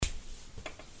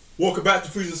Welcome back to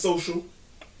Freezing Social.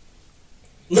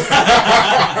 Come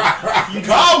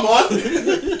on!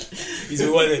 He's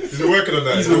been working on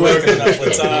that. He's been working on that for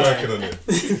time. Working on it.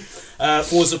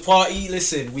 For the party,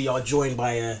 listen, we are joined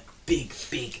by a big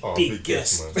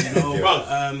guest. Man. You know,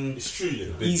 it's true. You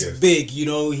know. He's guest. big. You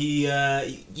know, he.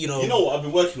 You know what? I've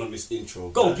been working on this intro.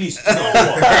 Go, please. You know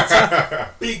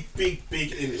what? big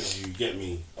interview. You get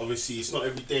me? Obviously, it's not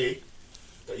every day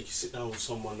that you can sit down with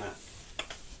someone that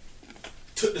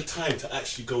took the time to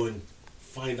actually go and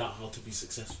find out how to be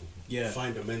successful. Yeah.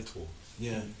 Find a mentor.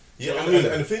 Yeah. Yeah,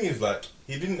 and the thing is, like,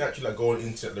 he didn't actually like go on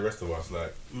internet the rest of us.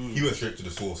 Like, he went straight to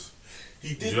the source.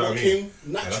 He did you know what I mean? came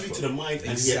naturally to the mind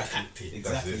and he attacked it.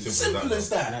 Exactly. Simple as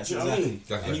that. Do you know what I mean?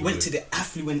 And he went to the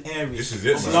affluent areas This is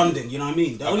it, of man. London, you know what I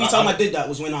mean? The only time I did that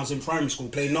was when I was in primary school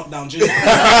playing knockdown ginger. You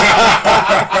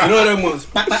know them ones?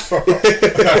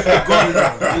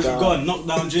 Gone,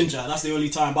 knockdown ginger. That's the only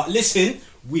time. But listen,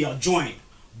 we are joined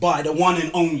by the one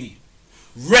and only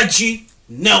Reggie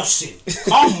Nelson.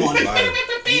 Come on,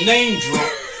 name drop.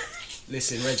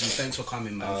 Listen, Reggie, thanks for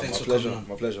coming, man. Thanks for coming on.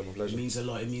 My pleasure. It means a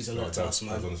lot. It means a lot to us,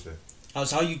 man. Honestly.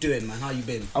 How you doing, man? How you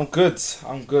been? I'm good.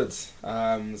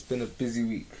 It's been a busy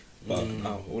week, but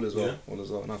no, all is well. Yeah. All is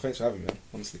well. No, thanks for having me, man.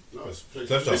 Honestly. No, it's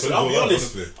Pleasure. Listen,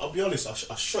 Honestly. I'll be honest.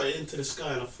 I shot it into the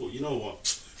sky and I thought, you know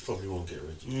what? Probably won't get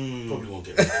Reggie. Probably won't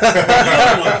get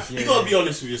Reggie. You gotta be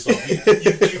honest with yourself.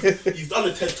 You've done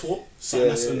a TED talk. So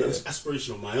that's an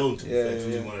aspiration of my own to be fair to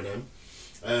be one of them.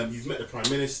 You've met the Prime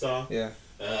Minister. Yeah.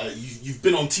 You've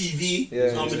been on TV.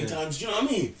 How many times? Do you know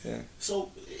what I mean? Yeah. So.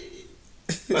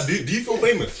 Like, do you feel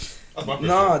famous? That's my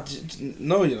question.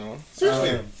 Nah, no, you know.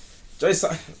 Seriously? Just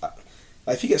like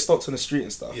if you get stopped on the street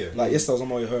and stuff. Yeah. Like yesterday I was on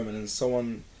my way home and then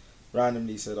someone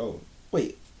randomly said, "Oh,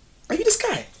 wait, are you this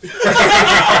guy?" You just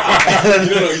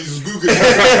Google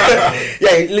it.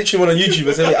 Yeah, he literally went on YouTube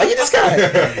and said, "Are you this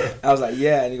guy?" I was like,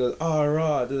 "Yeah," and he goes, "Oh,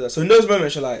 rah." So in those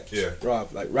moments, you're like, "Rah,"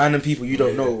 like random people you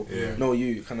don't know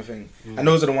you kind of thing, and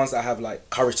those are the ones that have like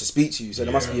courage to speak to you. So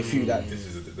there must be a few that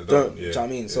don't. Do you know what I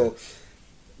mean? So,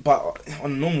 but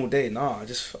on a normal day, I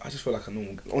just feel like a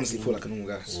normal. Honestly, feel like a normal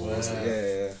guy. So honestly,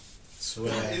 yeah.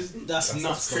 Swear. That's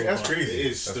nuts. That's crazy. It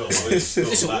is still. It's still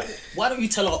Listen, like, why don't you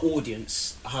tell our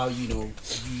audience how you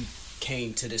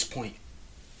came to this point?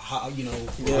 How when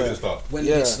did it start? When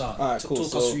did it start? All right, cool.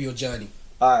 Talk us through your journey.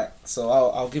 Alright, so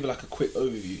I'll give it like a quick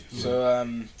overview.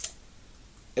 So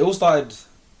it all started.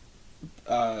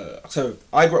 So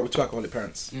I grew up with two alcoholic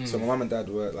parents. So my mum and dad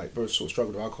were like both sort of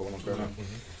struggled with alcohol when I was growing up,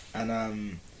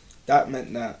 and that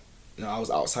meant that I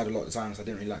was outside a lot of the time, so I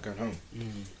didn't really like going home.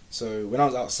 So when I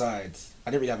was outside,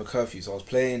 I didn't really have a curfew, so I was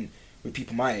playing with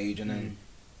people my age, and then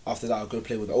after that I'd go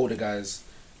play with the older guys,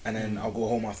 and then I'll go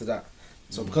home after that.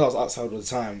 So because I was outside all the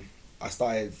time, I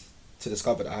started to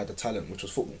discover that I had a talent, which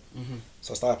was football.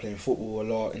 So I started playing football a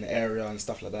lot in the area and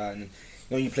stuff like that, and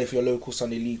you play for your local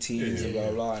Sunday league teams and blah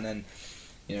blah blah, and then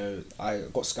I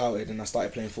got scouted and I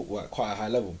started playing football at quite a high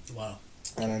level. Wow.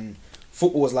 And then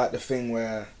football was like the thing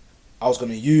where I was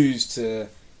going to use to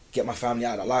get my family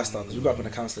out of that lifestyle, because we grew up in a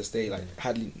council estate, like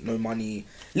had no money,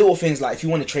 little things like if you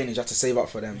wanted trainers you had to save up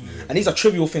for them, and these are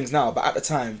trivial things now, but at the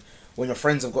time when your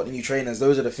friends have got the new trainers,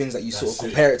 those are the things that you sort of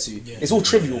compare it to. It's all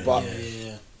trivial, but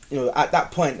at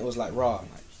that point it was like I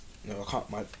can't,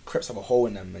 my creps have a hole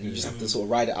in them, and you just have to sort of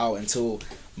ride it out until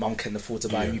mum can afford to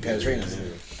buy a new pair of trainers.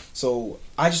 So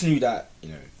I just knew that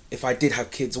if I did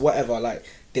have kids or whatever, like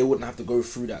they wouldn't have to go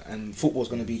through that, and football's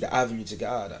going to be the avenue to get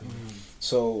out of that.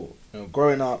 So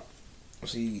growing up,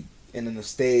 obviously in an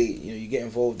estate, you get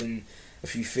involved in a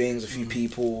few things, a few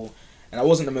people, and I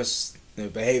wasn't the most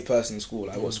behaved person in school.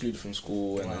 Like, I got excluded from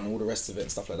school and all the rest of it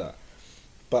and stuff like that.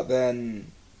 But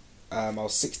then I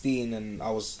was 16 and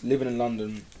I was living in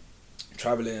London,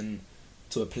 travelling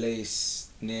to a place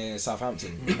near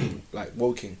Southampton, like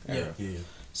Woking area.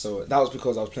 So that was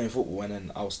because I was playing football and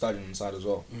then I was studying on the side as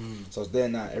well. So I was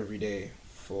doing that every day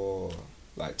for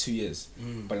like 2 years.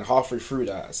 But then halfway through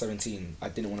that, at 17, I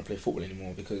didn't want to play football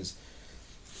anymore because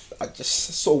I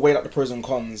just sort of weighed up the pros and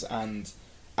cons, and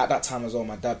at that time as well,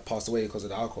 my dad passed away because of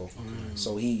the alcohol.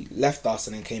 So he left us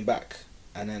and then came back,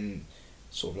 and then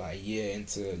sort of like a year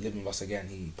into living with us again,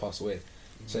 he passed away.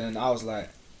 So then I was like,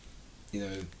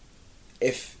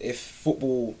 if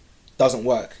football doesn't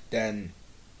work, then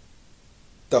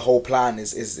the whole plan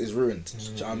is ruined. Do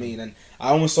you know what I mean? And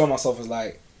I almost saw myself as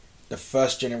like the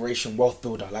first generation wealth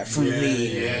builder, like through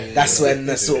me. That's when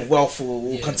the sort of wealth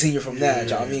will continue from there.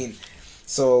 Do you know what I mean?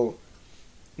 So,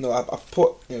 I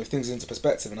put things into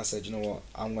perspective, and I said, you know what,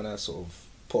 I'm gonna sort of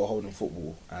put a hold on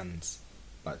football and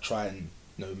like try and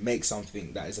make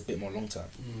something that is a bit more long term.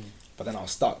 but then I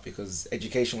was stuck because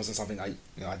education wasn't something I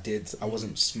did. I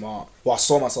wasn't smart. Well, I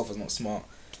saw myself as not smart.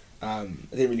 I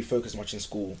didn't really focus much in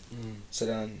school. So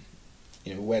then,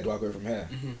 where do I go from here?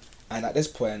 And at this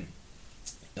point,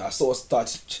 I sort of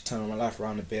started to turn my life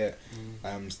around a bit.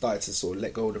 Started to sort of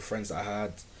let go of the friends that I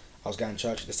had. I was going to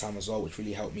church at this time as well, which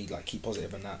really helped me like keep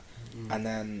positive in that. And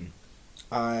then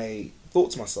I thought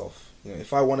to myself,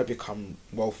 if I want to become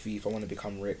wealthy, if I want to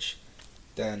become rich,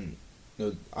 then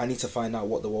I need to find out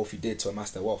what the wealthy did to amass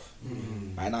their wealth.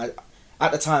 And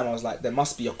at the time I was like, there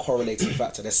must be a correlating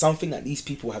factor. There's something that these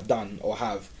people have done or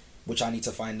have, which I need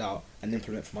to find out and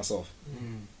implement for myself.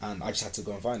 And I just had to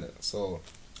go and find it. So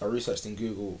I researched in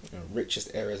Google,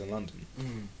 richest areas in London,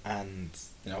 and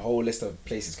a whole list of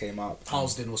places came up.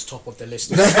 Housden was top of the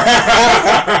list.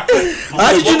 How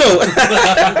did you know?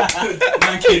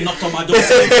 Man came, knocked on my door.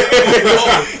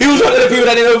 He was one of the people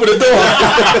that didn't open the door.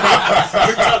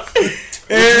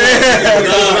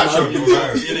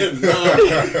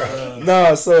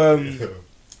 No, so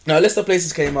a list of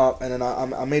places came up, and then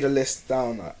I made a list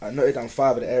down. I noted down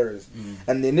 5 of the areas,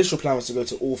 and the initial plan was to go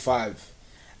to all 5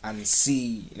 and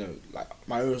see, like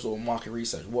my own sort of market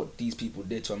research, what these people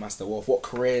did to amass their wealth, what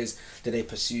careers did they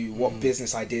pursue, what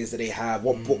business ideas did they have,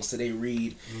 what books did they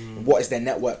read, what is their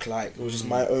network like. It was just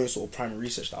my own sort of primary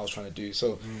research that I was trying to do.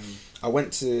 So I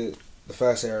went to the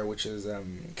first area, which is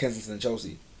Kensington and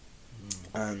Chelsea,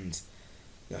 and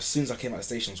as soon as I came out of the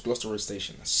station, it was Gloucester Road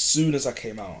Station. As soon as I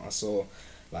came out, I saw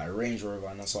like a Range Rover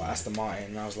and I saw Aston Martin,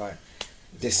 and I was like,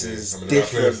 this is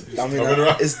different.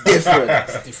 It's different.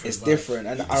 It's different,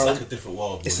 and it's like a different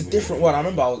world. It's a different world. I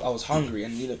remember I was hungry,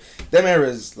 and them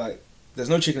areas, like, there's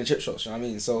no chicken and chip shops. You know what I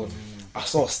mean? So I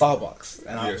saw Starbucks,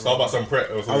 and Starbucks and Pret.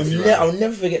 I'll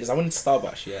never forget this. I went to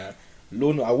Starbucks. Yeah,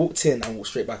 Lord, I walked in and walked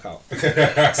straight back out.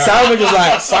 Sandwich was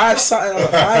like 5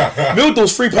 something. Milk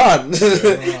was £3.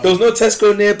 There was no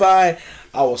Tesco nearby.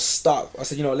 I was stuck. I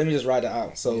said, let me just ride it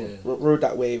out. So rode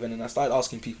that wave, and then I started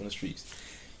asking people in the streets.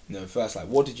 First, like,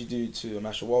 what did you do to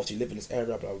amass your wealth? Do you live in this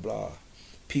area? Blah, blah, blah.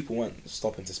 People weren't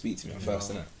stopping to speak to me at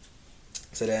first, innit?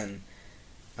 So then,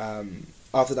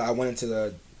 after that, I went into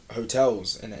the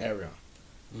hotels in the area,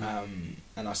 and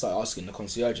I started asking the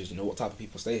concierges, what type of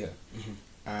people stay here.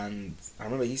 And I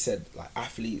remember he said, like,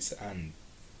 athletes, and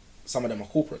some of them are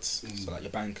corporates, so like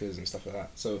your bankers and stuff like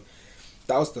that. So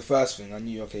that was the first thing. I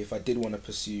knew, okay, if I did want to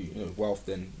pursue wealth,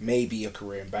 then maybe a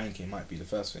career in banking might be the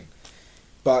first thing.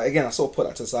 But again, I sort of put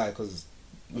that to the side because,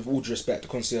 with all due respect, the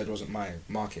concierge wasn't my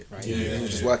market, right? He was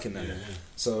just working there.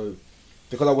 So,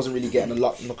 because I wasn't really getting a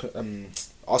lot,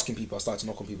 asking people, I started to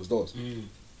knock on people's doors.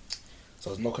 So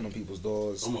I was knocking on people's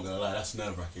doors. I'm not gonna lie, that's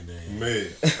nerve wracking there.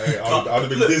 Mate, I'd have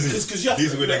been dizzy. Because you have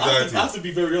to, I have to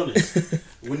be very honest.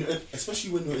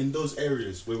 Especially when you're in those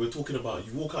areas where we're talking about,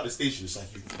 you walk out the station, it's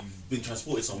like you've been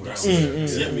transported somewhere else. You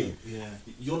get me? Yeah.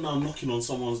 You're now knocking on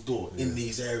someone's door in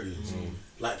these areas.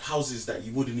 Like houses that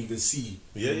you wouldn't even see,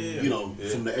 from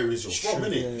the areas you're from,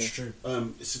 innit? It's true.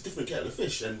 It's a different kettle of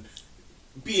fish, and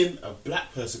being a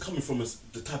black person coming from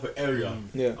the type of area,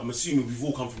 I'm assuming we've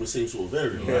all come from the same sort of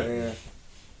area, right? Yeah.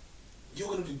 You're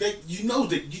gonna be, that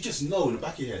you just know in the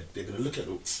back of your head they're gonna look at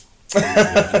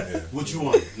the. What do you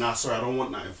want? Nah, sorry, I don't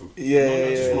want that information.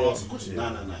 I just want to ask a question.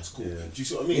 Nah, it's cool. Do you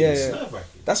see what I mean? It's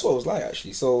nerve-wracking. That's what it was like,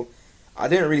 actually. So I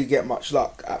didn't really get much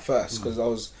luck at first because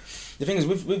the thing is,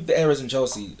 with the areas in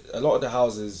Chelsea, a lot of the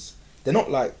houses, they're not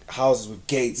like houses with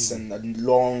gates and a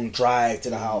long drive to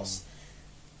the house.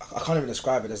 I can't even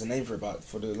describe it. There's a name for it, but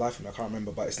for the life of me, I can't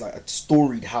remember. But it's like a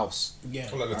storied house. Yeah.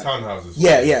 Like the townhouses.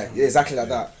 Yeah, exactly like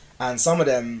that. And some of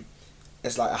them,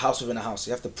 it's like a house within a house.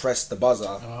 You have to press the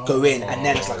buzzer, go in, and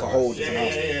then it's like a whole different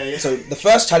house. Yeah. So the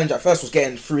first challenge at first was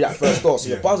getting through that first door. So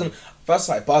you're buzzing. First,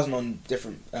 like buzzing on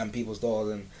different people's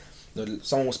doors, and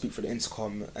someone will speak for the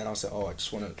intercom, and I'll say, I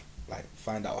just want to like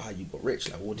find out how you got rich.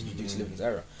 Like, what did you do to live in this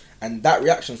area? And that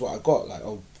reaction is what I got. Like,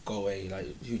 go away. Like,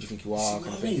 who do you think you are?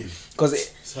 Kind of thing. Because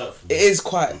it is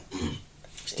quite.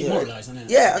 It's demoralising,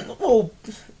 isn't it? Yeah. Well,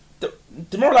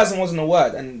 demoralising wasn't a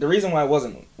word, and the reason why it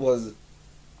wasn't was,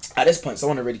 at this point,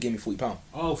 someone already gave me £40.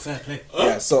 Oh, fair play.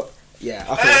 Yeah. So. Yeah,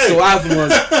 okay. So what happened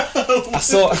was, I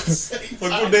saw. For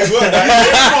good day's work.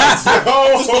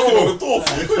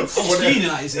 Cleaning,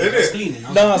 like, is it? It's cleaning.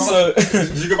 No, so.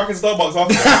 Did you go back in Starbucks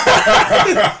after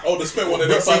that? They spent one of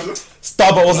them.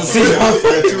 Starbucks wasn't seen.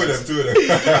 Two of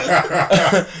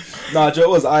them. No, Joe, it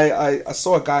was. I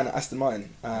saw a guy in Aston Martin.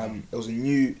 It was a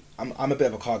new. I'm a bit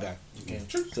of a car guy. Okay.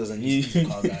 So it was a new.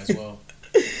 Car guy as well.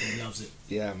 He loves it.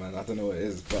 Yeah, man. I don't know what it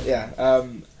is, but yeah.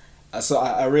 So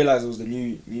I realised it was the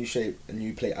new shape, a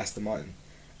new plate Aston Martin,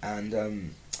 and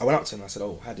I I went up to him and I said,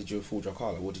 oh, how did you afford your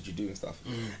car? Like, what did you do and stuff?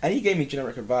 And he gave me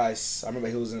generic advice. I remember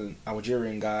he was an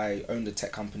Algerian guy, owned a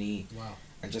tech company. Wow.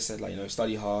 And just said, like, you know,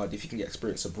 study hard. If you can get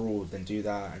experience abroad, then do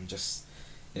that. And just,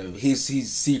 you know, his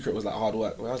secret was like hard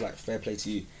work. Well, I was like, fair play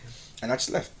to you. And I just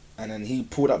left. And then he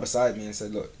pulled up beside me and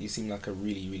said, look, you seem like a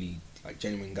really, really like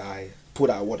genuine guy. Pulled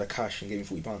out a wad of cash and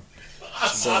gave me £40.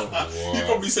 So You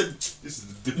probably said, this is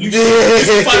the Yeah. this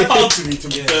is £5 to me to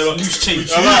be fair. Loose change.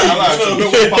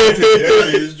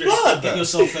 Get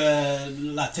yourself a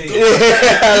latte. Go to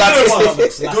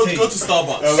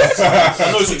Starbucks.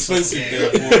 I know it's expensive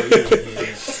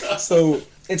there. So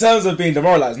in terms of being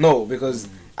demoralized, no, because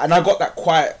and I got that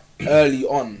quite early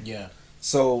on. Yeah.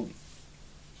 So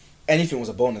anything was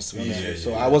a bonus to me. Yeah,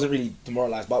 So yeah. I wasn't really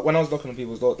demoralized. But when I was knocking on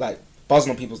people's doors, like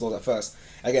buzzing on people's doors at first,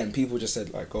 again, people just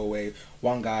said like, go away.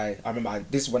 One guy, I remember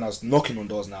this is when I was knocking on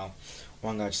doors now.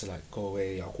 One guy just said like, go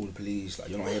away, I'll call the police, like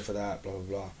you're not here for that, blah blah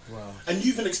blah. Wow. And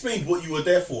you even explained what you were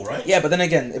there for, right? Yeah, but then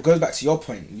again, it goes back to your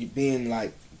point, you being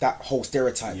like that whole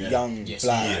stereotype, Yeah. young, Yes.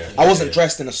 black. Yeah. I wasn't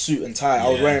dressed in a suit and tie. I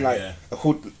was Yeah, wearing like yeah. a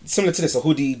hood, similar to this, a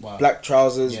hoodie, Wow. black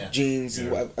trousers, Yeah. jeans, and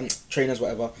Yeah. whatever, trainers,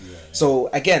 whatever. Yeah. So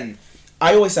again,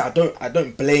 I always say I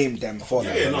don't blame them for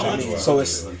that. Yeah, you know no, what I mean? 100%. So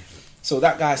it's so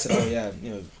that guy said, oh yeah, you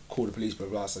know, call the police, blah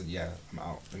blah. I said, yeah, I'm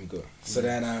out, let me go. So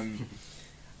then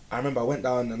I remember I went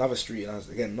down another street and I was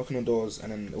again knocking on doors,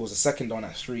 and then it was a second door on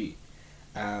that street.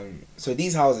 So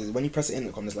these houses, when you press the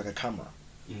intercom, there's like a camera,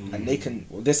 and they can,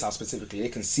 well, this house specifically, they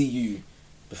can see you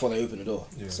before they open the door.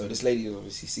 Yeah. So this lady was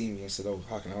obviously seen me and said, oh,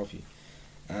 how can I help you?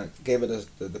 And I gave her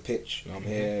the pitch, you know, I'm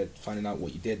here finding out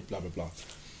what you did, blah blah blah.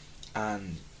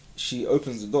 And she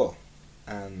opens the door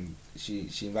and she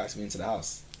invites me into the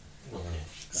house.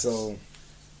 So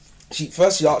she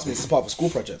asked me, this is part of a school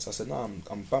project. So I said, no,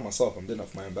 I'm by myself, I'm doing it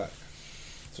off my own back.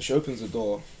 So she opens the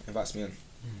door, invites me in.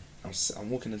 I'm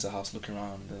walking into the house, looking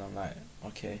around, and I'm like,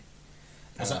 okay.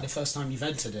 Was that the first time you've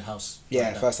entered the house? Yeah,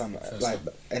 Like that? first time First like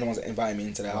time. anyone's inviting me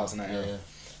into their house in that Yeah, area. yeah.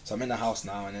 So I'm in the house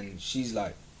now, and then she's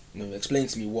like, you know, explain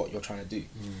to me what you're trying to do.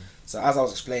 So as I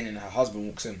was explaining, her husband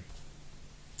walks in,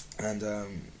 and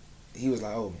he was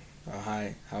like, oh,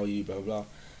 hi, how are you, blah blah blah.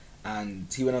 And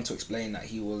he went on to explain that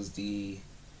he was the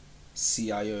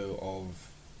CIO of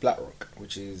BlackRock,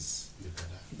 which is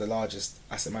the largest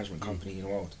asset management company in the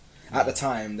world. At the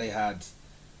time, they had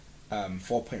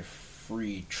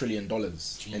 $4.3 trillion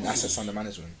in assets under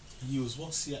management. You was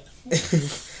what's yet?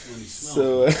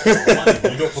 So You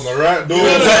knocked on the right door.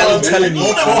 I'm telling you.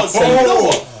 You know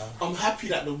what? I'm happy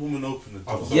that the woman opened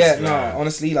the door. Yeah, no,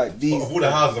 honestly, like these. Of all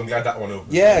the houses, I'm glad that one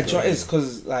opened. Yeah, do you know what it is?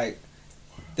 Because like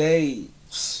they're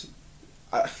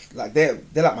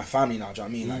like my family now. Do you know what I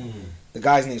mean? Like the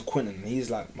guy's name's Quentin, and he's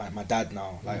like my dad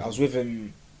now. Like I was with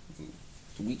him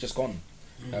the week just gone.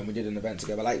 We did an event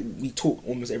together. Like we talk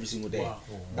almost every single day.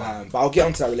 Wow. But I'll get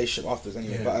onto that relationship afterwards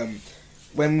anyway. Yeah. But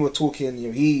when we were talking,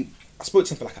 you know, I spoke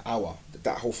to him for like an hour.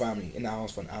 That whole family in the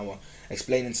house for an hour,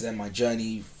 explaining to them my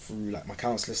journey through like my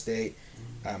council estate,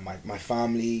 my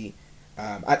family.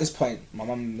 At this point, my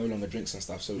mum no longer drinks and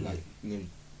stuff, so like you know,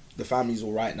 the family's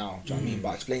all right now. Do you know what I mean? But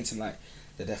I explained to him like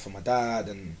the death of my dad,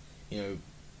 and you know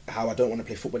how I don't want to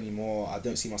play football anymore. I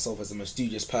don't see myself as the most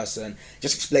studious person.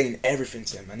 Just explaining everything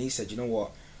to him, and he said, you know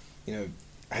what, you know,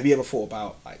 have you ever thought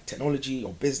about like technology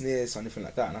or business or anything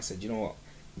like that? And I said, you know what,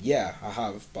 yeah, I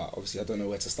have, but obviously I don't know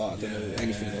where to start. I don't know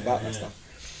anything about that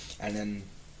stuff. And then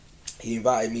he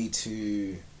invited me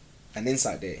to an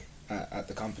insight day at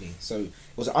the company. So it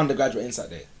was an undergraduate insight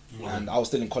day, and I was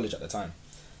still in college at the time.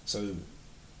 So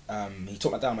he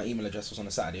took down my email address. Was on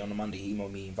a Saturday. On a Monday, he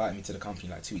emailed me, invited me to the company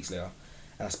like 2 weeks later,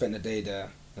 and I spent the day there.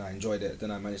 And I enjoyed it.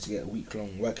 Then I managed to get a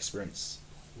week-long work experience,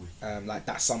 like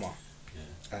that summer.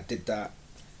 I did that,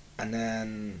 and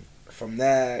then from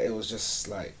there it was just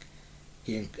like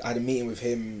I had a meeting with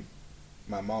him,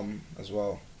 my mum as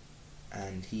well,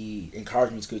 and he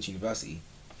encouraged me to go to university.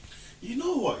 You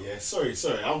know what? Yeah, sorry.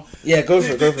 Yeah, go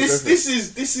for it.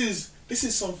 This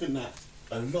is something that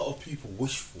a lot of people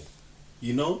wish for.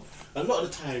 You know, a lot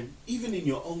of the time, even in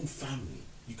your own family,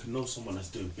 you can know someone that's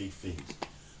doing big things,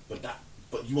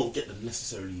 but you won't get the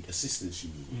necessary assistance you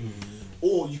need,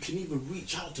 or you can even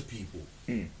reach out to people.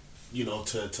 You know,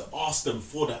 to ask them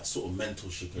for that sort of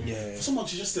mentorship, and for someone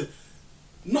to just to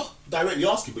not directly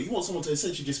ask you, but you want someone to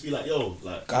essentially just be like, yo,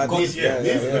 like, and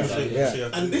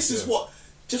this is what,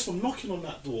 just from knocking on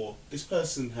that door, this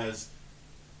person has,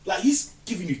 like, he's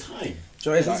giving you time. Do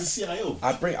you know, he's a CIO.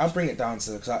 I bring it down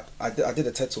to, because I did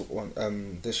a TED talk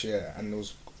this year, and it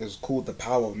was called The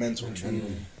Power of Mentoring.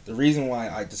 And the reason why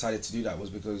I decided to do that was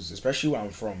because, especially where I'm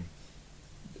from,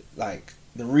 like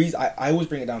the reason I always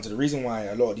bring it down to the reason why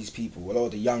a lot of these people, a lot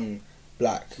of the young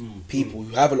black people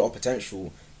who have a lot of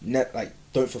potential,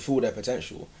 don't fulfill their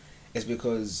potential, is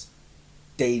because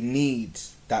they need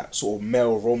that sort of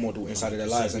male role model inside of their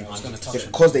lives, and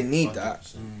because they need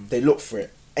that, they look for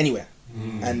it anywhere.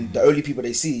 And the only people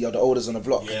they see are the oldest on the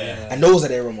block, and those are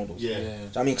their role models.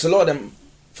 I mean, because a lot of them,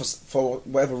 for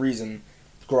whatever reason,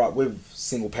 grow up with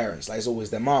single parents. Like, it's always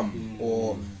their mum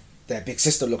or their big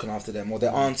sister looking after them, or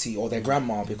their auntie or their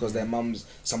grandma, because their mum's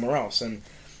somewhere else. And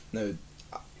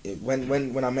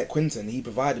when I met Quinton, he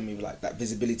provided me with like that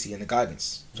visibility and the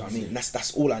guidance. Do you know what I mean?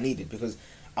 That's all I needed, because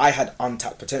I had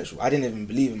untapped potential. I didn't even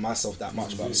believe in myself that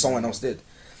much, but someone else did.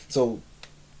 So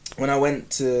when I went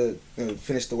to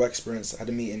finish the work experience, I had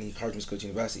a meeting. He encouraged me to go to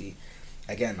university.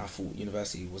 Again, I thought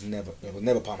university was never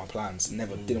part of my plans.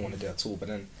 Didn't want to do it at all. But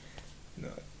then,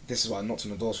 this is what I knocked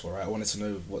on the doors for, right? I wanted to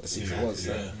know what the secret was.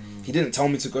 He didn't tell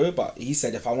me to go, but he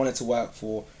said if I wanted to work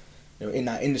for, in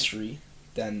that industry,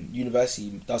 then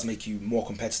university does make you more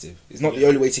competitive. It's not the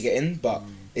only way to get in, but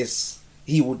that's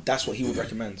what he would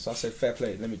recommend. So I said, fair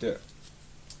play, let me do it.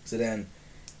 So then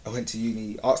I went to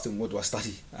uni, asked him, what do I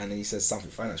study? And then he says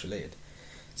something finance related.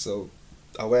 So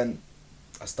I went,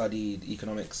 I studied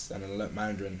economics, and then I learnt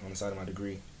Mandarin on the side of my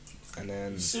degree. And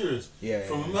then... Serious? Yeah.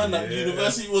 From a man that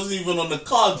university wasn't even on the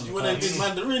cards, you went and did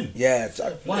Mandarin? Yeah.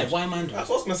 Why Mandarin? That's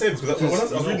what I was going to say, because when I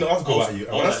was reading the article about you,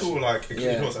 and when I saw like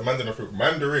Mandarin, I thought,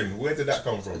 Mandarin, where did that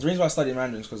come from? The reason why I studied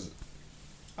Mandarin is because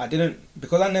I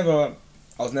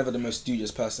was never the most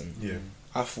studious person. Yeah.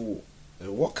 I thought,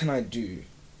 what can I do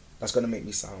that's going to make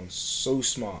me sound so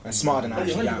smart, and smarter than I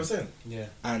actually am? 100%. Yeah.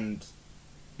 And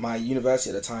my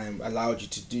university at the time allowed you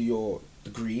to do your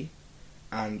degree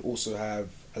and also have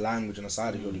a language on the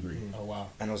side of your degree. Oh wow.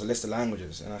 And there was a list of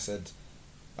languages, and I said,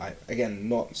 like, again,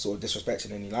 not sort of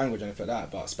disrespecting any language or anything like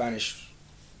that, but Spanish,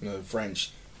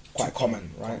 French, quite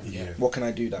common, right? Yeah. What can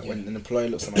I do that when an employer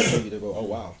looks at my CV, they go, oh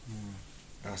wow.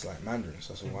 And that's like Mandarin,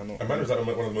 so I said, why not? And Mandarin is like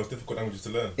one of the most difficult languages to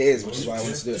learn. It is, which is why I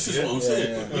wanted to do it. This is what I'm saying.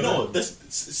 Yeah. You know what? That's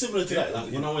similar to that.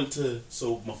 Like when I went to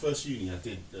my first uni, I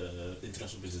did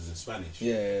international business in Spanish.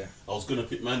 Yeah. I was gonna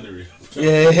pick Mandarin.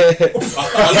 Yeah. I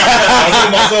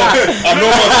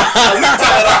looked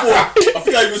at it. I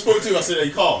think I even spoke to him. I said, "Hey,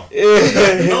 Carl,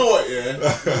 you know what? Yeah,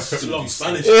 it's just long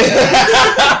Spanish.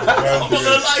 I'm not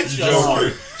gonna lie to you.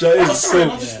 I'm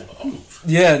sorry.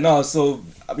 Yeah, no, so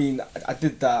I mean, I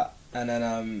did that, and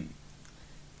then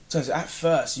so at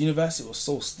first university was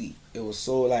so steep. It was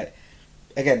so like,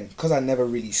 again, because I never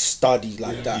really studied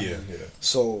like that. Yeah.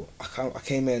 So I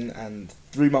came in, and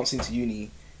 3 months into uni,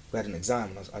 we had an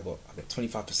exam, and I got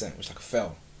 25%, which I could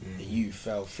fail. You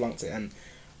flunked it, and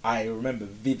I remember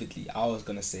vividly. I was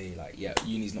gonna say like, yeah,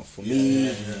 uni's not for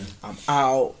me. I'm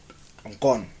out. I'm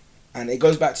gone. And it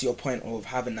goes back to your point of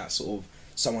having that sort of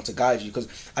someone to guide you, because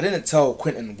I didn't tell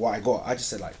Quentin what I got. I just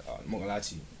said like, I'm not gonna lie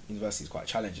to you, university is quite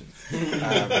challenging.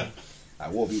 Like,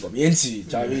 what have you got me into? Do you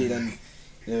know what I mean?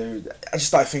 And I just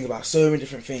started thinking about so many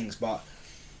different things, but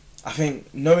I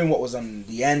think knowing what was on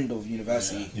the end of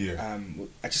university,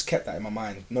 I just kept that in my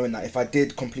mind, knowing that if I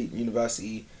did complete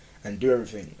university and do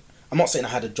everything, I'm not saying I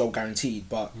had a job guaranteed,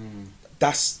 but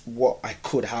that's what I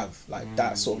could have, like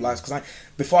that sort of life. Because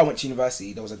before I went to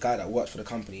university, there was a guy that worked for the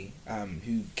company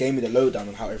who gave me the lowdown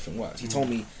on how everything works. He told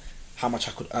me how much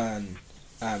I could earn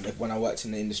when I worked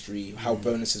in the industry, how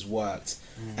bonuses worked,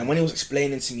 and when he was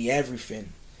explaining to me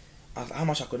everything, I was like, how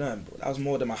much I could earn, bro, that was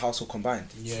more than my household combined.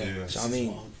 You know what I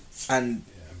mean? And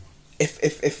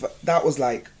if that was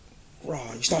like,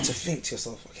 raw, you start to think to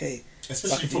yourself, okay.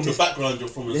 Especially from the background you're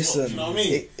from as well, you know what I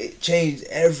mean? It changed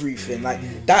everything. Like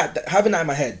that, having that in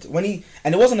my head,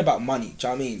 and it wasn't about money, do you know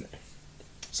what I mean?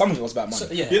 Some of it was about money.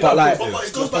 But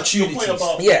it goes back to your point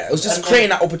about... Yeah, it was just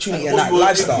creating that opportunity and that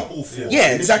lifestyle.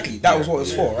 Yeah, exactly. That was what it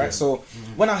was for, right? So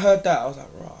when I heard that, I was like,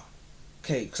 raw.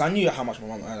 Okay, because I knew how much my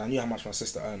mum earned, I knew how much my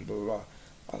sister earned, blah, blah, blah.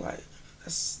 I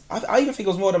was like, I even think it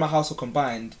was more than my household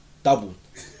combined, doubled.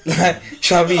 Like,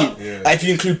 you know what I mean? Like, if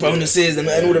you include bonuses and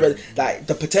all the rest, like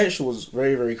the potential was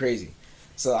very, very crazy.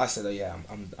 So I said,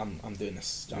 I'm doing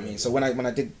this. Do you know what I mean? So when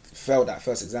I did fail that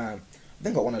first exam, I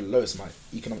think I got one of the lowest in my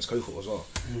economics cohort as well.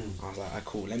 I was like,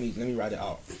 cool, let me write it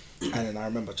out. And then I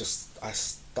remember I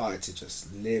started to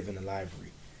just live in the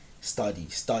library, study.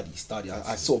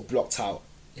 I sort of blocked out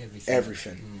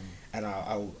everything. And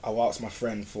I asked my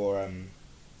friend for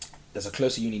there's a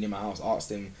closer uni near my house. I asked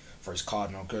him for his card,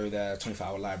 and I'll go there,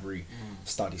 24-hour library,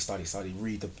 study,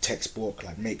 read the textbook,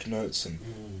 like make notes, and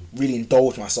really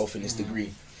indulge myself in this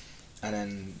degree. And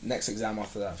then next exam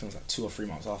after that, I think it was like 2 or 3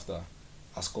 months after,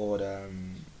 I scored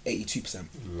 82%.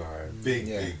 Like,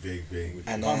 big.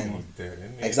 And then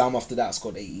exam after that, I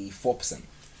scored 84%.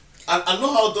 I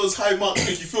know how those high marks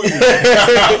make you feel.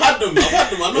 I've had them.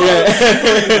 I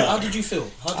know How did you feel?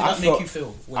 How did that make you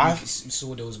feel when you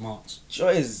saw those marks?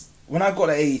 Sure is. When I got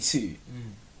an 82,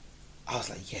 I was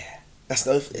like, yeah. That's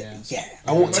the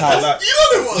I walked out like, you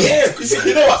know what? Yeah,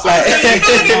 you know what?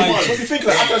 What do you think?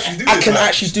 Like, I can actually do this. I can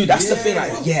actually do. That's the thing.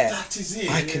 Like, that is it.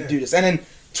 I can do this. And then, to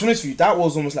be honest with you, that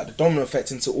was almost like the domino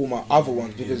effect into all my other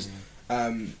ones because,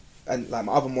 and like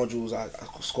my other modules, I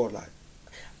scored like.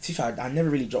 To be fair, I never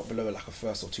really dropped below like a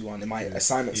first or 2-1 in my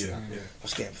assignments. I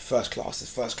was getting first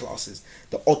classes,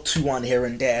 the odd 2-1 here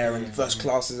and there, and first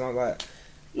classes. And I was like,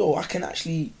 yo, I can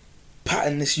actually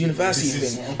pattern this university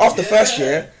thing. After first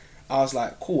year, I was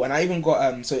like, cool. And I even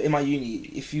got so in my uni,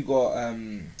 if you got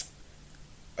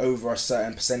over a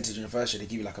certain percentage in the first year, they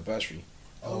give you like a bursary.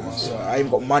 Oh, wow. So I even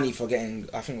got money for getting,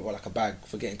 I think I got like a bag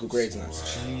for getting good grades and that.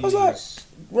 Wow. I was like,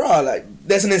 rah, like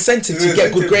there's an incentive to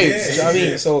get good grades. You know what I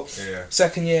mean? So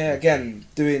second year again,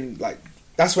 doing like,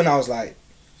 that's when I was like,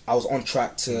 I was on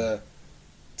track to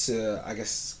I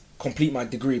guess complete my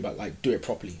degree, but like do it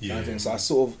properly. You know what I mean? So I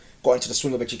sort of got into the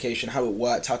swing of education, how it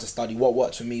worked, how to study, what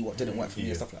worked for me, what didn't work for me,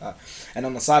 and stuff like that. And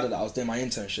on the side of that, I was doing my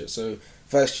internship. So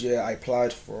first year, I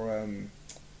applied for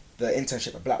the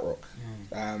internship at BlackRock,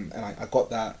 and I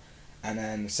got that. And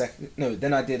then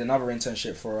then I did another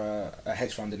internship for a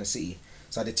hedge fund in the city.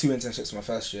 So I did 2 internships for my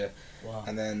first year,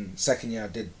 and then second year I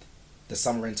did the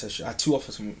summer internship. I had 2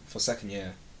 offers for second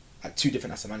year at 2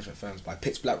 different asset management firms, but I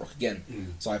picked BlackRock again.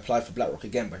 So I applied for BlackRock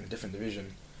again, but in a different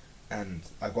division, and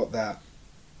I got that.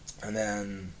 And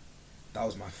then that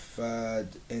was my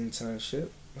 3rd internship.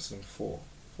 Must have been 4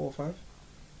 or 5. Can't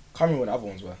remember what the other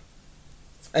ones were.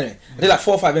 Anyway, I did like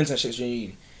 4 or 5 internships during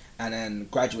uni, and then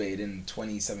graduated in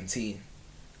 2017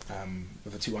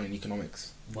 with a 2-1 in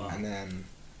economics. Wow. And then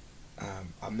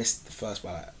I missed the first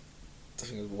by like, I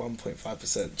think it was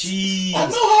 1.5%. Jeez. I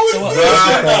know how it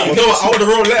feels. You know what? I would have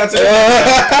wrote a letter to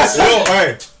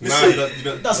him.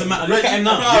 It doesn't matter. Look at him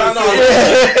now.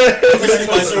 This is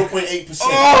by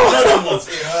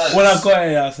 0.8%. When I got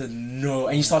it, I said no,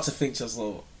 and you start to think just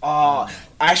like, I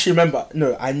actually remember.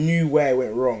 No, I knew where it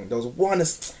went wrong. There was one.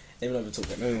 Let me not even talk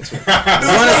about it.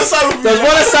 There was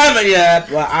one assignment,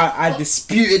 where I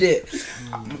disputed it.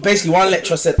 Basically, one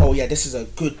lecturer said, "Oh yeah, this is a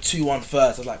good 2-1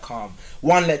 first." I was like, calm.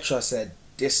 One lecturer said,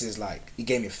 "This is like," he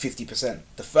gave me a 50%.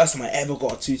 The first time I ever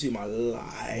got a 2-2 in my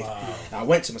life. Wow. And I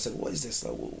went to him. I said, "What is this?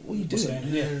 Like, what are you doing?"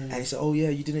 And he said, "Oh yeah,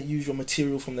 you didn't use your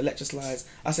material from the lecture slides."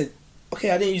 I said, okay,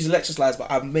 I didn't use the lecture slides,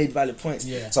 but I've made valid points.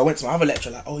 So I went to my other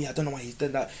lecturer, like, oh yeah, I don't know why he's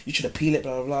done that. You should appeal it,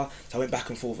 blah, blah, blah. So I went back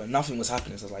and forth, and nothing was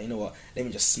happening. So I was like, you know what? Let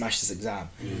me just smash this exam.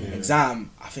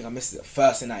 Exam, I think I missed it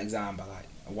first in that exam by like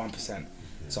a 1%.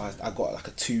 So I got like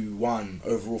a 2-1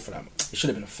 overall for that. It should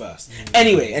have been a first.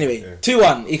 Anyway,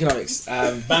 2-1 economics.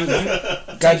 Bang bang.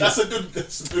 That's a good.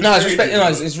 No,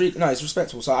 it's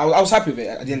respectable. So I was happy with it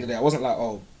at the end of the day. I wasn't like,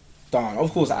 oh, darn.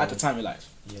 Of course, at the time you're like,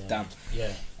 damn.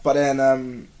 Yeah. But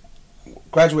then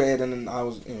graduated, and then I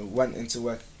was went into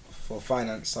work for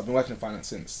finance. I've been working in finance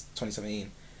since 2017,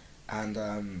 and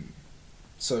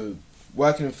so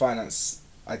working in finance,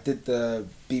 I did the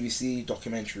BBC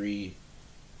documentary.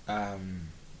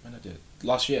 When I did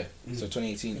last year, so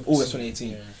 2018, August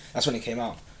 2018. That's when it came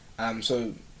out.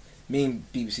 So me and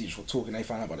BBC just were talking. They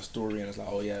found out about the story, and it's like,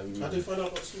 oh yeah. How did you find out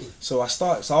about the story? So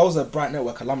I was a Bright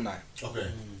Network alumni.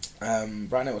 Okay.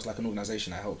 Bright Network's like an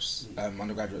organisation that helps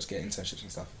undergraduates get internships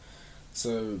and stuff.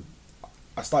 So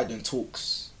I started doing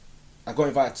talks. I got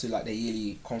invited to like the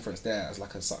yearly conference there as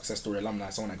like a success story alumni,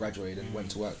 someone that graduated and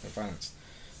went to work in finance.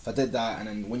 So I did that, and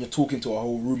then when you're talking to a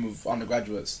whole room of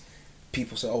undergraduates,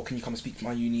 people say, oh, can you come and speak to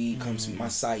my uni, come speak to my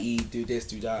society, do this,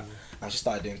 do that. I just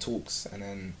started doing talks, and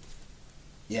then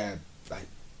like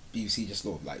BBC just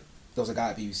looked like, there was a guy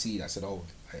at BBC that said, oh,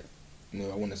 I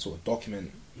want to sort of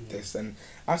document this, and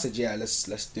I said, yeah, let's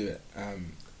do it.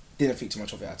 Didn't think too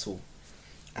much of it at all.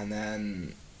 And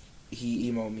then he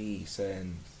emailed me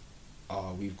saying,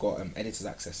 we've got editor's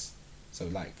access. So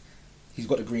like, he's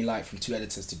got the green light from 2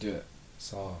 editors to do it.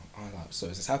 So I was like, so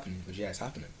is this happening? He goes, yeah, it's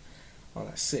happening. I was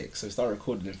like, sick. So we started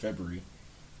recording in February,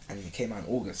 and it came out in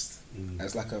August. It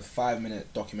was like a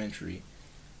 5-minute documentary,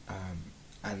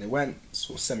 and it went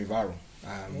sort of semi-viral.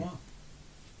 Wow.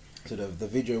 So the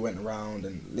video went around,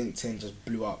 and LinkedIn just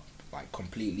blew up like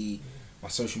completely. My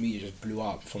social media just blew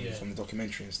up from the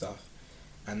documentary and stuff.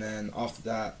 And then after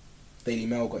that, Daily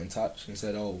Mail got in touch and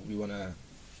said, oh, we want to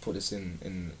put this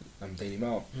in Daily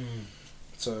Mail.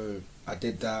 So I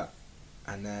did that,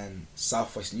 and then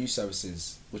Southwest News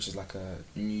Services, which is like a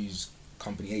news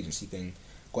company agency thing,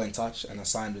 got in touch, and I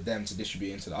signed with them to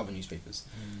distribute into the other newspapers.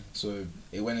 So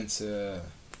it went into,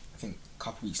 I think a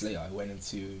couple weeks later, it went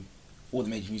into all the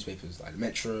major newspapers like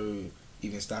Metro,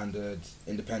 Evening Standard,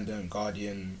 Independent,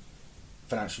 Guardian,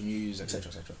 Financial News, etc.,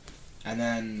 etc. And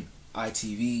then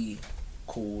ITV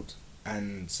called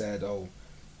and said, "Oh,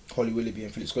 Holly Willoughby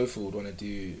and Philip Schofield want to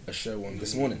do a show on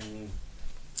This Morning."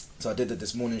 So I did the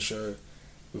This Morning show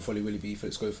with Holly Willoughby,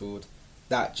 Philip Schofield.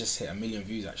 That just hit 1 million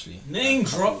views actually. Name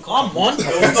drop, come on.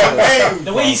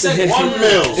 The way he said 1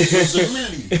 mil. It's a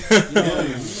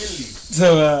milli.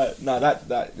 So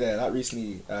that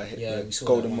recently hit the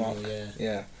golden mark.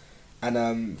 Yeah.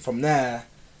 And from there,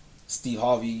 Steve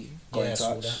Harvey got in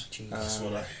touch.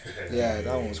 That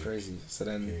one was crazy. So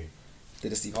then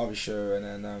did a Steve Harvey show, and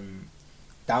then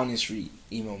Downing Street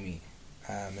emailed me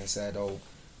and said, "Oh,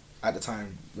 at the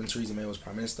time when Theresa May was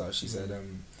Prime Minister, she said,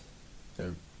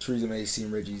 Theresa May's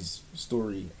seen Reggie's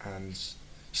story and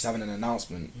she's having an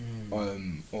announcement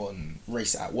on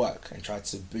race at work and tried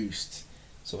to boost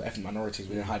sort of ethnic minorities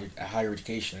within higher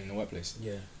education in the workplace."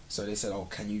 Yeah. So they said, "Oh,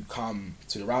 can you come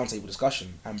to the roundtable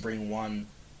discussion and bring one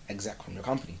exec from your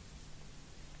company?"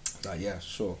 Like, yeah,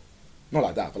 sure. Not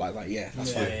like that, but like yeah,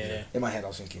 that's fine. Yeah. In my head, I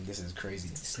was thinking, this is crazy.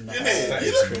 That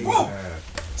is crazy.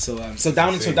 So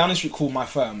Downing Street called my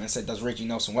firm and said, "Does Reggie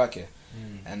Nelson work here?"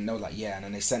 And they were like, "Yeah." And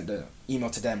then they sent the email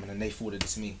to them, and then they forwarded it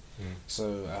to me.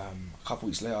 So a couple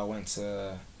weeks later, I went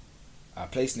to a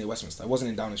place near Westminster. It wasn't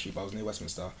in Downing Street, but I was near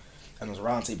Westminster, and there was a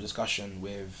roundtable discussion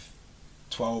with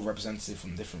 12 representatives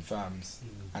from different firms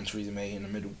and Theresa May in the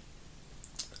middle.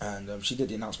 And she did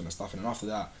the announcement and stuff, and then after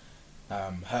that,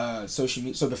 her social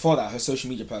media. So before that, her social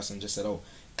media person just said, "Oh,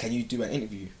 can you do an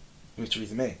interview with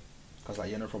Theresa May?" I was like,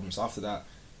 "Yeah, no problem." So after that,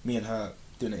 me and her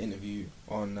doing an interview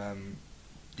on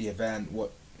the event,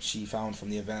 what she found from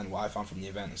the event, what I found from the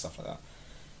event, and stuff like that.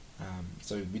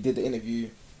 So we did the interview,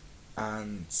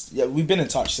 and yeah, we've been in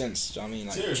touch since. Do you know what I mean?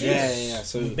 Like, seriously? Yeah.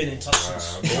 So we've been in touch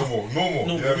since. Normal. You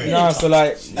know what I mean? No, so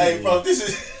like, hey, bro,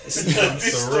 this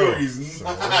story's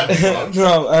mad.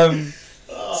 no,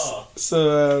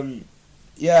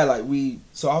 yeah, like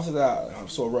so after that, I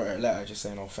sort of wrote her a letter just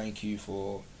saying, "Oh, thank you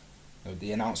for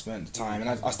the announcement at the time," and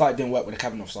I started doing work with the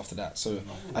Cabinet Office after that. So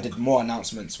I did more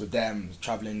announcements with them,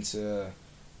 travelling to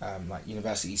like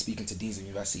universities, speaking to deans of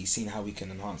universities, seeing how we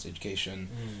can enhance education.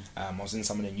 I was in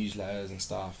some of the newsletters and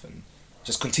stuff, and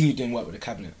just continued doing work with the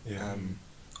Cabinet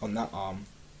on that arm,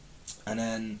 and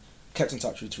then kept in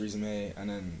touch with Theresa May, and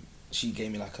then she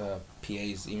gave me like a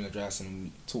PA's email address, and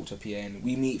we talked to her PA, and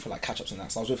we meet for like catch-ups and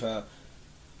that. So I was with her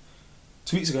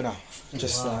 2 weeks ago now,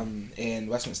 just in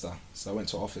Westminster. So I went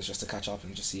to her office just to catch up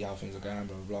and just see how things are going,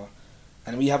 blah blah blah.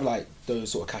 And we have like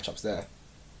those sort of catch-ups there.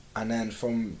 And then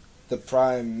from the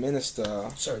Prime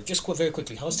Minister... Sorry, just very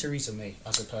quickly, how's Theresa May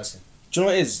as a person? Do you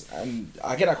know what it is?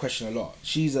 I get that question a lot.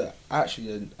 She's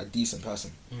actually a decent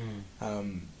person.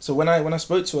 So when I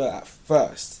spoke to her at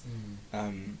first,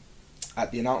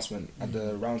 at the announcement at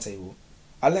the round table,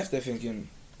 I left there thinking,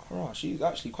 "Oh, she's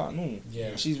actually quite normal.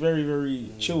 Yeah, she's very, very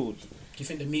chilled." Do you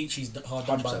think the meet she's hard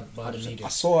done by the media? I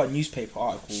saw a newspaper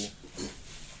article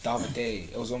the other day.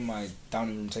 It was on my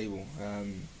dining room table.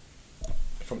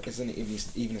 It's in the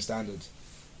Evening Standard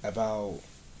about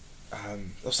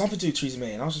it was something to do with Theresa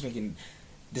May, and I was just thinking,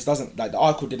 this doesn't, like, the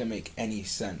article didn't make any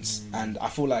sense. And I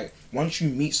feel like once you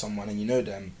meet someone and you know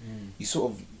them, you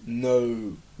sort of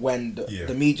know when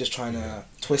the media's trying to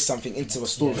twist something into a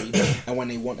story and when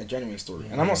they want a genuine story.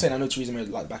 And I'm not saying I know Theresa May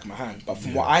like the back of my hand, but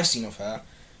from what I've seen of her,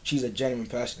 she's a genuine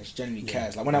person. She genuinely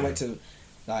cares. Like when I went to,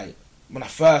 like, when I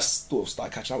first sort of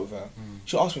started catching up with her,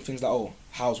 she asked me things like, "Oh,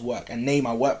 how's work?" and name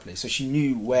my workplace. So she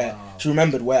knew where, she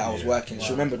remembered where I was working.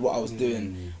 She remembered what I was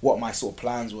doing, what my sort of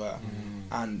plans were.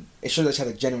 And it showed that she had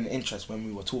a genuine interest when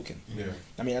we were talking.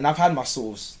 I mean, and I've had my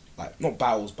sort of, like, not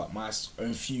battles, but my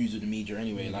own feuds with the media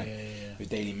anyway, with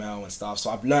Daily Mail and stuff. So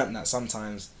I've learnt that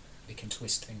sometimes they can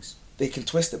twist things. They can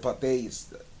twist it, but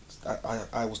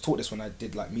I was taught this when I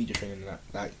did like media training and that,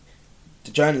 like, the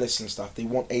journalists and stuff, they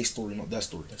want a story, not their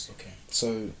story. That's okay.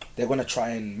 So they're gonna try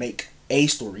and make a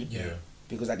story.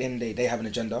 Because at the end of the day, they have an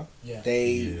agenda.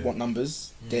 They want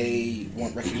numbers. They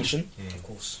want recognition. Of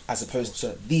course. As opposed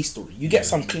to the story. You get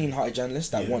some clean-hearted journalists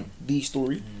that want the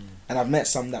story. And I've met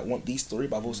some that want the story,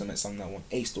 but I've also met some that want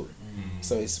a story.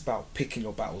 So it's about picking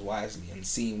your battles wisely and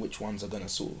seeing which ones are going to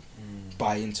sort of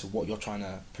buy into what you're trying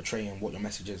to portray and what your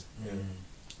message is.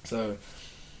 So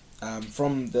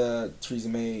from the Theresa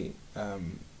May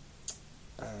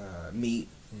meet,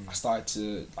 I started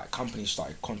to, like, companies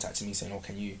started contacting me saying, "Oh,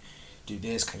 can you do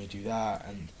this, can you do that?"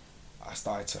 And I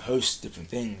started to host different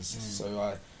things. So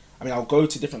I mean, I'll go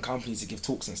to different companies to give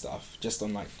talks and stuff, just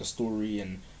on, like, the story,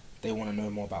 and they want to know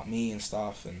more about me and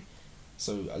stuff. And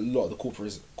so a lot of the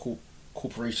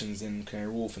corporations in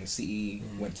Canary Wharf and the city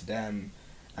went to them,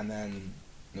 and then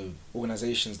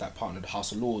organisations that partnered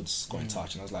House of Lords got in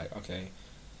touch, and I was like, okay.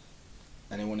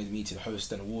 And they wanted me to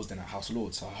host an awards dinner at House of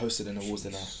Lords, so I hosted an awards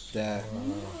dinner there.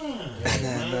 And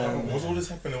then, was all this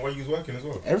happening while you was working as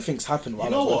well? everything's happened while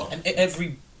You know I was what? working.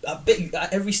 And I bet you,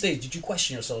 at every stage, did you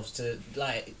question yourselves to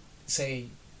like say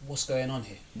what's going on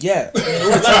here? Yeah. All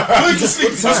All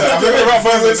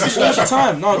the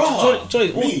time. No, Bruh,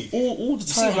 Joy, me. all the You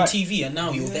see it time. on Like, TV, and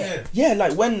now you're there. yeah,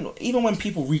 like even when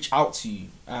people reach out to you,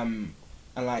 and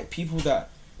like people that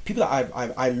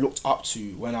I looked up to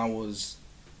when I was,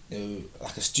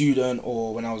 like a student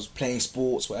or when I was playing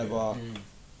sports, whatever.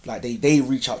 Like they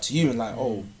reach out to you and like,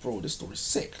 oh, bro, this story's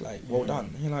sick. Like, well done.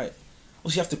 And you're like,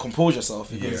 also you have to compose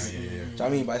yourself because, do you know what I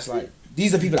mean? But it's like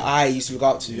these are people that I used to look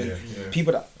up to, and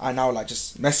people that I now like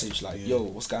just message like, yo,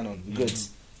 what's going on? You good?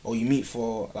 Or you meet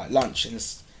for like lunch, and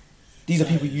these are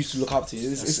people you used to look up to.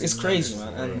 It's crazy,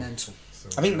 man. And Mental.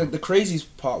 I think the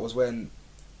craziest part was when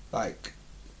like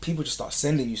people just start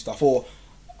sending you stuff, or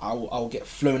I'll get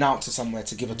flown out to somewhere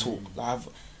to give a talk. Like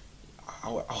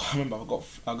I remember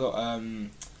I got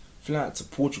flown out to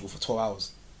Portugal for 12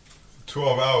 hours.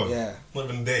 12 hours? Yeah. Not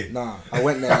even a day? Nah, I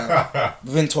went there,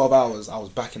 within 12 hours I was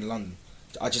back in London.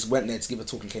 I just went there to give a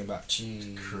talk and came back.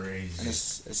 Jeez. Crazy. And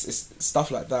it's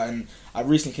stuff like that. And I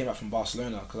recently came back from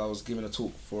Barcelona because I was giving a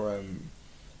talk for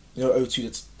O2,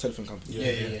 the telephone company.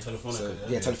 Yeah. Telefonica.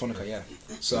 So, Telefonica, yeah.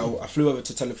 So I flew over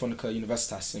to Telefonica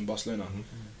Universitas in Barcelona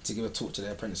to give a talk to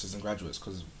their apprentices and graduates,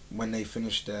 because when they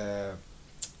finish their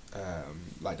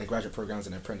their graduate programs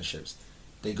and apprenticeships,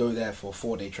 they go there for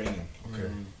 4-day training.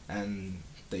 Okay. And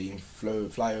they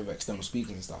fly over external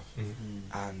speakers and stuff.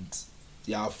 And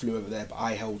I flew over there, but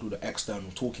I held all the external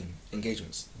talking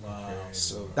engagements. Wow.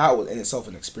 So that was in itself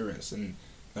an experience. And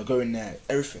going there,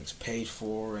 everything's paid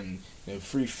for, and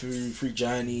free food, free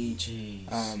journey. Jeez.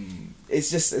 It's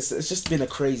just been a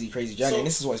crazy journey, So- and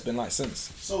this is what it's been like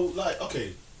since. So like,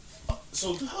 okay,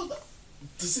 so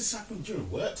does this happen during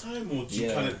work time, or do you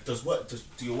Yeah. kind of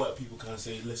do your work people kind of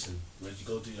say, listen, Reggie,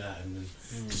 go do that, and then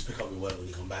just pick up your work when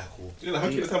you come back, or Yeah, like, how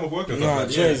do you get the time of work and No, stuff?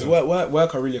 Like, cheers.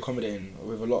 Work are really accommodating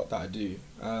with a lot that I do.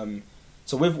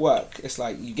 So with work, it's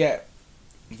like you get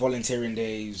volunteering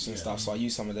days and stuff. So I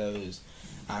use some of those,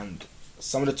 and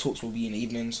some of the talks will be in the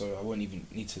evening, so I won't even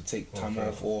need to take time fair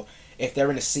off. Or if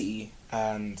they're in a city,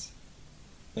 and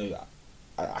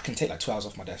I can take like 2 hours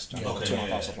off my desk,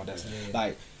 2.5 hours off my desk.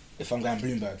 Like if I'm going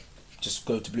Bloomberg, just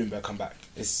go to Bloomberg, come back.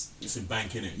 It's in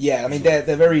bank, innit? yeah. I mean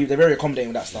they're very accommodating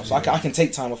with that stuff. So I can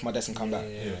take time off my desk and come back.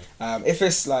 If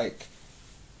it's like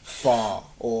far,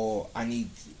 or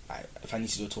if I need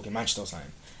to do a talk in Manchester or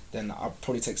something, then I'll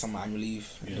probably take some of my annual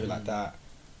leave and do it like that.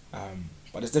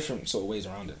 But there's different sort of ways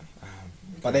around it.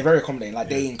 But they're very accommodating. Like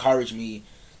they encourage me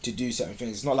to do certain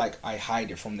things. It's not like I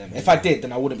hide it from them. If I did,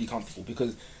 then I wouldn't be comfortable,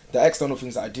 because the external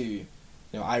things that I do,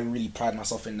 I really pride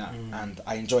myself in that, and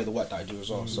I enjoy the work that I do as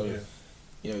well. So,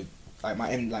 like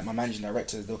my managing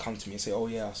directors, they'll come to me and say, "Oh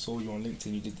yeah, I saw you on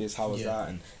LinkedIn. You did this. How was that?"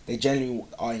 And they generally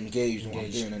are engaged with what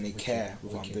I'm doing, and they care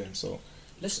with what I'm doing. So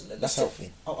that's helpful.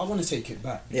 I want to take it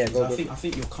back. Yeah, because go. I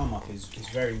think your come up is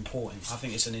very important. I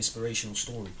think it's an inspirational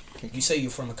story. You say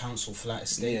you're from a council flat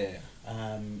estate.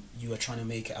 You are trying to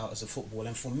make it out as a footballer,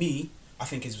 and for me, I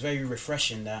think it's very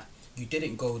refreshing that you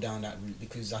didn't go down that route,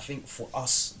 because I think for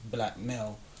us black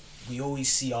male, we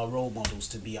always see our role models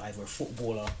to be either a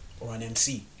footballer or an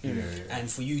MC.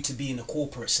 And for you to be in a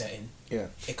corporate setting,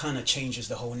 it kind of changes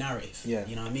the whole narrative.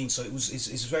 You know what I mean? So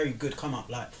it's very good come up.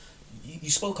 Like you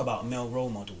spoke about male role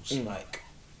models. Like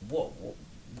what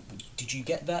did you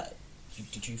get that?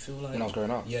 Did you feel like When I was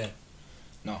growing up? Yeah.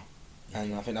 No.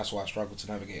 And I think that's why I struggled to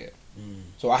navigate it.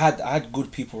 So I had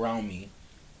good people around me.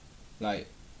 Like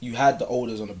you had the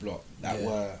olders on the block that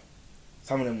were,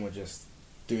 some of them were just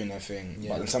doing their thing,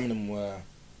 but then some of them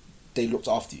they looked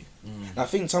after you. And I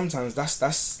think sometimes that's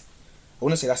I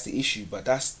wouldn't say that's the issue, but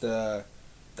that's the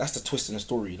twist in the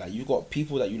story. Like you've got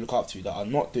people that you look up to that are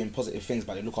not doing positive things,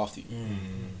 but they look after you.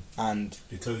 And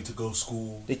they tell you to go to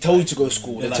school. They told you to go to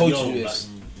school. They like, told you to do this.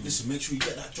 Listen, make sure you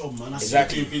get that job, man. That's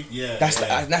Exactly. it.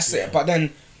 That's it. But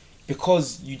then,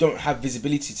 because you don't have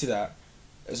visibility to that,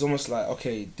 it's almost like,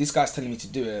 okay, this guy's telling me to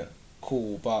do it,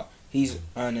 cool, but he's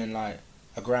earning like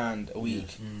 $1,000 a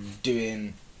week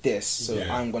doing this, so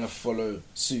I'm gonna follow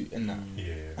suit in that.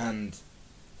 And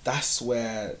that's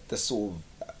where I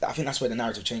think that's where the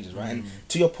narrative changes, right? And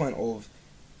to your point of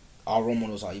our role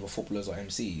models are either footballers or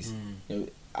MCs,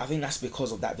 I think that's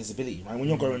because of that visibility, right? When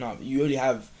you're growing up, you only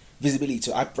have visibility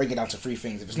to, I break it down to 3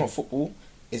 things. If it's not football,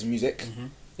 it's music.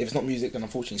 If it's not music, then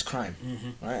unfortunately it's crime,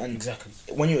 right? And exactly.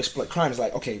 when you exploit crime, it's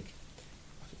like, okay,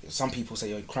 some people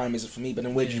say, crime isn't for me, but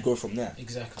then where do you go from there?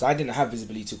 Exactly. Because I didn't have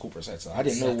visibility to corporate sector. I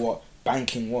didn't know what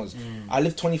banking was. I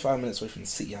lived 25 minutes away from the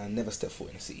city, and I never stepped foot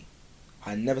in the city.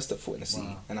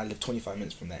 Wow. And I lived 25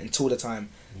 minutes from there until the time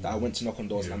that I went to knock on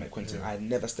doors and I met Quentin. I had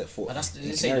never stepped foot But that's in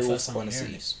this ain't the Canary first Wharf time or in I'm the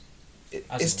hearing city. this.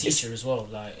 As a teacher as well,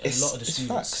 like a lot of the students.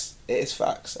 Facts. It is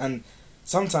facts, and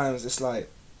sometimes it's like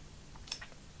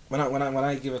when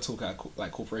I give a talk at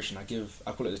like corporation, I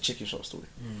call it the chicken shop story.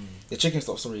 The chicken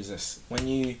shop story is this: when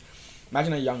you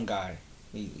imagine a young guy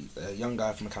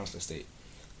from a council estate,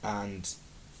 and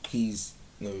he's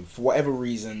for whatever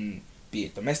reason, be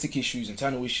it domestic issues,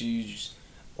 internal issues,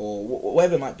 or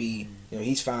whatever it might be,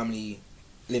 his family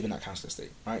live in that council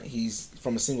estate, right? He's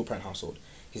from a single parent household.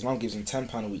 His mum gives him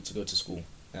 £10 a week to go to school.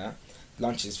 Yeah,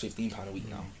 lunch is £15 a week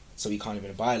now, so he can't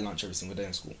even buy lunch every single day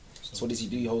in school. So what does he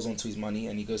do? He holds on to his money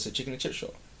and he goes to a chicken and chip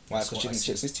shop. Why? Because chicken and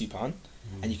chips is £2,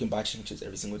 and you can buy chicken and chips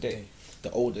every single day.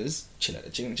 The olders chill at the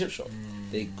chicken and chip shop.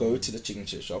 They go to the chicken and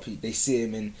chip shop. They see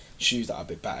him in shoes that are a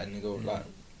bit battered, and they go like,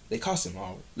 they cuss him,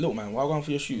 "Oh, little man, why are you going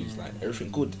for your shoes? Like everything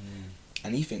good."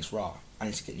 And he thinks, "Rah, I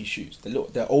need to get new shoes."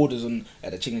 The olders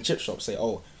at the chicken and chip shop say,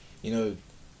 "Oh,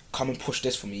 come and push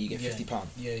this for me, you get £50.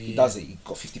 He does it. He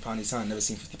got £50 in his hand, never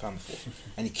seen £50 before,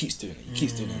 and he keeps doing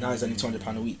it. Now he's only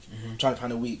 £200 a week,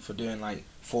 £200 a week for doing like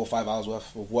 4 or 5 hours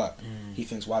worth of work. He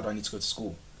thinks, why do I need to go to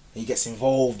school? And he gets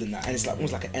involved in that, and it's like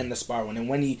almost like an endless spiral. And then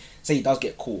when he does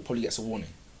get caught, probably gets a warning.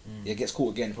 He gets caught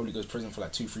again, probably goes to prison for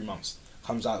like 2-3 months.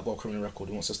 Comes out, got a criminal record.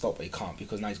 He wants to stop, but he can't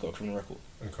because now he's got a criminal record.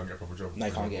 And he can't get a proper job. Now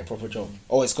he can't get a proper job.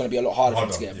 Oh, it's going to be a lot harder for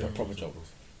him to get a proper job.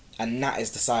 And that is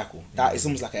the cycle. That is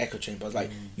almost like an echo chamber. It's like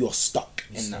you're stuck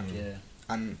in that. Yeah.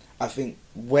 And I think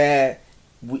I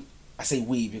say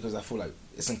we because I feel like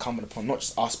it's incumbent upon not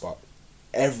just us but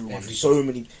everyone. So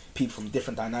many people from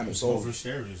different dynamics. Impoverished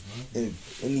areas, man.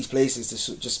 In these places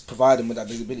to just provide them with that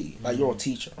visibility. Like you're a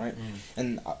teacher, right?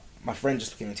 And my friend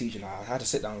just became a teacher. And I had to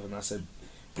sit down with him and I said,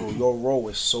 bro, your role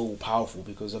is so powerful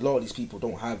because a lot of these people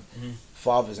don't have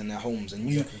fathers in their homes, and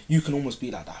you can almost be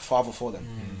like that father for them,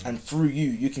 and through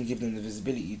you can give them the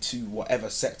visibility to whatever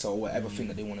sector or whatever thing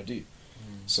that they want to do.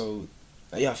 So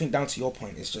I think down to your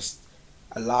point, it's just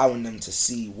allowing them to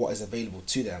see what is available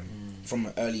to them from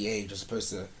an early age, as opposed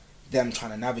to them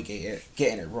trying to navigate it,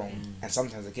 getting it wrong, and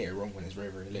sometimes they get it wrong when it's very,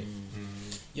 very late.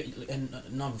 Yeah, and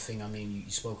another thing, I mean,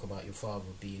 you spoke about your father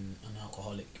being an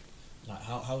alcoholic. Like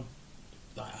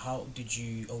how did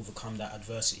you overcome that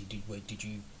adversity? Did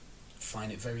you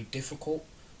find it very difficult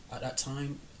at that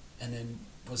time? And then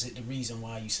was it the reason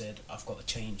why you said, I've got to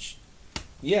change?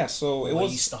 Yeah, so it was...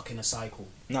 Were you stuck in a cycle?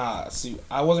 Nah, see,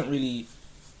 I wasn't really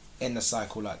in the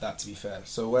cycle like that, to be fair.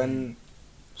 So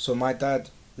so my dad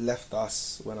left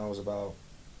us when I was about,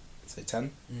 say, 10.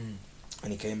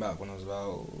 And he came back when I was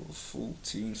about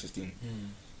 14, 15.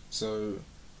 So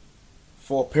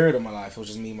for a period of my life, it was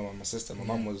just me, my mum, my sister. My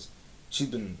mum she's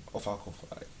been off alcohol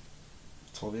for like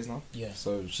 12 years now. Yeah.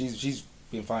 So she's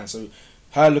been fine. So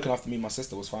her looking after me and my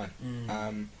sister was fine.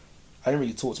 I didn't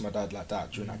really talk to my dad like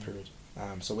that during that period.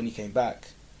 So when he came back,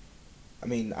 I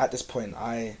mean, at this point,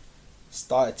 I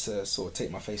started to sort of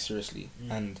take my faith seriously.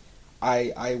 And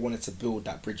I wanted to build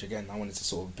that bridge again. I wanted to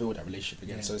sort of build that relationship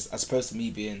again. So as opposed to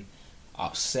me being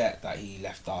upset that he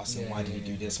left us and why did he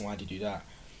do this and why did he do that,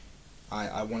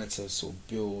 I wanted to sort of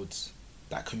build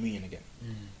that communion again.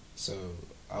 So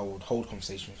I would hold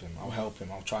conversation with him. I'll help him.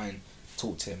 I'll try and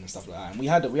talk to him and stuff like that. And we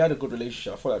had a good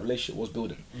relationship. I thought that relationship was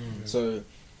building. So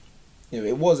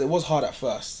it was hard at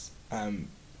first.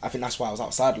 I think that's why I was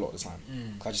outside a lot of the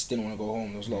time. I just didn't want to go home.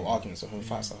 There was a lot of arguments at home,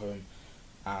 fights at home,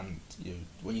 and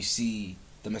when you see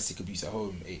domestic abuse at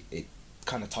home, it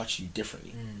kind of touches you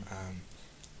differently.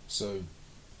 So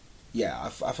yeah,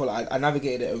 I feel like I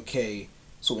navigated it okay,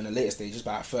 sort of in the later stages,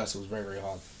 but at first it was very, very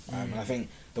hard. And I think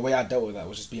the way I dealt with that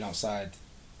was just being outside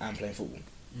and playing football.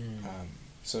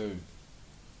 So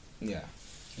yeah,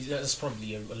 that's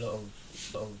probably a lot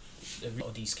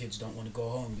of these kids don't want to go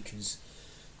home because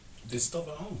there's stuff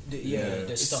at home.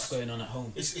 There's stuff going on at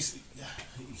home. It's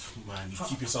man, you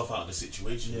keep yourself out of the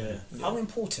situation. How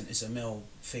important is a male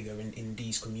figure in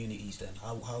these communities then?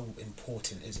 How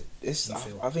important is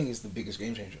it? I think it's the biggest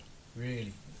game changer.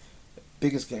 Really?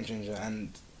 Biggest game changer.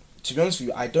 And to be honest with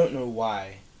you, I don't know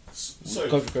why. So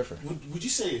go for it. Would you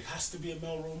say it has to be a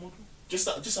male role model? Just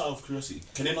out of curiosity,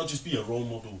 can it not just be a role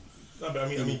model? No, but I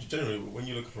mean, generally, when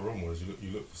you look for role models,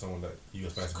 you look for someone that you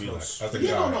aspire to be like. As a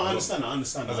guy, I understand.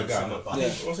 As a guy, I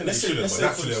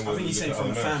think he's saying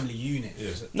from a family unit.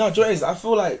 Yeah. No, Joe is. I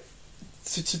feel like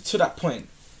to that point,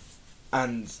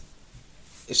 and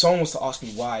if someone was to ask me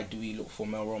why do we look for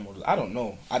male role models, I don't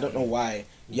know. I don't know why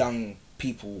young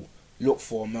people look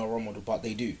for a male role model, but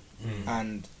they do.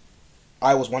 And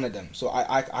I was one of them. So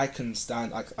I can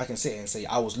stand, I can sit here and say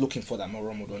I was looking for that male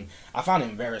role model. And I found it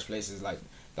in various places, like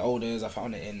the elders, I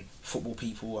found it in football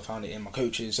people, I found it in my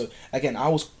coaches. So again, I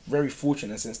was very fortunate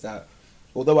in the sense that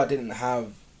although I didn't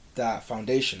have that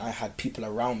foundation, I had people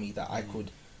around me that I could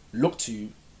look to,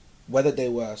 whether they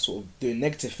were sort of doing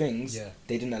negative things,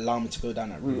 they didn't allow me to go down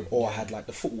that route, or I had like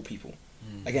the football people.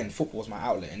 Again, football was my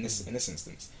outlet in this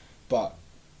instance. But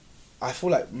I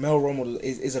feel like male role model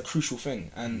is a crucial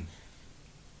thing, and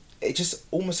it just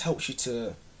almost helps you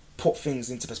to put things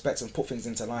into perspective and put things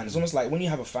into line. It's almost like when you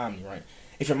have a family, right?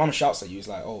 If your mum shouts at you, it's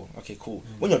like, oh, okay, cool.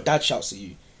 When your dad shouts at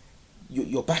you,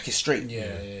 your back is straight,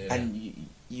 and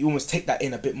you almost take that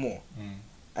in a bit more.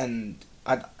 And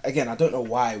I don't know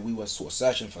why we were sort of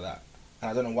searching for that,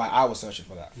 and I don't know why I was searching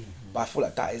for that, but I feel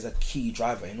like that is a key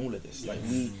driver in all of this. Like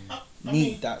we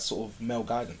need that sort of male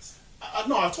guidance.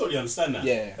 No, I totally understand that.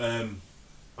 Yeah.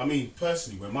 I mean,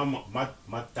 personally, when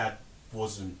my dad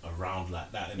wasn't around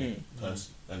like that,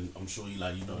 personally, and I'm sure you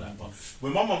know that. But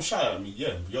when my mum shouted at me,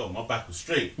 my back was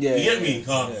straight. You get me?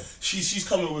 She's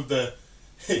coming with the,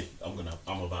 hey, I'm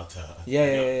about to.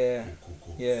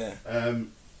 Cool. Yeah.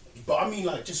 But I mean,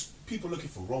 like, just people looking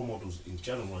for role models in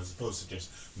general, as opposed to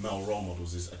just male role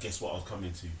models, is I guess what I was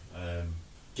coming to,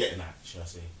 getting at, should I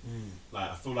say?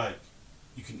 Like, I feel like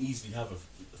you can easily have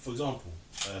for example,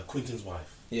 Quentin's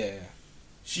wife.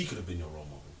 She could have been your role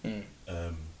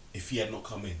model. If he had not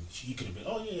come in, he could have been,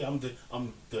 I'm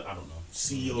the I don't know,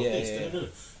 CEO of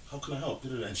this. How can I help?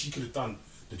 And she could have done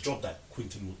the job that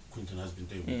Quentin has been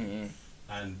doing.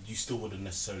 And you still wouldn't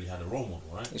necessarily had a role model,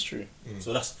 right? It's true.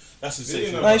 So that's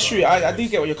essentially. No, it's true. I do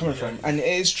get where you're coming from, and it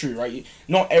is true, right?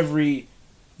 Not every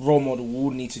role model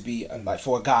would need to be like,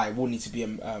 for a guy would need to be a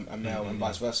male, and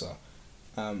vice versa.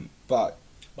 But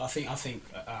I think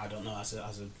I don't know. As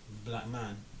a black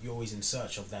man, you're always in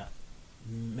search of that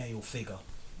male figure,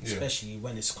 especially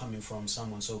when it's coming from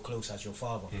someone so close as your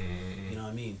father. You know what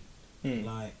I mean?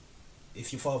 Like,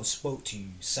 if your father spoke to you,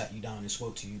 sat you down and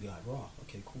spoke to you, you'd be like, "Raw,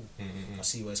 okay, cool. I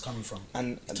see where it's coming from."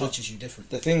 And it touches you different.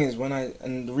 The thing is,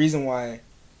 the reason why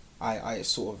I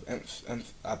sort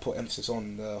of I put emphasis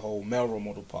on the whole male role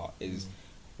model part is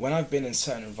when I've been in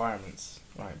certain environments,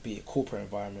 right, be it corporate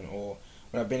environment, or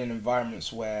when I've been in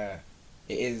environments where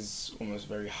it is almost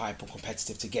very hyper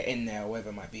competitive to get in there, or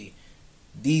whatever it might be,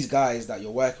 these guys that you're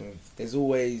working with, there's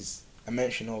always a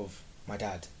mention of my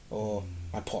dad, or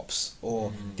my pops,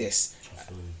 or this.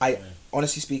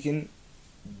 Honestly speaking,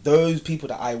 those people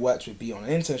that I worked with, be on an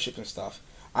internship and stuff,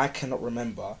 I cannot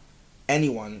remember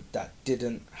anyone that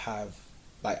didn't have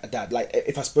like a dad. Like,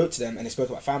 if I spoke to them and they spoke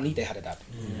about family, they had a dad,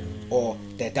 or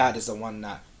their dad is the one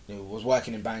that was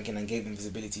working in banking and gave them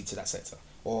visibility to that sector,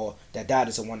 or their dad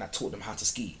is the one that taught them how to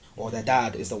ski, or their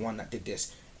dad is the one that did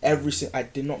this. I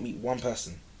did not meet one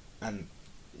person, and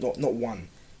not one,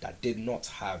 that did not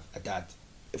have a dad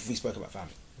if we spoke about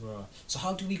family. Right. So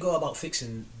how do we go about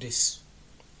fixing this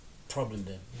problem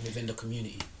then within the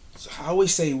community? So I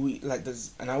always say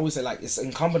it's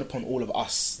incumbent upon all of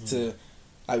us to,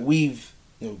 like, we've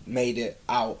made it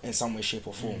out in some way, shape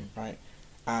or form, right?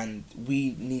 And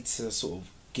we need to sort of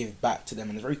give back to them.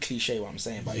 And it's very cliche what I'm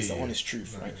saying, but it's the honest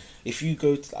truth, right? If you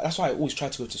go to, that's why I always try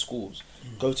to go to schools.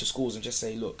 Go to schools and just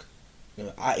say, look,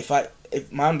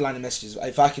 if my underlying message is,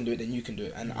 if I can do it, then you can do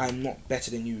it. And I'm not better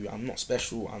than you. I'm not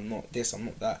special. I'm not this. I'm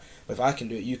not that. But if I can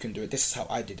do it, you can do it. This is how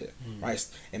I did it, right?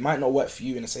 It might not work for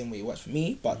you in the same way it worked for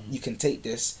me, but you can take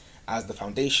this as the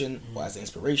foundation or as the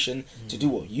inspiration to do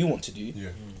what you want to do,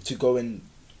 to go and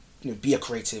be a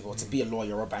creative, or to be a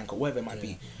lawyer or a banker, whatever it might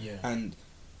be. And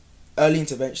early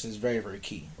intervention is very, very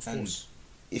key. And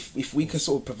if we can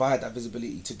sort of provide that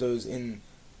visibility to those in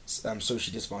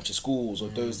socially disadvantaged schools, or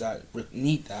those that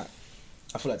need that,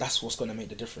 I feel like that's what's going to make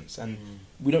the difference. And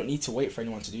we don't need to wait for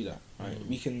anyone to do that, right?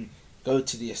 We can go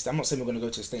to the estate. I'm not saying we're going to go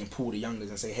to the estate and pull the youngsters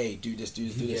and say, hey, do this, do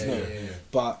this. No.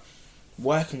 But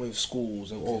working with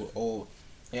schools, or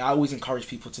I always encourage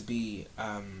people to be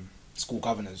school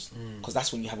governors, because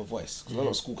that's when you have a voice. Because a lot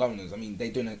of school governors, I mean,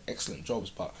 they're doing excellent jobs,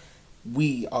 but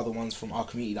we are the ones from our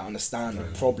community that understand the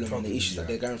problem and the issues that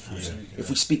they're going through. So if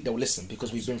we speak, they'll listen,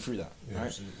 because we've been through that,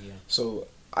 right? So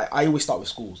I always start with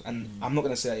schools, and I'm not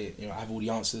going to say I have all the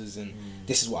answers and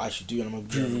this is what I should do and I'm a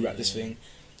guru at this thing,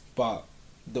 but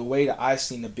the way that I've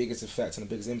seen the biggest effect and the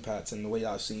biggest impact, and the way that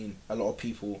I've seen a lot of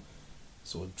people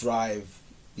sort of drive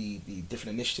the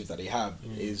different initiatives that they have,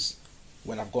 is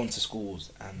when I've gone to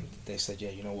schools and they said,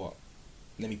 you know what,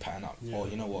 let me pattern up, or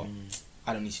you know what,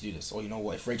 I don't need to do this, or you know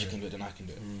what, if Reggie can do it, then I can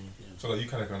do it. So like, you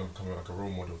kind of become like a role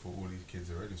model for all these kids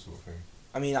already, sort of thing.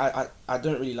 I mean, I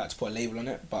don't really like to put a label on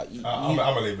it, but I'm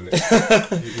a label it.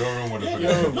 You're a role model.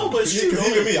 No, but it's true. Because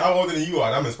even me, I'm older than you are,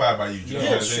 and I'm inspired by you. Do you know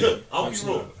what I'm saying? Look, I'll be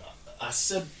real. I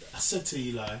said to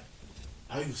Eli,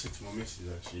 I even said to my missus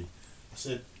actually, I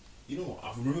said, you know what?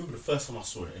 I remember the first time I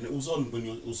saw it, and it was on when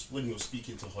you were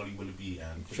speaking to Holly Willoughby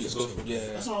and Philip Schofield.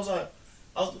 Yeah. That's when I was like,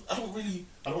 I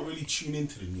don't really tune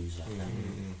into the news like that.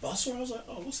 But I saw it, I was like,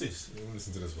 oh, what's this?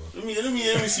 Listen to this one. Let me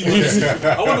see what this is.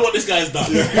 I wonder what this guy's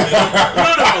done. No,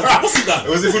 what's he done?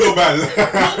 Was it good or bad?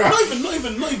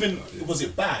 Not even. Was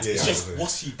it bad? Yeah, it's just yeah.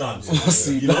 what's he done? What's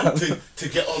he done? To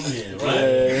get on here,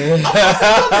 right?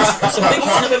 It's a big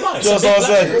part of their life. Just what I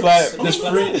said, like It's a big there's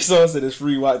three. So I said there's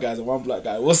 3 white guys and 1 black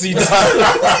guy. What's he done?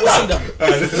 What's he done?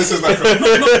 This is like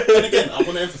And again, I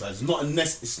want to emphasize,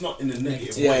 it's not in a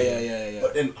negative way. Yeah.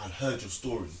 But then I heard your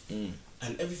story,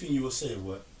 and everything you were saying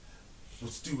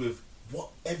was to do with what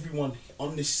everyone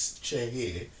on this chair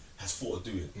here has thought of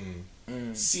doing.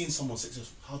 Seeing someone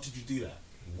successful, how did you do that?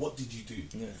 What did you do?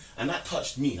 Yeah. And that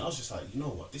touched me. I was just like, you know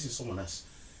what? This is someone that's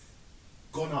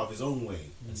gone out of his own way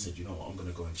and said, you know what? I'm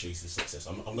gonna go and chase this success.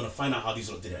 I'm gonna find out how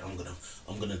these lot did it. I'm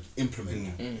gonna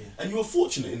implement that. And you were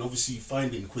fortunate in obviously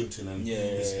finding Quinton and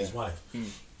his wife.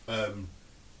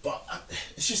 But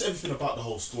it's just everything about the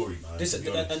whole story, man.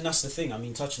 And that's the thing. I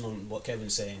mean, touching on what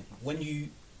Kevin's saying, when you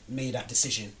made that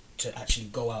decision to actually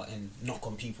go out and knock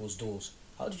on people's doors,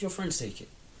 how did your friends take it?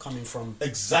 Coming from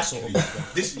exactly that sort of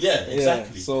background?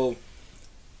 Exactly. So,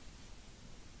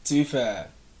 to be fair,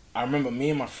 I remember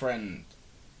me and my friend,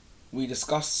 we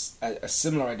discussed a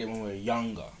similar idea when we were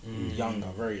younger,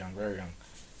 very young,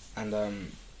 and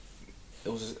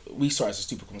we started as a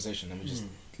stupid conversation and we just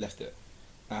left it.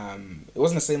 It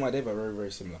wasn't the same idea, but very, very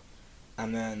similar.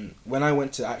 And then when I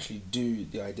went to actually do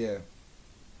the idea,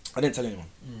 I didn't tell anyone.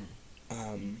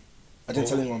 I didn't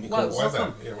tell anyone because... Why's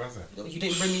that? Yeah, why's that? You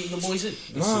didn't bring your boys in?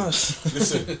 No.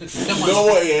 Listen, you know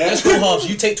what, yeah? Let's go halves.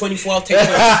 You take 24, I'll take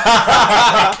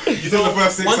 20. You took the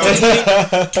first 6 1 to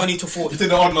 20, 20 to 40. You took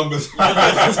the odd numbers.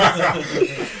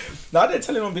 No, I didn't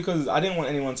tell anyone because I didn't want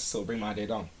anyone to sort of bring my idea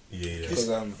down. Yeah. Because,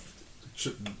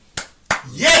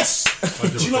 yes!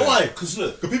 Do you know why? Because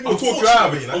look, people talk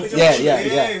loud, you know? Yeah,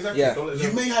 exactly. yeah.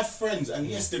 You may have friends, and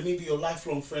yes, they may be your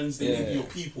lifelong friends, they may be your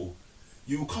people.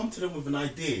 You will come to them with an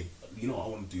idea, you know, I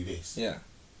want to do this. Yeah.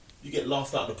 You get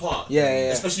laughed out of the park.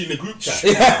 Yeah. Especially in the group chat.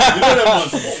 You know them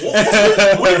ones.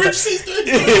 What are Rich C's doing?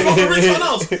 What are Rich Man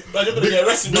House? Like, you're going to get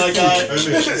arrested, my guy.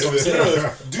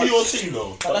 Do your thing,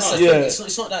 though. But that's the thing.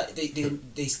 It's not that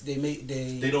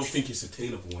they don't think it's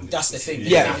attainable. That's the thing.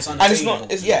 Yeah. It's And it's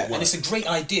not... and it's a great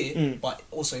idea, but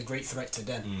also a great threat to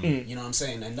them. You know what I'm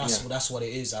saying? And that's what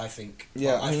it is, I think.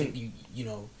 Yeah. I think you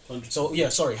know... So, yeah,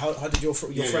 sorry. How did your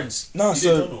friends... No,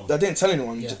 so I didn't tell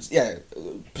anyone.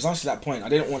 Precisely that point. I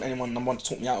didn't want anyone, number one, to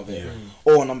talk me out of it,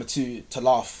 or number two, to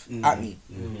laugh at me.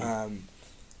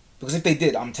 Because if they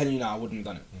did, I'm telling you now, I wouldn't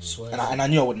have done it. And I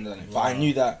knew I wouldn't have done it. But I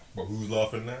knew that... But who's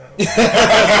laughing now?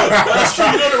 That's true.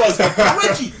 You know what I was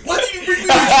Reggie, why did you bring me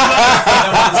this?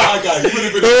 That guy. You would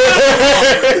have been...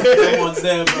 That one's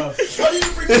there, bro. Why did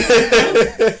you bring me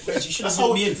You should have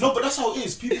brought me in. No, but that's how it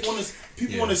is. People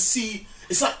want to see...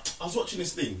 It's like, I was watching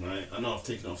this thing, right? I know I've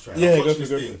taken it off track. I was watching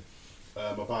this thing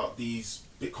about these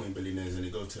Bitcoin billionaires, and they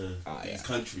go to these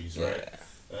countries, right?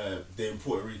 They're in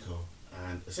Puerto Rico,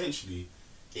 and essentially,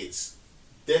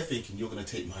 they're thinking, you're going to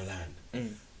take my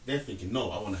land. They're thinking,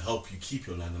 no, I want to help you keep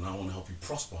your land, and I want to help you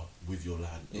prosper with your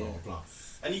land, blah, blah, blah.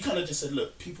 And you kind of just said,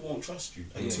 look, people won't trust you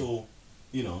until,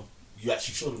 you know, you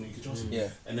actually show them you can trust them. Yeah.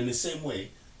 And in the same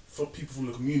way, for people from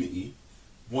the community,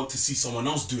 want to see someone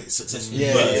else do it successfully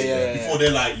before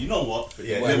they're like, you know what,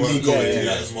 let me go and do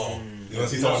that as well. You want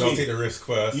to see someone else take the risk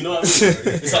first. You know what I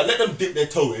mean? It's like, let them dip their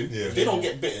toe in. If they don't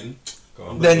get bitten,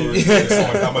 I'm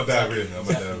a dive in.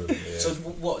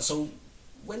 So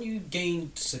when you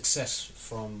gained success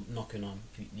from knocking on,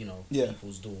 you know,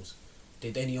 people's doors,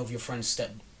 did any of your friends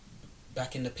step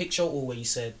back in the picture, or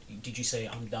did you say,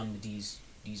 I'm done with these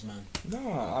man? No,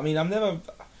 I mean,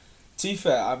 to be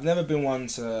fair, I've never been one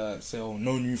to say, oh,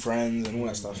 no new friends and all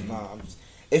that stuff. Nah,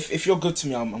 if you're good to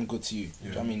me, I'm good to you.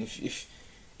 I mean, if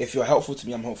you're helpful to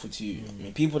me, I'm helpful to you. I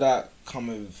mean, people that come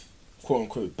with quote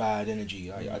unquote bad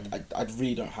energy, I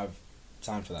really don't have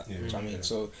time for that. You know what I mean?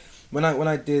 So when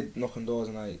I did knock on doors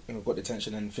and I got the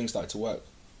attention and things started to work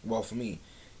well for me,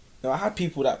 I had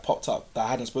people that popped up that I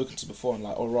hadn't spoken to before and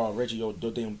like, oh, raw, Reggie, you're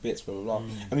doing bits, blah blah blah,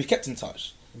 and we've kept in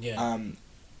touch.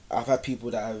 I've had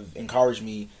people that have encouraged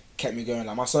me, kept me going.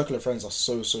 Like, my circle of friends are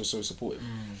so supportive.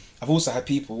 I've also had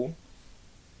people,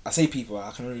 I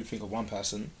can only think of one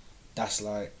person that's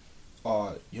like,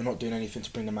 oh, you're not doing anything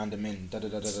to bring the mandem in, da da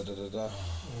da da da da da.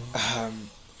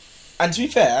 And to be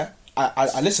fair,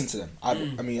 I listen to them. I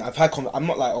mean, I've had I'm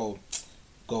not like, oh,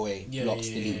 go away, blocks,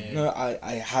 delete. Yeah. No,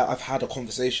 I've had a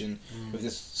conversation with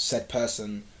this said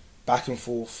person, back and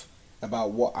forth,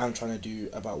 about what I'm trying to do,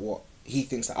 about what he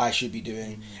thinks that I should be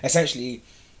doing. Essentially,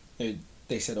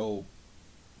 they said, oh,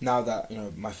 now that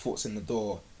my foot's in the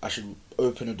door, I should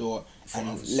open the door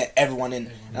and let everyone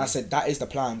in. And I said, that is the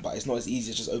plan, but it's not as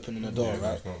easy as just opening the door,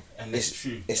 right? And it's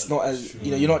true. It's not as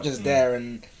you're not just there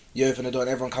and you open the door and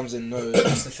everyone comes in. No,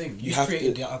 That's the thing. You You've have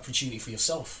created to- the opportunity for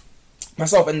yourself.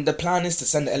 myself, and the plan is to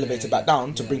send the elevator back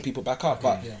down to yeah. bring people back up,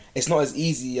 but it's not as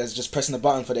easy as just pressing the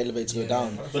button for the elevator to go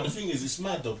down. But the thing is, it's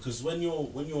mad though, because when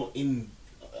you're in,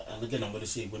 and again I'm going to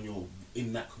say, when you're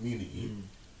in that community,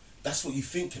 that's what you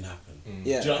think can happen.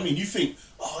 Yeah. Do you know what I mean? You think,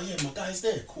 oh yeah, my guy's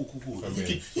there, cool.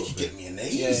 He can get me an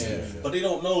A. But they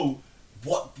don't know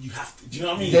what you have to. Do you know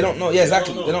what I mean? They don't know. Yeah,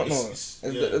 exactly. They don't know. It's-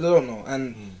 They don't know,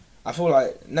 and I feel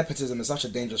like nepotism is such a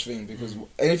dangerous thing because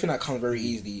anything that comes very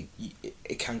easily,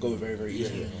 it can go very, very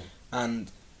easily. And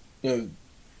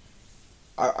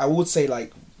I would say,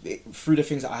 like, through the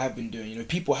things that I have been doing,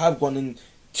 people have gone in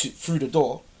through the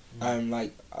door.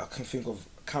 Like, I can think of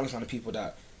countless amount of people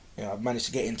that I've managed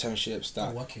to get internships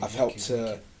that I've helped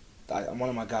to. One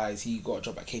of my guys, he got a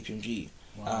job at KPMG.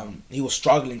 Wow. He was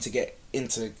struggling to get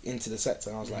into the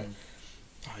sector, and I was like,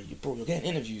 oh, you're getting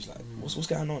interviews, like what's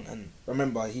going on? And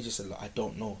remember, he just said, look, I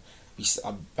don't know.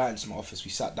 I back into my office,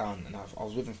 we sat down, and I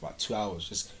was with him for about 2 hours,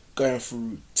 just going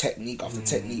through technique after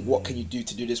technique. What can you do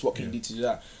to do this? What can you do to do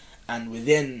that? And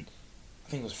within, I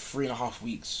think it was 3.5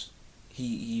 weeks,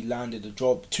 he landed a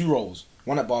job, 2 roles,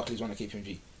 one at Barclays, one at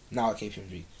KPMG, now at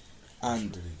KPMG.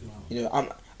 And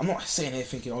I'm not sitting here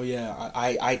thinking, oh yeah,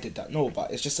 I did that. No,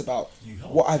 but it's just about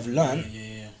what I've learned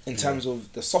in terms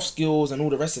of the soft skills and all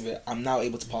the rest of it. I'm now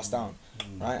able to pass down,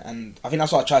 right? And I think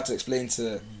that's what I tried to explain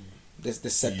to this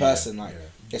said person. Like,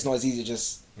 it's not as easy as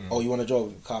just, oh, you want a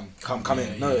job, come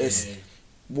in. No, it's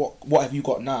what have you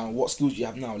got now? What skills do you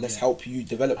have now? Let's help you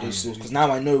develop those skills, because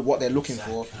now I know what they're looking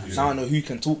for. Now I know who you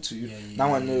can talk to.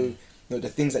 Now I know the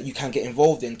things that you can get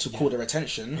involved in to call their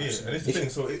attention. Yeah, and it's the thing.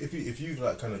 So if you've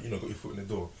like kind of got your foot in the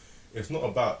door, it's not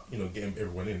about getting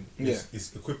everyone in.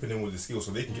 It's equipping them with the skills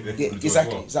so they can get their foot in the door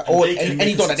exactly. as well. Or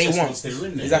any door that they want.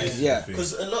 Exactly. Yeah.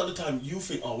 Because a lot of the time you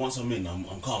think, oh, once I'm in, I'm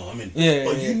calm, I'm in. Yeah.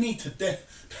 But you need to.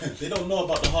 They don't know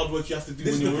about the hard work you have to do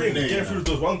This when is the you're thing. in there. Getting through the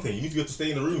door is one thing. You need to be able to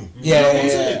stay in the room.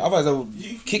 Yeah. Otherwise, they'll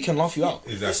kick and laugh you out.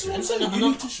 Exactly.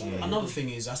 Another thing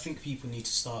is, I think people need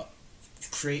to start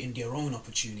creating their own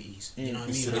opportunities. You know what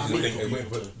I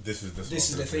This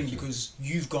is the thing, because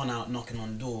you've gone out knocking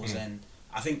on doors, and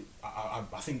I think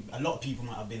a lot of people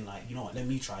might have been like, you know what, let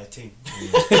me try a thing.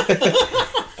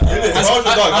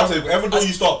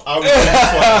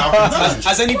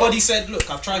 Has anybody said, look,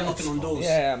 I've tried knocking on doors?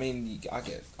 Yeah, I mean, I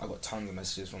got tons of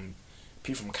messages from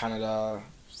people from Canada,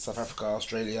 South Africa,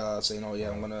 Australia, saying, oh yeah,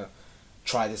 I'm gonna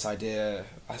try this idea.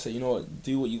 I said, you know what,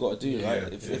 do what you gotta do,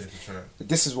 right? If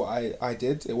this is what I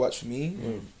did, it works for me.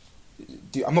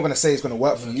 I'm not gonna say it's gonna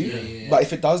work for you, but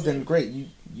if it does, then great. You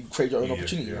create your own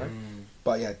opportunity, right?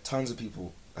 But yeah, tons of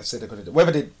people have said they're gonna do.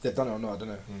 Whether they've done it or not, I don't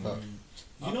know. But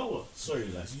you know what? Sorry,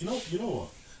 lads. You know what?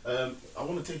 I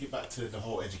want to take it back to the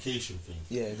whole education thing.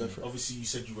 Yeah, go for it. Obviously, you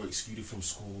said you were excluded from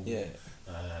school. Yeah.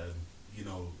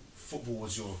 Football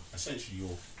was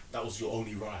that was your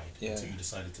only ride until you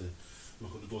decided to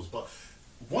knock on the doors. But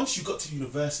once you got to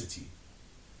university,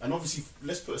 and obviously,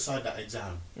 let's put aside that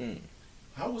exam.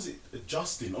 How was it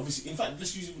adjusting? Obviously, in fact,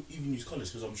 let's even use college,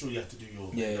 because I'm sure you have to do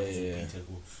your BTEC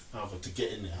or however to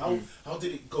get in there. How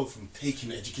did it go from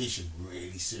taking education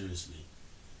really seriously?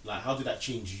 Like, how did that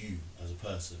change you as a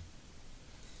person?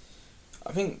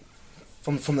 I think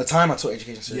from the time I took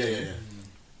education seriously,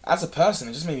 as a person,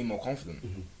 it just made me more confident.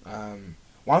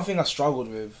 One thing I struggled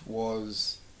with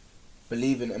was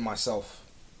believing in myself,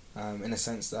 in a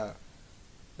sense that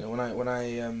when I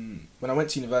went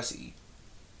to university,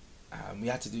 we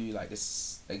had to do like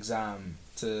this exam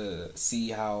to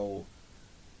see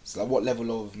what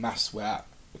level of maths we're at,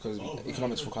 because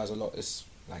economics requires a lot. It's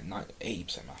like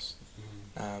 80% maths.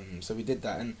 So we did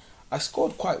that, and I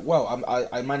scored quite well.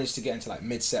 I managed to get into like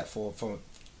mid-set for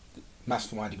maths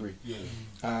for my degree.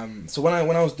 So when I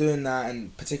was doing that,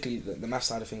 and particularly the maths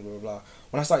side of things, blah blah blah,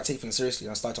 when I started taking things seriously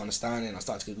and I started to understand it and I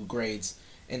started to get good grades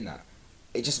in that,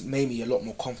 it just made me a lot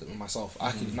more confident with myself.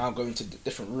 I could now go into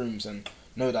different rooms and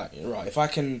know that, right, if I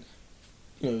can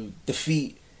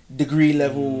defeat degree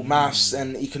level maths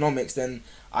and economics, then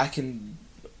I can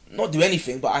not do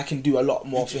anything, but I can do a lot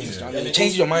more things. You know what I mean? It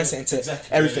changes your mindset into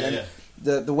everything.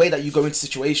 And the way that you go into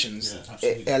situations,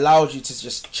 it allows you to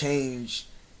just change,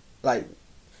 like,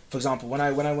 for example, when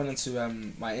I went into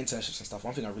my internships and stuff,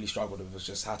 one thing I really struggled with was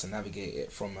just how to navigate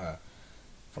it from a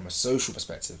social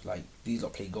perspective. Like, these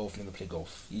lot play golf, never play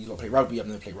golf. These lot play rugby, I've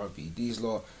never played rugby. These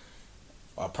lot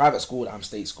are private school, I'm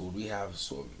state school. We have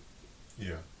sort of...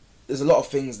 Yeah. There's a lot of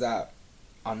things that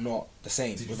are not the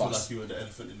same Did you with feel us. like you were the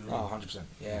elephant in the room? Oh, 100%.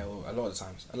 Yeah, well, a lot of the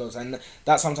times. And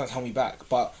that sometimes held me back.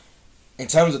 But in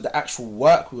terms of the actual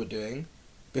work we were doing,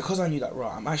 because I knew that,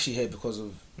 right, I'm actually here because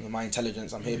of my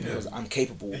intelligence. I'm here because I'm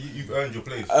capable. Yeah, you've earned your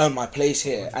place. I earned my place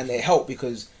here. And it helped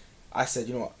because I said,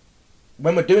 you know what,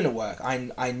 when we're doing the work,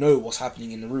 I know what's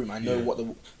happening in the room. I know what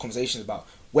the conversation is about.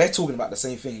 We're talking about the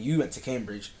same thing. You went to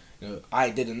Cambridge. I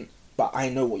didn't, but I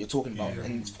know what you're talking about. Yeah.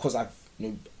 And it's because I've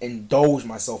indulged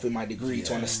myself in my degree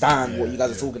to understand what you guys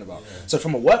are talking about. So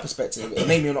from a work perspective, it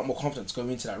made me a lot more confident to go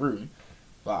into that room.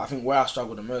 But I think where I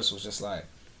struggled the most was just like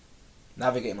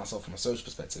navigating myself from a social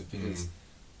perspective, because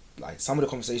like some of the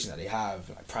conversations that they have,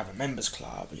 like private members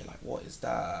club, and you're like, what is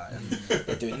that? And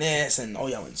they're doing this, and oh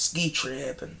yeah, I went ski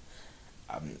trip, and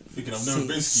thinking I've never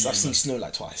been skiing. I've seen snow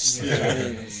like twice. Yeah. You know what I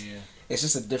mean? It's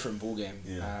just a different ball game.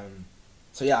 Yeah.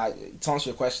 So yeah, to answer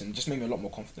your question, it just made me a lot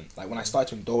more confident. Like when I started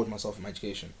to indulge myself in my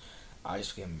education, I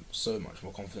just became so much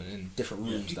more confident in different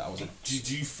rooms that I was in.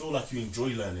 Do you feel like you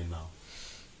enjoy learning now?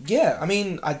 Yeah, I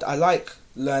mean, I like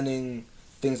learning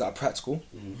things that are practical.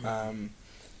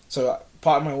 So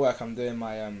part of my work, I'm doing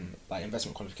my like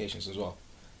investment qualifications as well.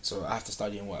 So I have to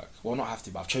study and work. Well, not have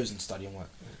to, but I've chosen to study and work.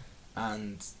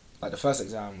 And like the first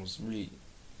exam was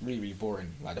really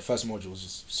boring. Like the first module was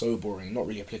just so boring, not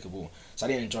really applicable. So I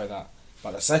didn't enjoy that.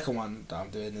 But the second one that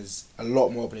I'm doing is a lot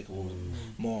more applicable,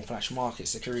 more on financial markets,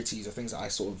 securities, or things that I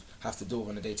sort of have to deal with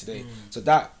on a day to day. So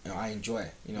that I enjoy.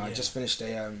 I just finished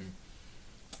a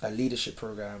leadership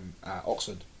program at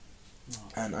Oxford,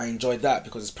 and I enjoyed that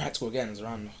because it's practical again. It's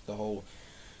around the whole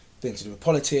thing to do with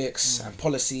politics and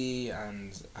policy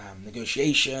and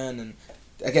negotiation, and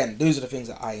again, those are the things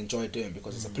that I enjoy doing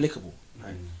because it's applicable.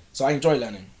 Right? So I enjoy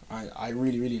learning. I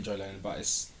really enjoy learning, but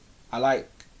I like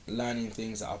learning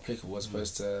things that are applicable as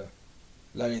opposed to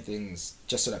learning things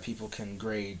just so that people can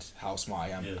grade how smart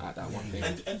I am at that one thing.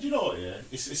 And you know what,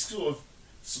 it's sort of,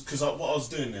 because what I was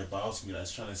doing there by asking you that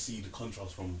is trying to see the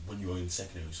contrast from when you were in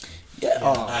secondary school.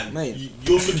 And mate,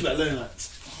 you're looking at learning like,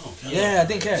 I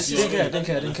didn't care.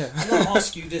 I want to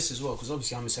ask you this as well, because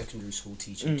obviously I'm a secondary school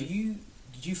teacher. Did you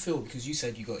feel, because you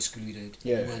said you got excluded,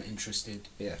 you weren't interested,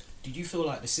 did you feel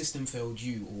like the system failed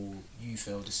you or you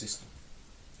failed the system?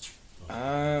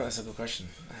 That's a good question.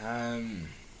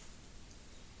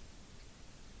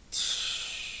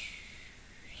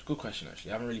 Good question,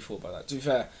 actually. I haven't really thought about that. To be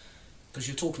fair, because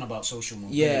you're talking about social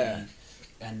mobility,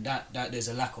 and that there's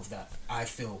a lack of that. I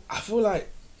feel like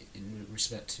in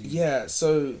respect to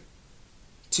So,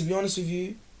 to be honest with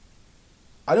you,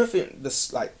 I don't think the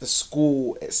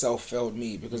school itself failed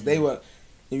me, because they were.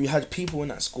 You had people in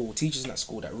that school, teachers in that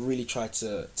school that really tried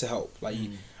to help. Like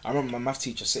I remember my math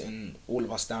teacher sitting all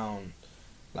of us down,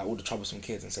 like all the troublesome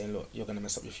kids, and saying, "Look, you're gonna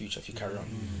mess up your future if you carry on."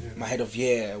 My head of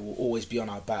year will always be on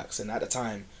our backs, and at the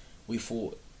time, we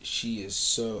thought she is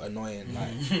so annoying.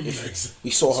 Like if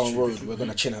we saw her on road, we're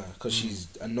gonna chin her because she's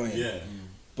annoying.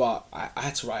 But I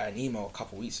had to write an email a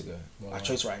couple of weeks ago. I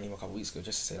chose to write an email a couple of weeks ago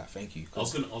just to say like thank you. I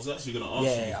was actually gonna ask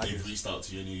you if they've reached out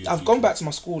to you. I've gone back to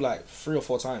my school like 3 or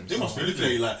 4 times. They must be looking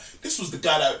at you like, this was the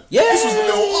guy that. This was the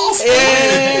little ass.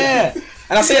 Yeah.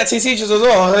 And I say that to teachers as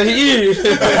well. Like, you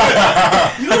don't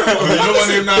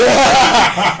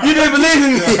believe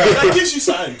in me. That gives you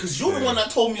something, because you're the one that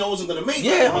told me I wasn't gonna make it.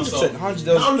 Yeah, 100%.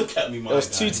 Now look at me, man. There was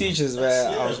 2 teachers where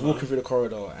I was walking through the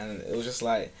corridor, and it was just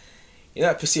like, you know,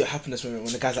 that pursuit of happiness when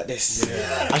the guy's like this.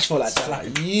 I just felt like that.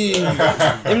 Like, they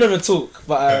don't even talk,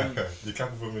 but you're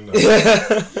clapping for me now.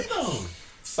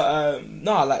 But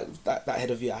no, like that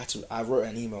head of year, I wrote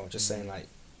an email just saying like,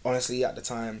 honestly, at the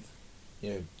time,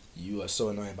 you were so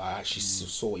annoying, but I actually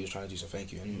saw what you were trying to do, so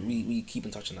thank you. And we keep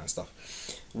in touch on that stuff.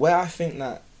 Where I think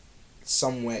that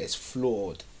somewhere is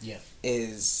flawed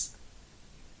is,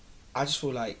 I just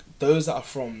feel like those that are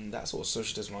from that sort of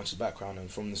social disadvantaged background and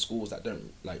from the schools that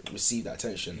don't like receive that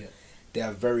attention, they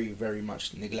are very, very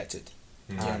much neglected.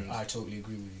 And I totally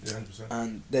agree with you. 100%.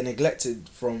 And they're neglected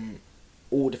from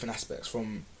all different aspects,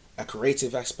 from a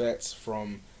creative aspect,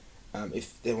 from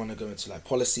if they want to go into like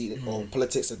policy or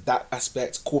politics, that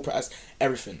aspect, corporate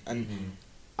everything. And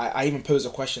I even pose a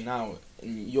question now.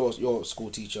 You're a school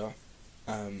teacher.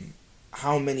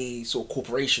 How many sort of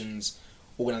corporations,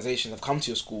 organizations have come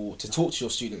to your school to talk to your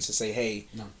students to say, hey,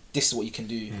 this is what you can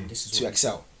do to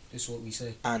excel? This is what we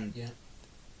say. And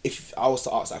if I was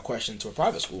to ask that question to a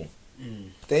private school,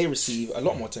 they receive a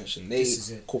lot more attention.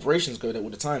 Corporations go there all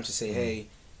the time to say, hey,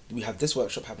 we have this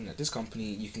workshop happening at this company,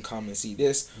 you can come and see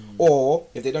this. Or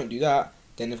if they don't do that,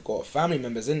 then they've got family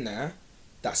members in there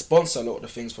that sponsor a lot of the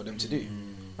things for them to do.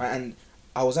 Right? And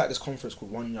I was at this conference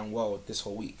called One Young World this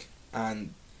whole week,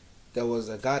 and there was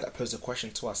a guy that posed a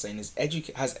question to us saying, is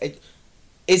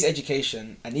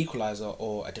education an equalizer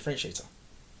or a differentiator?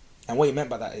 And what he meant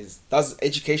by that is, does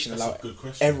education allow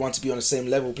everyone to be on the same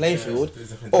level playing field,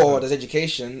 or does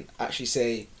education actually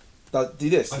say, do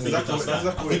this? And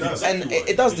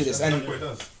it does do this. And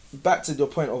back to your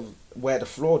point of where the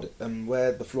flawed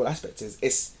aspect is,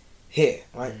 it's here,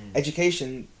 right?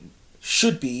 Education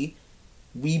should be,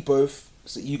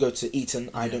 so you go to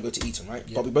Eton, I don't go to Eton, right?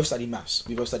 But we both study maths,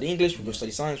 we both study English, we both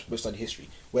study science, we both study history.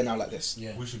 We're now like this.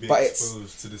 We should be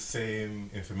exposed to the same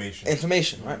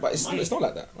information. Right? But it's not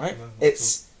like that, right?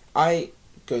 I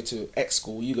go to X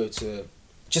school, you go to,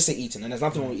 just say Eton, and there's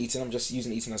nothing wrong with Eton, I'm just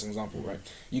using Eton as an example, right?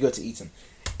 You go to Eton.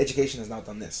 Education has now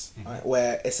done this, right?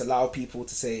 Where it's allowed people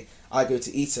to say, I go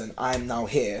to Eton, I'm now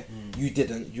here, you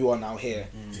didn't, you are now here.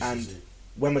 And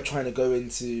when we're trying to go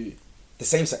into the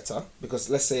same sector,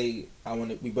 because let's say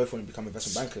we both want to become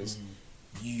investment bankers,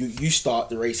 you start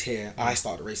the race here, I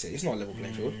start the race here. It's not a level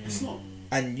playing field. It's not.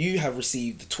 And you have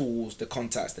received the tools, the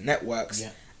contacts, the networks,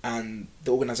 and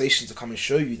the organisation to come and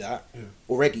show you that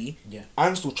already.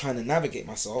 I'm still trying to navigate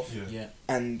myself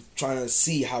and trying to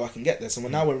see how I can get there. So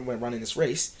now when we're running this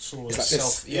race, it's like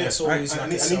this. It's always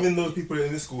and even those people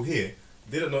in this school here,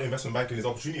 they don't know investment banking is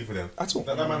opportunity for them at all.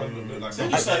 That might not look like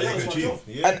something that they can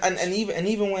achieve. And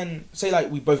even when, say,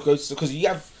 like, we both go to, because you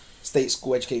have state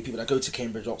school educated people that go to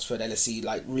Cambridge, Oxford, LSE,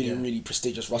 like really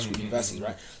prestigious Russell universities,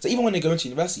 right? So even when they go into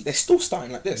university, they're still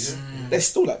starting like this. They're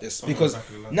still like this because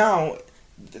now,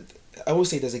 I always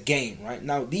say there's a game, right?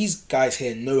 Now these guys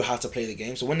here know how to play the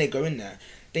game, so when they go in there,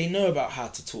 they know about how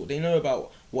to talk, they know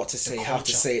about what to say, how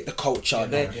to say it, the culture.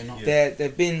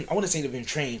 They've been, I wouldn't say they've been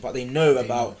trained, but they know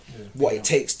about what it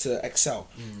takes to excel.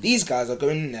 These guys are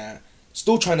going in there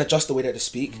still trying to adjust the way that they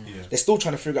speak. They're still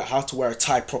trying to figure out how to wear a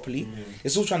tie properly. They're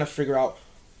still trying to figure out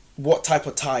what type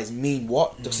of ties mean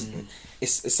what.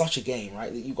 It's such a game,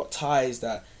 right? You've got ties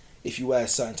that if you wear a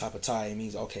certain type of tie, it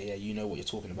means, okay, yeah, you know what you're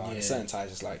talking about. And certain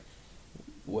ties, it's like,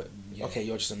 okay,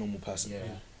 you're just a normal person.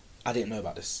 I didn't know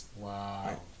about this. Wow.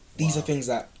 Right? These are things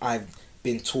that I've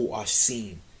been taught, I've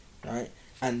seen, right?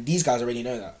 And these guys already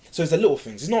know that. So it's the little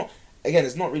things. It's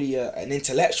not really an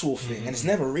intellectual thing, and it's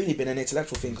never really been an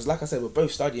intellectual thing, because like I said, we're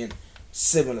both studying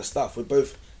similar stuff. We're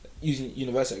both, using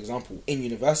university example, in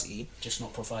university, just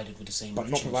not provided with the same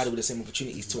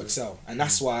opportunities to excel. And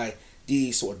that's why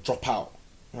these sort of drop out,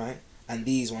 right? And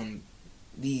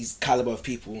these caliber of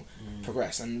people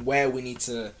progress. And where we need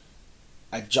to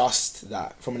adjust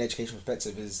that from an education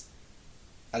perspective is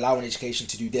allowing education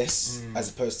to do this as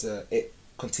opposed to it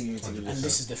continuing to do this. And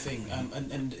this is the thing,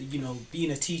 and you know, being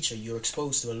a teacher, you're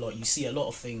exposed to a lot. You see a lot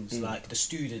of things, like the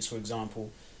students, for example,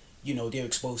 you know, they're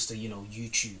exposed to, you know,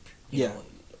 YouTube. You know,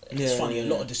 it's funny, a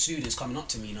lot of the students coming up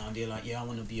to me now, they're like, I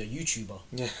want to be a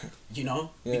YouTuber. You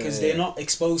know, because they're not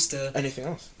exposed to anything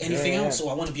else.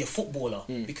 Or I want to be a footballer,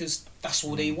 because that's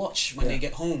all they watch when they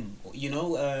get home. You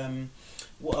know,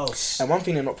 what else? And one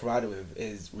thing they're not provided with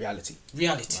is reality.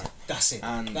 Right. That's it.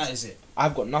 And that is it.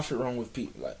 I've got nothing wrong with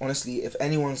people. Like, honestly, if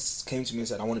anyone came to me and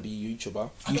said, I want to be a YouTuber,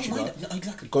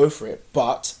 exactly, go for it.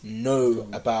 But know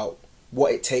about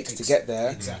what it takes to get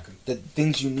there. Exactly. The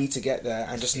things you need to get there,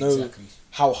 and just know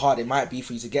how hard it might be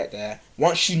for you to get there.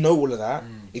 Once you know all of that,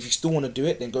 if you still want to do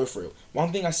it, then go for it.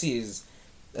 One thing I see is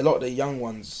a lot of the young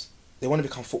ones, they want to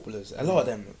become footballers. A lot of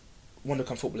them want to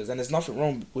become footballers, and there's nothing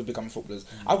wrong with becoming footballers.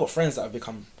 I've got friends that have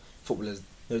become footballers.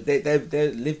 They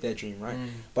live their dream, right?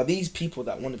 But these people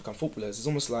that want to become footballers, it's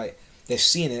almost like they've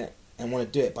seen it and want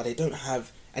to do it, but they don't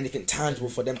have anything tangible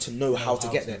for them to know how to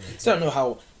get there. They don't know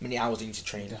how many hours they need to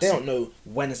train. They don't know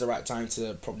when is the right time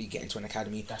to probably get into an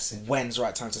academy. When's the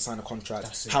right time to sign a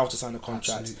contract. How to sign a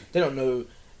contract. Absolutely. They don't know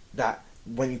that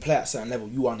when you play at a certain level,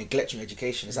 you are neglecting your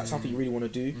education. Is that something you really want to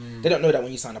do? They don't know that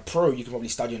when you sign a pro, you can probably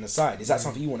study on the side. Is that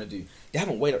something you want to do? They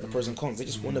haven't weighed up the pros and cons. They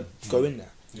just want to go in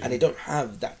there. And they don't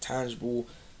have that tangible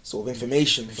sort of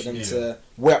information for them to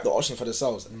weigh up the options for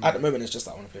themselves. At the moment, it's just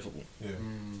like, I want to play football.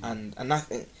 And I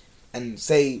think, and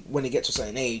say when they get to a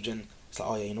certain age and it's like,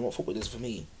 oh yeah, you know what, football is for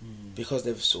me. Because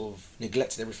they've sort of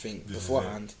neglected everything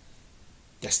beforehand,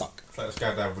 they're stuck. It's like the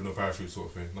skydive with no parachute sort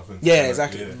of thing. Nothing. Yeah,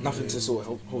 exactly. Nothing to sort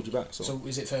of hold you back. So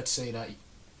is it fair to say that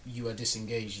you were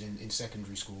disengaged in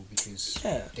secondary school because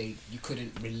you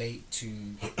couldn't relate to?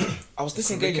 I was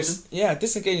disengaged.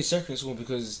 Disengaged in secondary school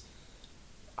because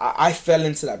I fell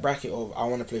into that bracket of I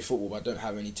want to play football, but I don't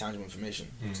have any tangible information.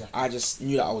 I just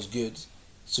knew that I was good,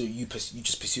 so you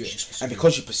just pursue it, and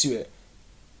because you pursue it,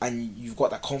 and you've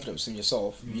got that confidence in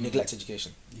yourself, you neglect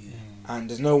education. Yeah. And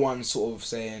there's no one sort of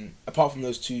saying, apart from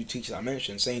those two teachers I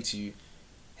mentioned, saying to you,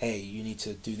 hey, you need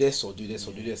to do this or do this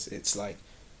or do this. It's like,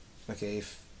 okay,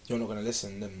 if you're not going to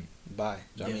listen, then bye.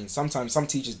 Do you know what I mean? Sometimes some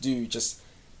teachers do just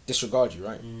disregard you,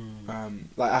 right?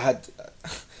 Like I had,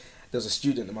 there was a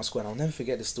student in my school, and I'll never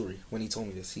forget this story when he told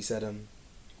me this. He said,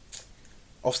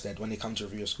 Ofsted, when they come to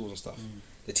review your schools and stuff,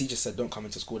 the teacher said don't come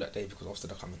into school that day because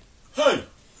Ofsted are coming. Hey!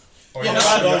 Oh, Yeah,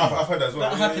 I've heard that as well.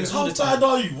 That happens all the How time. bad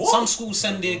are you? What? Some schools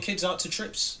send their kids out to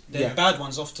trips. They're bad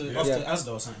ones off to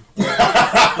Asda or something.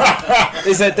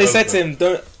 They said to him,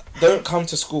 don't come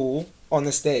to school on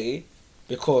this day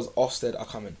because Ofsted are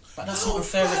coming. But that's not a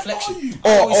fair reflection.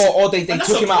 Or they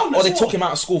took him out, or they took him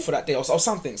out of school for that day, or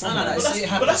something. No,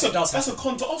 But that's a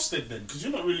con to Ofsted then, because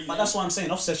you're not really. But that's what I'm saying.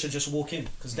 Ofsted should just walk in,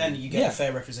 because then you get a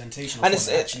fair representation of And what's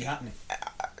it's actually happening.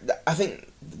 I think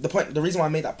the reason why I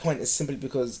made that point is simply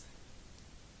because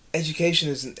education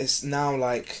is now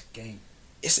like Game.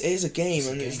 It is a game,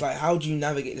 and it's like, how do you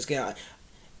navigate this game?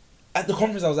 At the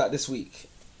conference I was at this week,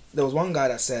 there was one guy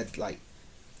that said like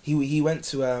he went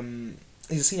to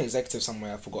he's a senior executive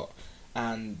somewhere, I forgot,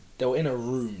 and they were in a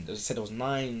room. They said there was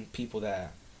 9 people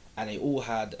there, and they all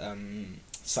had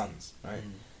sons, right?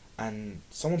 And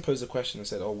someone posed a question and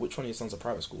said, "Oh, which one of your sons are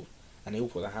private school?" And they all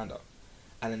put their hand up,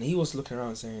 and then he was looking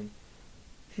around saying,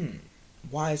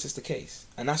 why is this the case?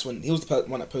 And that's when he was the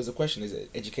one that posed the question: is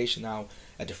education now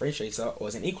a differentiator or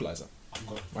is it an equalizer?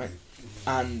 Right?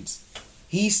 And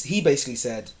he basically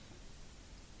said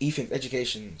he thinks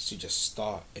education should just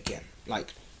start again.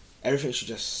 Like everything should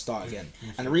just start again.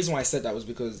 And the reason why I said that was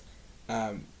because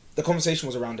the conversation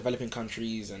was around developing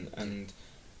countries and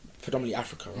predominantly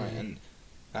Africa, right?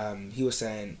 And he was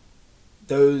saying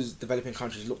those developing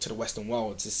countries look to the Western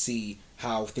world to see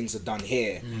how things are done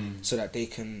here so that they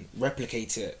can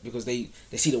replicate it, because they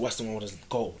see the Western world as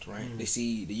gold, right? They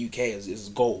see the UK as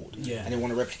gold, and they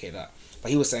want to replicate that. But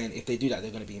he was saying if they do that,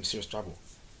 they're going to be in serious trouble.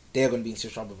 They're going to be in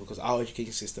serious trouble because our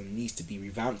education system needs to be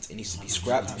revamped, it needs to be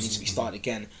scrapped, it needs to be started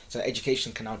again, so that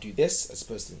education can now do this as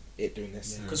opposed to it doing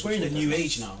this. Because we're in a new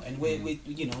age now, and we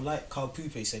you know, like Carl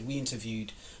Poupe said, we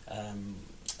interviewed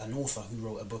an author who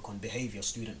wrote a book on behaviour,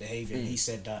 student behaviour, and he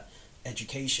said that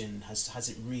education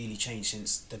hasn't really changed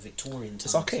since the Victorian times.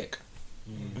 It's archaic.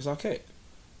 It's archaic.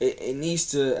 It needs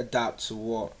to adapt to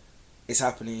what is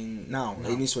happening now.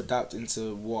 It needs to adapt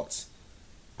into what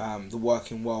the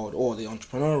working world or the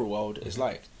entrepreneurial world is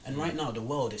like. And right now the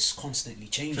world is constantly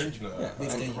changing with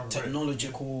the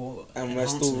technological and we're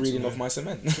still reading off my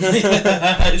cement.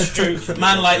 It's true,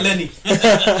 man, like Lenny.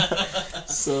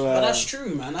 So but that's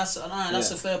true, man. That's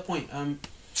a fair point.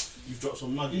 You've dropped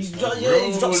some nuggets.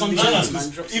 You've dropped some gems,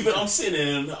 man. Even I'm sitting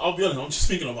there, and I'll be honest, I'm just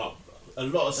thinking about a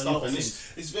lot of stuff, and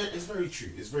it's very true.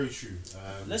 It's very true.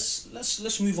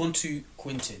 Let's move on to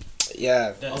Quentin.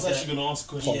 Yeah, I was actually going to ask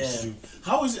a question.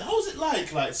 How is it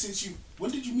like since you? When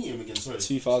did you meet him again? Sorry.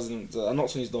 2000. I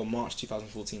knocked on his door March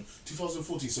 2014.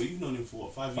 2014. So you've known him for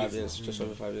what, 5 years? 5 years, just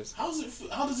over 5 years. How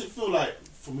does it feel like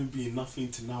from him being nothing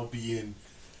to now being?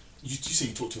 You say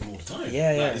you talk to him all the time.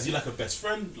 Yeah, yeah. Like, is he like a best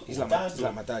friend? He's like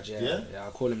my dad. Yeah. I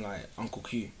call him like Uncle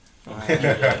Q.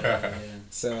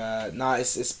 So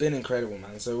it's been incredible,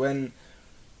 man. So when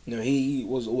he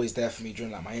was always there for me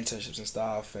during like my internships and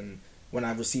stuff, and when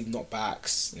I received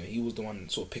knockbacks, he was the one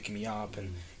sort of picking me up,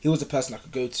 and he was the person I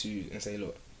could go to and say,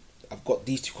 look, I've got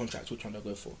these 2 contracts, which one do I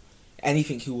go for?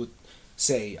 Anything he would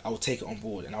say, I would take it on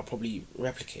board and I'll probably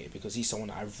replicate it, because he's someone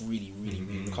that I really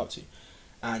look up to.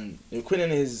 And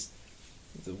Quinlan is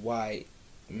the white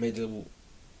middle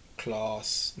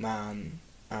class man,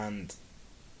 and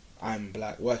I'm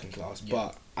black working class,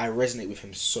 but I resonate with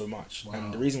him so much. Wow.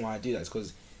 And the reason why I do that is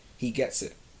because he gets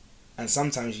it. And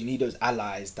sometimes you need those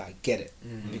allies that get it,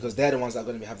 because they're the ones that are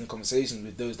going to be having conversations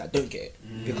with those that don't get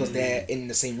it, because they're in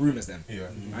the same room as them,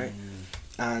 right?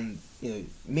 And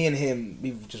me and him,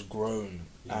 we've just grown.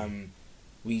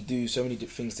 We do so many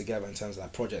things together in terms of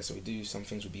like projects. So we do some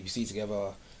things with BBC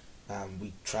together.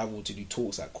 We travel to do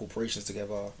talks at corporations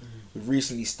together. We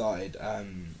recently started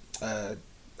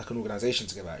like an organisation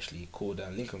together actually called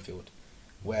Lincolnfield,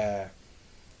 where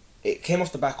it came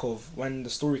off the back of when the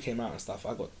story came out and stuff.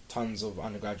 I got tons of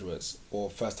undergraduates or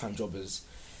first time jobbers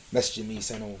messaging me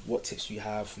saying, "Oh, what tips do you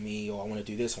have for me?" Or "I want to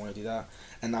do this, I want to do that,"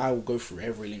 and I will go through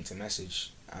every LinkedIn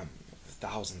message,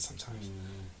 thousands sometimes,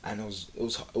 and it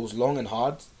was long and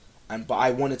hard, but I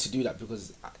wanted to do that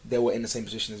because they were in the same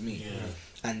position as me.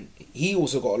 And he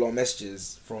also got a lot of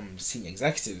messages from senior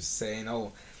executives saying,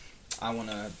 "Oh, I want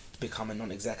to become a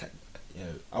non-exec.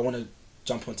 I want to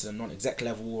jump onto the non-exec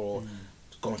level or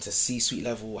go into C-suite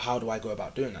level. How do I go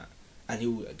about doing that?" and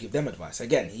he'll give them advice.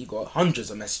 Again, he got hundreds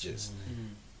of messages,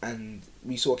 and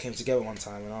we sort of came together one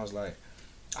time, and I was like,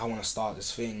 I want to start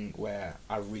this thing where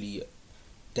I really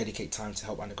dedicate time to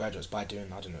help undergraduates by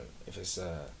doing, I don't know, if it's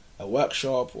a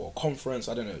workshop or a conference,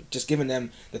 I don't know, just giving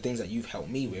them the things that you've helped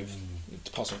me with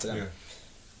to pass on to them. Yeah.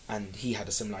 And he had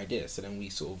a similar idea, so then we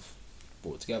sort of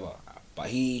brought it together. But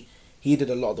he did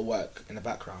a lot of the work in the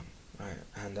background, right?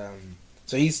 And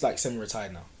so he's like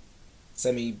semi-retired now.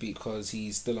 Because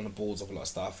he's still on the boards of a lot of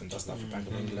stuff and does stuff for Bank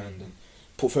of England and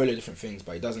portfolio of different things,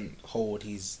 but he doesn't hold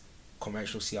his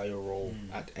conventional CIO role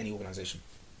at any organisation.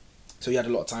 So he had a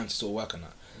lot of time to sort of work on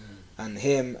that. And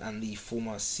him and the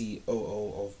former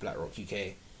COO of BlackRock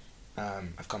UK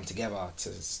have come together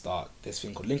to start this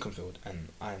thing called Lincolnfield, and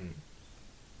I'm,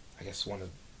 I guess, one of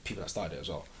the people that started it as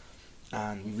well.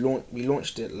 And we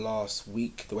launched it last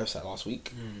week, the website last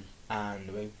week,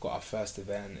 and we've got our first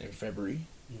event in February,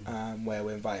 where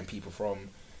we're inviting people from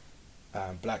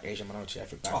Black, Asian, minority,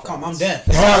 ethnic backgrounds. Oh, come, I'm there.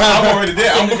 I'm already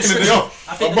there. I'm booking the day off.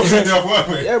 I'm booking the day off work,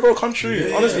 mate. Yeah, bro, come through.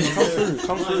 Yeah, Honestly, yeah,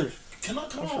 come through. Can I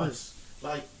ask?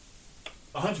 Like,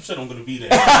 100% I'm going to be there.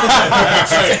 Write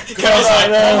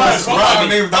our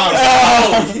name down.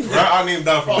 Write our name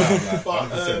down for that.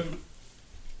 But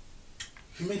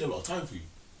he made a lot of time for you.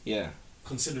 Yeah.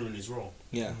 Considering his role.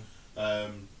 Yeah.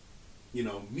 You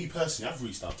know, me personally, I've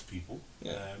reached out to people.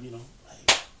 Yeah. You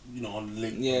know, on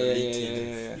LinkedIn.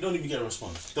 Yeah. You don't even get a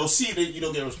response. They'll see that you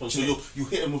don't get a response, so you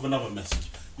hit them with another message.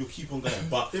 You'll keep on going,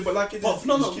 but like it. But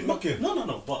Keep looking.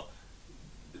 No. But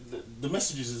the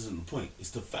messages isn't the point. It's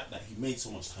the fact that he made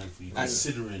so much time for you,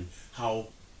 considering how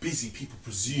busy people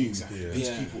presume these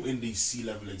people in these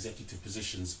C-level executive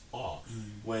positions are.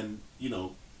 When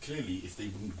clearly, if they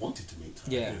wanted to make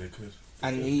time, they could.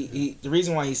 And he the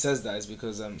reason why he says that is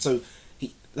because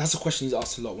that's a question he's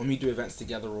asked a lot when we do events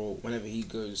together or whenever he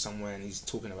goes somewhere and he's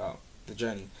talking about the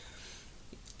journey.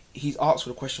 He's asked for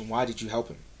the question, why did you help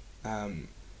him?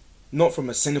 Not from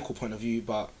a cynical point of view,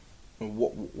 but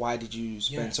why did you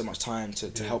spend so much time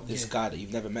to help this guy that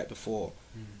you've never met before?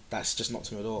 That's just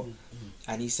knocked on your door.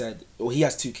 And he said, well, he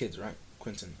has 2 kids, right,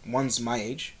 Quentin? One's my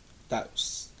age, that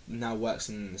now works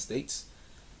in the States,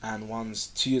 and one's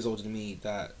 2 years older than me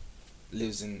that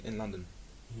lives in London.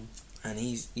 And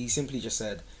he simply just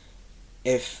said,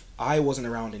 if I wasn't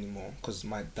around anymore, because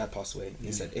my dad passed away,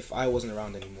 he said, if I wasn't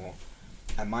around anymore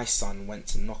and my son went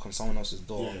to knock on someone else's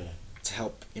door to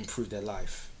help improve their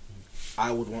life,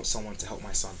 I would want someone to help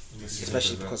my son,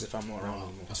 especially because if I'm not around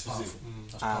anymore. That's powerful.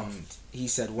 And he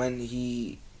said when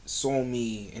he saw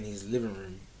me in his living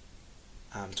room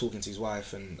talking to his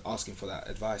wife and asking for that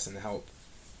advice and help,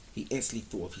 he instantly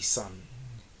thought of his son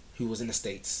who was in the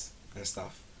States and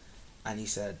stuff. And he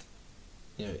said,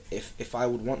 if I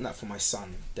would want that for my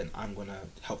son, then I'm going to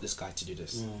help this guy to do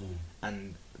this.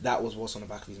 And that was what's on the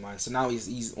back of his mind. So now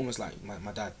he's almost like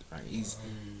my dad, right? He's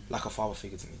like a father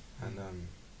figure to me. And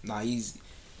he's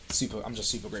super. I'm just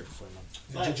super grateful for him,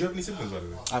 man. Do you have any siblings, by the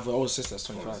way? I have an older sister that's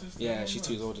 25. Yeah, she's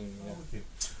 2 years older than me.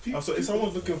 Yeah. So if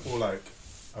someone's looking for like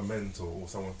a mentor or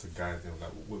someone to guide them,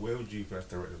 like where would you first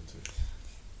direct them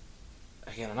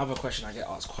to? Again, another question I get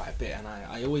asked quite a bit, and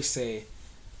I always say,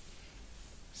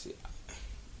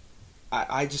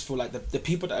 I just feel like the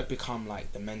people that have become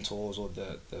like the mentors or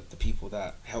the people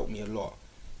that help me a lot,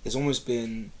 it's almost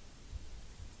been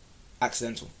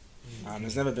accidental.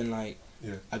 It's never been like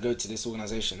I go to this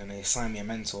organisation and they assign me a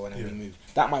mentor and then we move.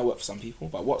 That might work for some people,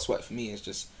 but what's worked for me is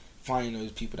just finding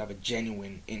those people that have a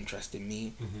genuine interest in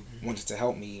me, wanted to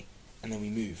help me, and then we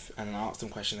move. And then I ask them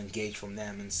questions, engage from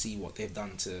them, and see what they've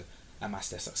done to amass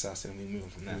their success, and then we move on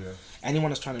from there. Anyone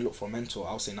that's trying to look for a mentor,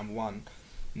 I'll say number one,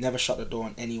 never shut the door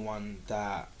on anyone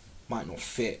that might not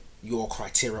fit your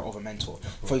criteria of a mentor.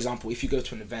 For example, if you go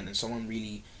to an event and someone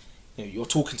really, you're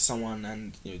talking to someone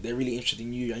and they're really interested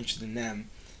in you, you're interested in them,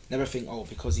 never think,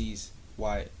 because he's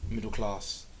white, middle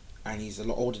class, and he's a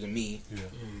lot older than me,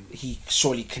 he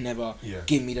surely can never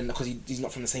give me because he's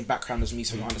not from the same background as me,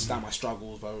 so he'll understand my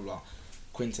struggles, blah blah blah.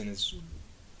 Quentin is,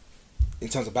 in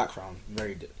terms of background,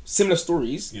 very similar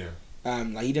stories.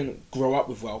 Like he didn't grow up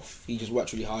with wealth, he just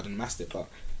worked really hard and amassed it, but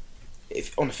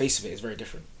if on the face of it, it's very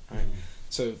different, right?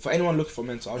 So for anyone looking for a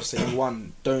mentor, I'll just say, number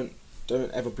one, don't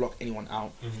ever block anyone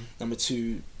out. Number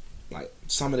two, like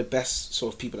some of the best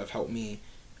sort of people that have helped me,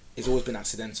 it's always been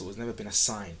accidental, it's never been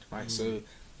assigned, right? So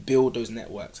build those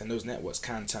networks, and those networks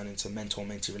can turn into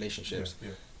mentor-mentee relationships.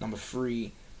 Number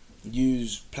three,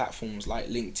 use platforms like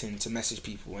LinkedIn to message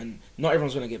people, and not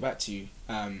everyone's going to get back to you.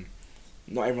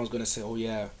 Not everyone's going to say, oh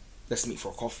yeah, let's meet for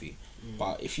a coffee.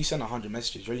 But if you send 100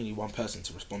 messages, you only need one person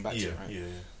to respond back to you, right?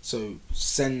 So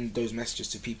send those messages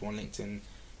to people on LinkedIn.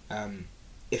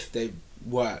 If they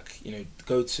work,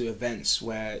 go to events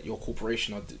where your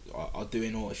corporation are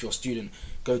doing, or if you're a student,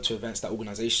 go to events that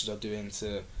organizations are doing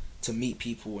to meet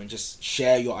people and just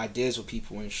share your ideas with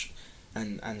people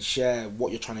and share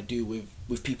what you're trying to do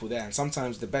with people there. And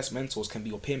sometimes the best mentors can be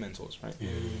your peer mentors, right?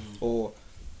 Or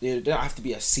they don't have to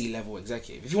be a C-level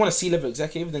executive. If you want a C-level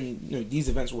executive, then these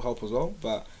events will help as well.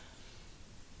 But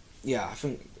yeah, I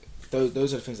think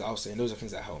those are the things that I'll say, and those are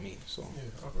things that help me. So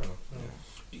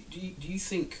Do you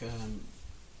think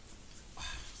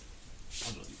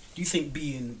do you think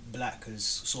being black has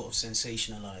sort of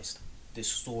sensationalized this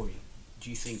story? Do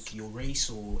you think your race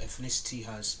or ethnicity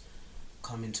has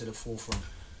come into the forefront?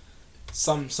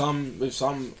 With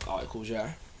some articles,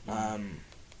 yeah.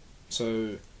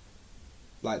 So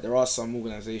like there are some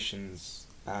organizations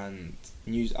and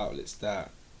news outlets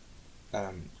that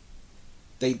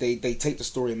they take the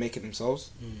story and make it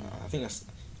themselves. I think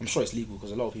I'm sure it's legal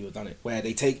because a lot of people have done it, where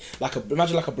they take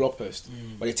imagine a blog post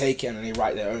where they take it and then they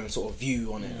write their own sort of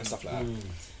view on it and stuff like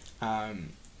that.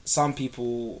 Some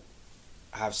people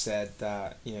have said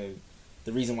that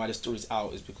the reason why the story's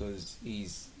out is because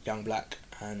he's young black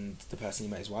and the person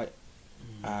he met is white.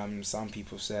 Some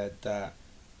people said that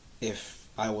if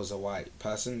I was a white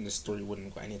person, this story wouldn't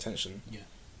have got any attention.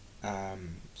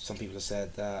 Some people have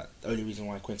said that the only reason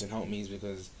why Quentin helped me is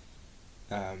because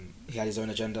he had his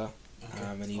own agenda,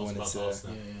 and he wanted to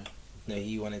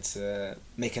he wanted to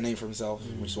make a name for himself,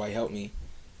 which is why he helped me.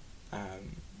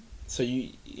 So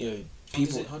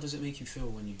people. How does it make you feel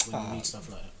when you read stuff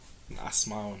like that? I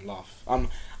smile and laugh.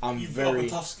 You built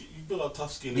up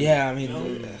tough skin. Yeah, I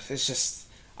mean, it's just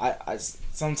I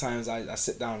sometimes I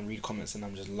sit down and read comments and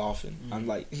I'm just laughing. I'm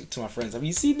like to my friends, have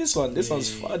you seen this one? This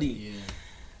one's funny. Yeah.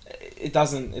 It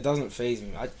doesn't faze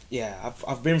me.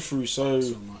 I've been through so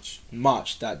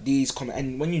much that these comments,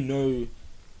 and when you know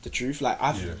the truth, like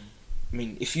I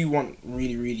mean, if you want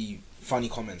really really funny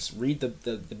comments, read the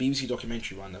BBC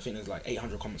documentary one. I think there's like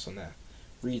 800 comments on there.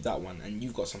 Read that one, and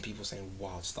you've got some people saying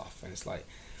wild stuff, and it's like,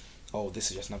 oh,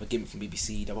 this is just another gimmick from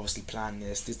BBC. They've obviously planned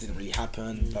this. This didn't really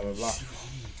happen. Blah blah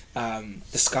blah.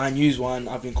 The Sky News one,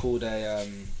 I've been called a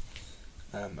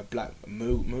black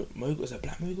mogul. Was it a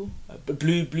black mogul? A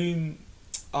blue.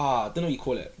 I don't know what you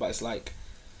call it, but it's like.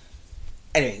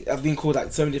 Anyway, I've been called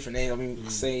like so many different names. I've been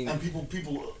saying. And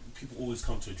people always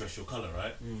come to address your colour,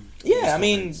 right? Yeah, I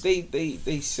mean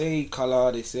they say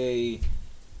colour. They say.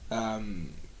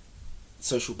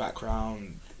 Social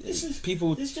background. It's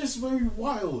just very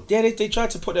wild. Yeah, they try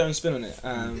to put their own spin on it.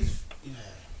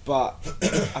 But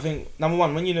I think number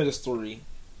one, when you know the story,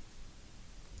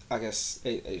 I guess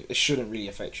it shouldn't really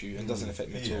affect you and doesn't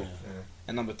affect me at all.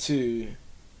 And number two,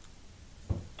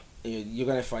 you're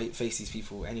gonna face these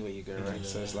people anywhere you go, right?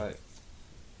 So it's like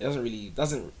it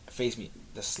doesn't faze me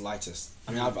the slightest.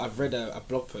 I mean, I've read a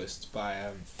blog post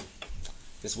by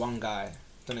this one guy.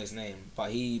 Don't know his name, but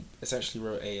he essentially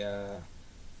wrote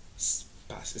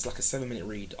it's like a 7-minute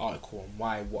read article on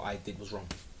why what I did was wrong.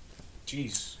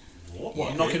 Jeez. What?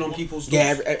 Yeah, knocking on people's doors?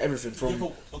 Yeah, everything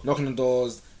from knocking on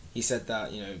doors. He said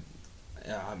that he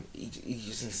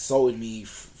just insulted me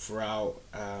throughout,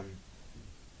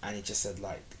 and he just said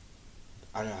like,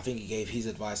 I don't know. I think he gave his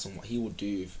advice on what he would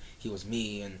do if he was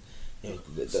me, and the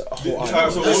whole. Wait,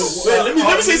 let me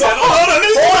say something.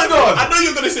 Hold on. I know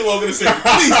you're gonna say what I'm gonna say.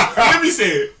 Please, let me say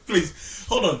it. Please.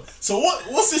 Hold on. So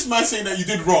what's this man saying that you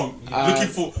did wrong?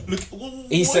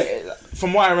 He said,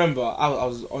 from what I remember, I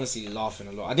was honestly laughing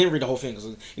a lot. I didn't read the whole thing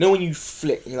because when you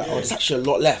flick, you're like, oh, there's actually a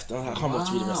lot left. I can't wait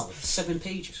to read the rest. 7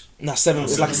 pages. No, 7.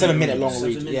 It's like a 7-minute long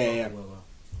read. Yeah.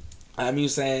 Wow. He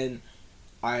was saying,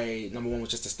 number one was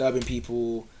just disturbing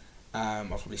people. I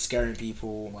was probably scaring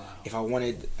people. Wow. If I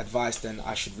wanted advice, then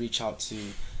I should reach out to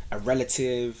a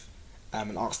relative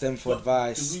and ask them for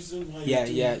advice. The reason why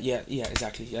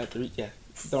exactly.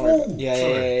 Don't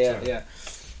worry about it.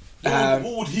 Yeah.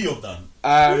 What would he have done?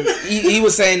 He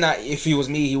was saying that if he was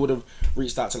me, he would have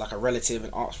reached out to like a relative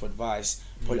and asked for advice.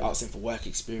 Probably asked him for work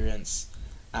experience.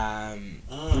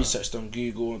 Researched on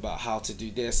Google about how to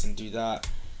do this and do that.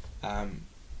 To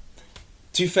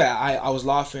be fair, I was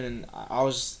laughing and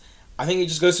I think it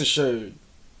just goes to show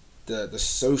the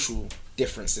social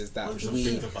differences that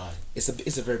it's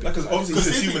a very big because obviously it's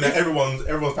assuming that everyone's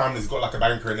family's got like a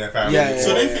banker in their family.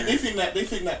 So they think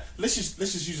that let's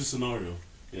just use a scenario.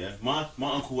 Yeah, my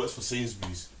uncle works for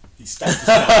Sainsbury's. He stacked his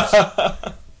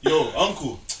house. Yo,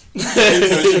 uncle,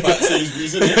 internship at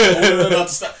Sainsbury's, isn't it?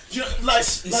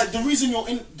 Like the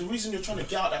reason you're trying to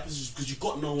get out of that position is because you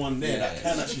got no one there that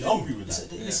can actually help you with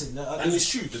that. Listen, and it's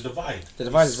true. The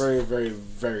divide is very, very,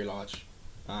 very large,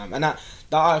 and that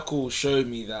article showed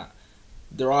me that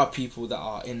there are people that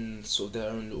are in sort of their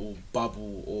own little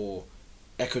bubble or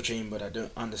echo chamber that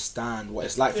don't understand what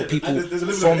it's like for Yeah, people and there's a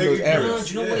little from bit of those ignorance. areas.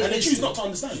 Do you know what it And they is? choose not to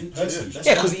understand. Personally, that's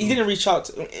Yeah, what I because he feel. didn't reach out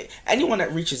to anyone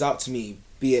that reaches out to me,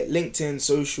 be it LinkedIn,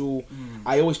 social.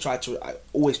 I always try to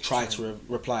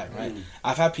reply. Right,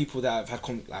 I've had people that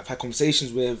I've had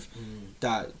conversations with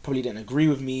that probably didn't agree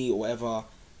with me or whatever,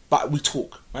 but we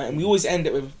talk, right, and we always end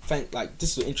it with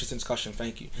this is an interesting discussion.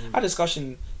 Thank you. I had a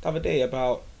discussion the other day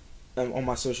about on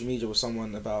my social media with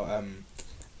someone about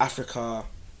Africa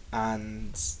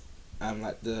and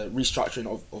like the restructuring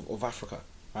of Africa,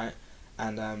 right,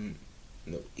 and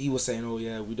he was saying, oh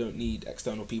yeah, we don't need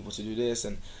external people to do this,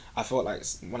 and I felt like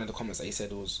one of the comments that he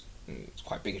said was it's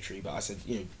quite bigotry, but I said,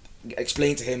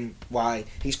 explain to him why,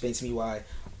 he explained to me why.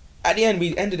 At the end,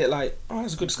 we ended it like, oh,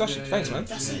 that's a good discussion. Thanks, man.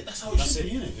 That's it. That's how it should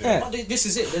be, innit? Yeah. But this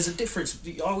is it. There's a difference.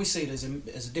 I always say there's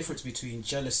a difference between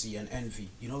jealousy and envy.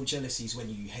 Jealousy is when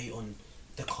you hate on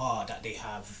the car that they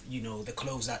have, the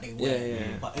clothes that they wear.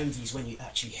 Yeah. But envy is when you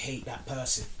actually hate that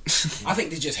person. I think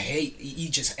they just hate.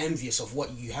 You're just envious of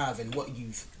what you have and what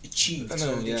you've achieved.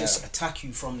 So they just attack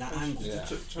you from that angle. Yeah.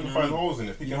 Trying to find holes in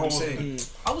it. You know what I'm saying?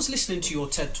 I was listening to your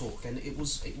TED talk and it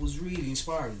was really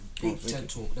inspiring. Big TED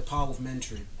talk, the power of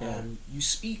mentoring. You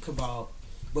speak about,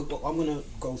 but I'm gonna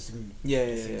go through the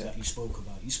things that you spoke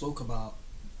about. You spoke about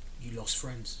you lost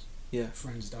friends. Yeah.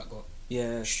 Friends that got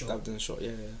shot. Stabbed and shot.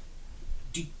 Yeah.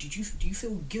 Do you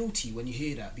feel guilty when you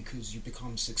hear that because you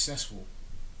become successful?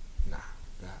 Nah,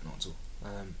 not at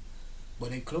all. Were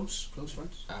they close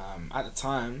friends? At the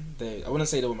time, I wouldn't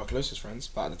say they were my closest friends,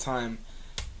 but at the time,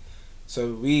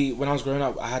 so when I was growing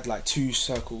up, I had like two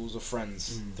circles of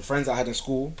friends. The friends I had in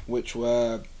school, which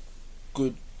were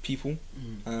good people,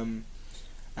 and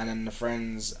then the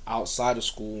friends outside of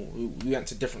school, we went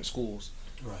to different schools,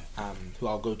 right? Who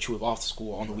I'll go chill with after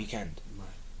school or on the weekend,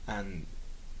 right? And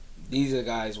these are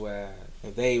guys where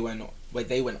they went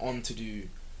on to do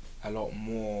a lot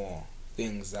more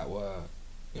things that were,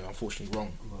 unfortunately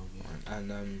wrong. Yeah.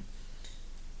 And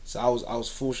so I was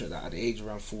fortunate that at the age of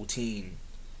around 14,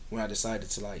 when I decided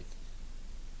to like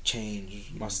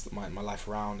change my life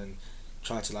around and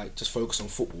try to like just focus on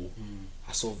football,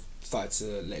 I sort of started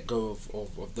to let go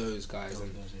of those guys,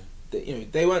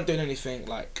 they weren't doing anything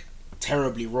like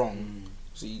terribly wrong.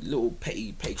 So little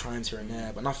petty crimes here and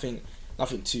there, but nothing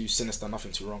too sinister,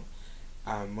 nothing too wrong.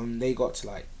 When they got to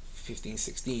like 15,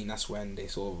 16, that's when they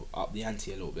sort of upped the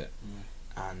ante a little bit,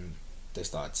 and they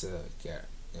started to get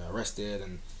arrested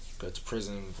and go to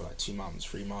prison for like 2 months,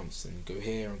 3 months, and go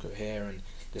here, and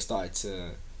they started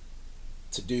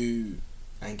to do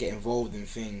and get involved in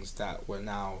things that were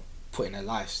now putting their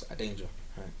lives at danger,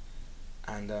 right?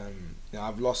 And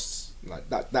I've lost like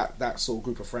that sort of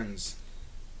group of friends.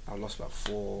 I've lost about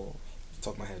 4, off the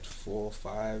top of my head, 4,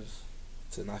 5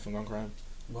 to knife and gun crime.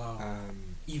 Wow.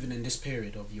 Even in this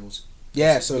period of yours.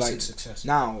 So like success.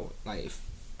 Now,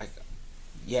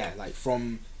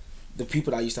 from the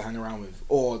people that I used to hang around with,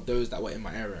 or those that were in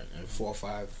my area, 4 or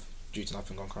 5 due to knife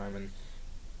and gun crime, and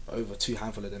over 2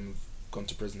 handful of them have gone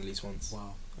to prison at least once.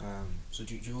 Wow. So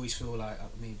do you always feel like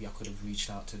maybe I could have reached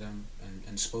out to them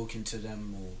and spoken to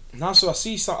them, or? No, so I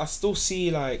still see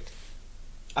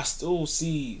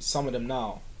some of them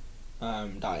now,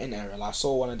 that are in the area. Like I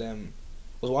saw one of them.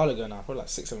 It was a while ago now, probably like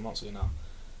 6-7 months ago now,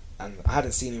 and I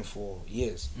hadn't seen him for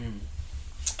years.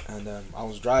 And I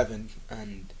was driving,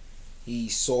 and he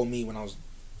saw me when I was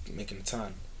making a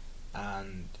turn,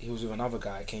 and he was with another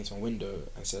guy. Came to my window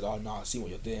and said, "Oh no, I see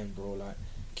what you're doing, bro. Like,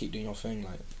 keep doing your thing.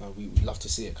 Like, we love to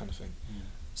see it," kind of thing.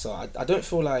 So I don't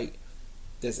feel like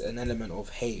there's an element of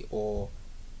hate or,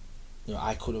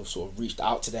 I could have sort of reached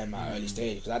out to them at an early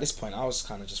stage, because at this point I was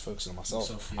kind of just focusing on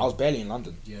myself. I was barely in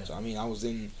London. So I was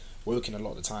working a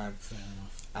lot of the time. Fair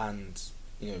enough. And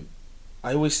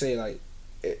I always say like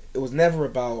it was never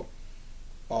about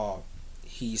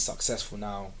he's successful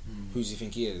now, who do you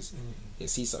think he is?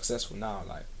 It's he's successful now,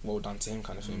 like well done to him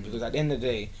kind of thing. Because at the end of the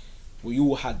day, we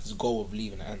all had this goal of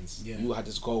leaving the ends. We all had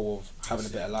this goal of having a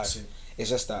better life. It's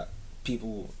just that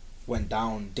people went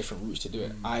down different routes to do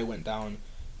it. I went down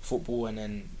football and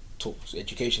then took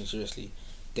education seriously.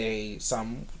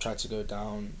 Some tried to go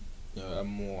down a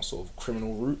more sort of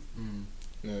criminal route,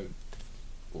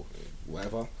 or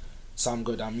whatever. Some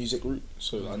go down music route.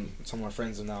 So some of my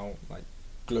friends are now like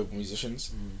global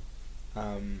musicians.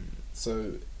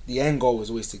 So the end goal is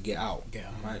always to get out,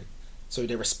 right? So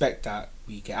they respect that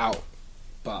we get out,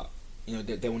 but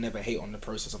they will never hate on the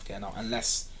process of getting out,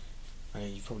 unless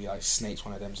you probably like snaked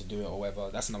one of them to do it or whatever.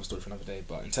 That's another story for another day.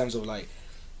 But in terms of like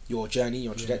your journey,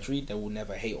 your trajectory, they will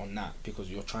never hate on that, because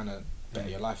you're trying to better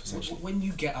your life essentially. When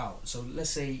you get out, so let's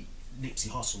say Nipsey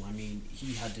Hussle,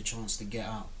 he had the chance to get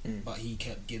out, but he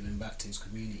kept giving back to his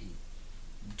community.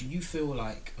 do you feel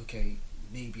like, okay,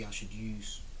 maybe I should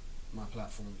use my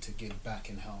platform to give back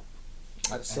and help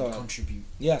and contribute?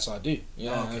 Yeah, so I do.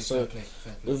 Yeah, okay, so fair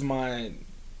play. with my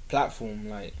platform,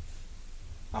 like,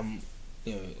 I'm,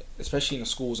 especially in the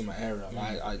schools in my area,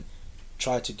 like, I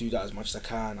try to do that as much as I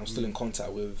can. I'm still in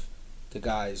contact with the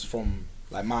guys from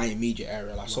like my immediate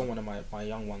area. Like, I saw one of my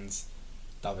young ones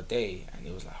the other day, and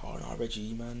he was like, "Oh no,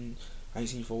 Reggie, man, I ain't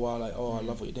seen you for a while. Like, oh, I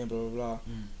love what you're doing, blah blah blah."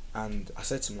 And I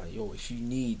said to him, like, "Yo, if you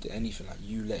need anything, like,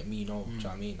 you let me know." Do you know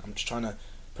what I mean? I'm just trying to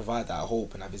provide that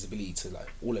hope and that visibility to like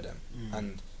all of them,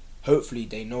 and hopefully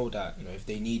they know that, if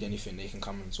they need anything, they can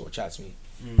come and sort of chat to me.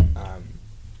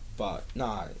 But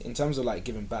nah, in terms of like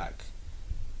giving back,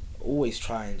 always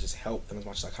try and just help them as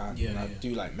much as I can. I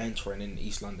do like mentoring in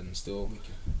East London still.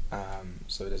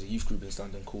 So there's a youth group in East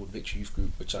London called Victory Youth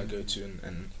Group, which I go to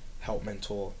and help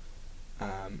mentor.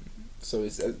 So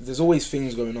there's always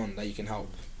things going on that you can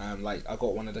help. Like, I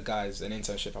got one of the guys an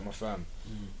internship at my firm.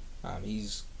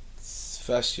 He's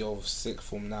first year of sixth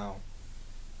form now,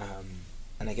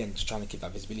 and again, just trying to give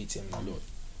that visibility to him. Like, look,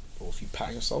 well, if you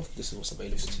pattern yourself, this is what's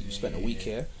available to you. You spent a week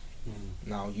here.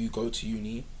 Now you go to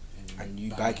uni and you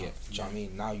bag it. Do you know what I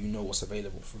mean? Now you know what's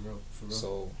available. For real.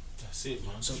 So that's it,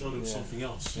 man. So show them something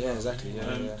else. Yeah, exactly.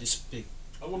 This big.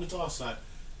 I wanted to ask, like,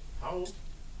 how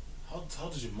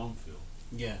does your mum feel?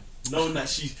 Yeah. Knowing that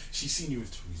she's seen you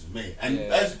with Theresa May, and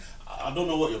I don't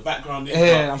know what your background is.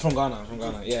 Yeah, I'm from Ghana.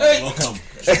 Yeah. Hey. Welcome.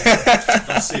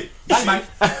 That's it.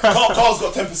 Carl's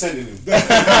got 10% in him.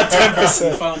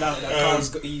 10%. Found out that Carl's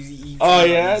got. Did you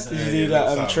do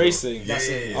that tracing? That's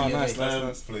it. Oh, nice.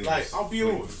 Like, I'll be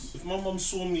real. If my mum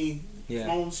saw me. If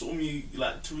my mum saw me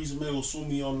like Theresa May, or saw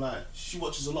me on, like, she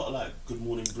watches a lot of like Good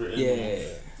Morning Britain,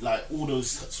 or, like all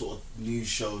those sort of news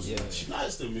shows. She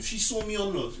likes them. If she saw me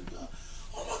on those, she'd be like,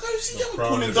 "Oh my God, you see Kevin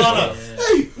calling Ghana?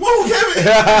 Hey, whoa, Kevin!"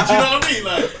 Do you know what I mean?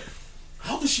 Like,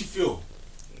 how does she feel?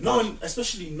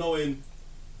 Especially knowing,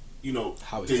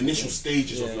 how the initial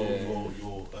stages of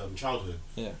your childhood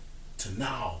to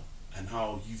now, and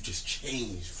how you've just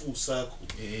changed full circle.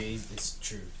 It's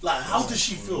true. Like, how does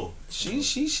she feel?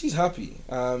 She's happy.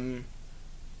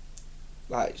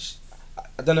 Like,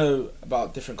 I don't know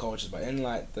about different cultures, but in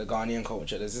like the Ghanaian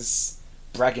culture, there's this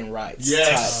bragging rights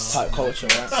type culture,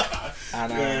 right?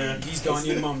 And these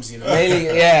Ghanaian mums, mainly,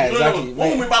 exactly.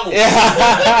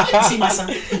 See my son.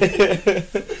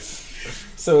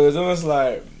 So it's almost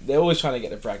like they're always trying to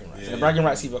get the bragging rights. And the bragging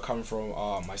rights either come from,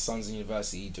 my son's in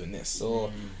university doing this,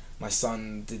 or my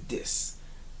son did this.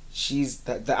 She's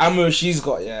the ammo she's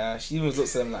got. She even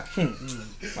looks at them like,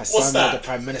 my son made the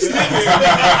Prime Minister.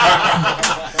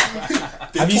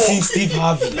 Have you seen Steve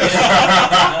Harvey?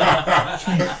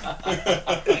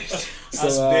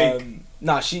 So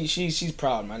nah, she's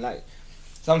proud, man. Like,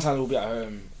 sometimes we'll be at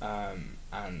home,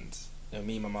 and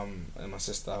me, my mum, and my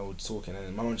sister will be talking,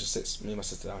 and my mum just sits me and my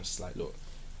sister down. She's like, "Look,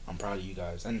 I'm proud of you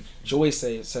guys," and she always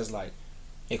says like,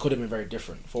 it could have been very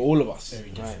different for all of us,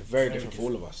 very different for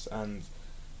all of us, and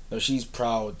she's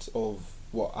proud of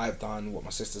what I've done, what my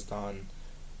sister's done,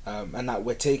 and that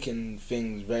we're taking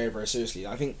things very, very seriously.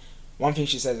 I think one thing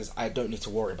she says is, I don't need to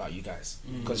worry about you guys,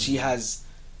 because she has,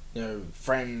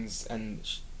 friends, and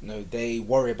they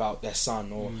worry about their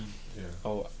son, or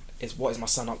what is my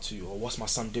son up to, or what's my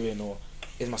son doing, or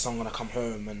is my son gonna come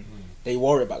home, and they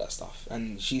worry about that stuff.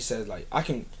 And she says, like, I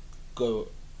can go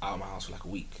out of my house for like a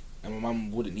week, and my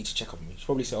mum wouldn't need to check up on me. She'd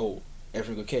probably say, "Oh,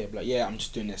 everything okay?" But like, "Yeah, I'm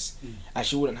just doing this," and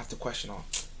she wouldn't have to question, "Oh,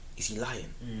 is he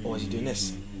lying, or is he doing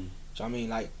this?" Do you know what I mean?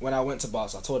 Like, when I went to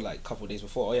Bars, I told her, like, a couple of days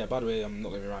before, "Oh yeah, by the way, I'm not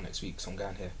gonna be around next week, so I'm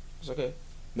going here." It's okay.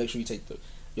 Make sure you take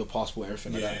your passport and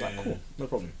everything like that. Like, cool, no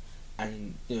problem.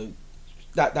 And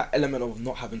that element of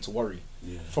not having to worry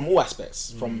from all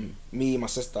aspects, from me, my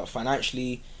sister,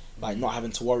 financially, like not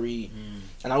having to worry.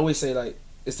 And I always say, like,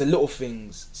 it's the little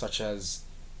things such as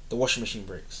the washing machine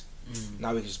breaks.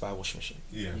 Now we can just buy a washing machine.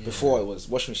 Before it was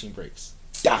washing machine breaks.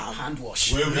 Damn. Hand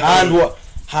wash. Hand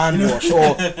wash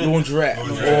or laundrette,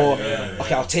 or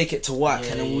okay, I'll take it to work,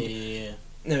 and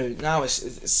then now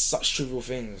it's such trivial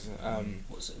things.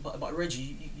 But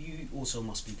Reggie, you also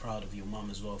must be proud of your mum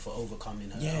as well for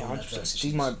overcoming her. 100%.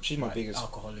 She's my biggest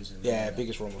alcoholism.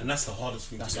 Biggest role model. And that's the hardest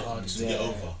thing to get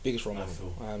over. Biggest role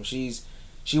model.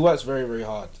 She works very, very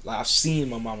hard. Like, I've seen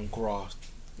my mum graft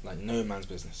like no man's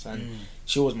business, and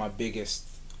she was my biggest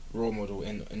role model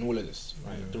in all of this.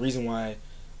 Right, the reason why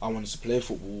I wanted to play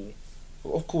football,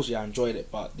 of course, I enjoyed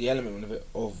it, but the element of it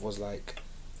was like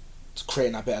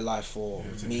creating a better life for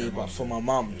me, but for my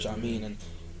mum. Do you know what I mean? And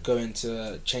going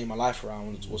to change my life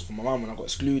around was for my mum. When I got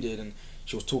excluded, and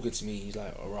she was talking to me, he's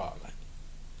like, "Alright, like,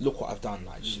 look what I've done.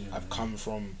 Like, I've come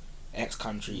from X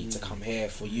country to come here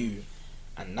for you."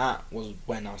 And that was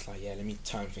when I was like, yeah, let me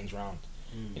turn things around.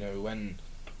 You know,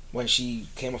 when she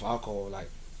came off alcohol, like,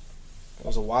 it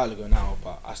was a while ago now,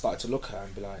 but I started to look at her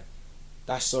and be like,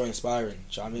 that's so inspiring.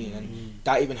 Do you know what I mean? And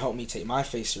that even helped me take my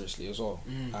faith seriously as well.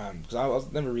 Because I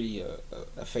was never really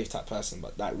a faith type person,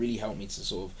 but that really helped me to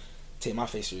sort of take my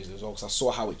faith seriously as well. Because I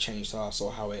saw how it changed her, I saw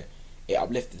how it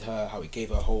uplifted her, how it gave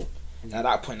her hope. And at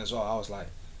that point as well, I was like,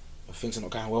 things are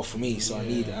not going well for me, so I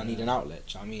need an outlet.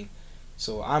 Do you know what I mean?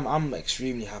 So I'm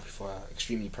extremely happy for her,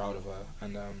 extremely proud of her,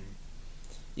 and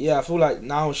yeah, I feel like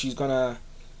now she's gonna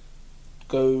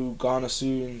go Ghana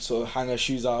soon, sort of hang her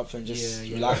shoes up and just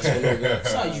relax a little bit.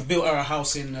 It's like you've built her a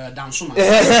house in down somewhere,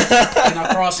 in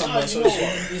Accra somewhere. So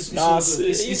it's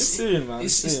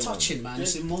touching, man.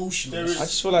 It's emotional. I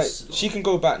just feel like she can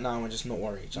go back now and just not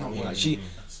worry. Do you know what I mean? Like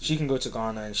she can go to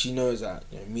Ghana and she knows that,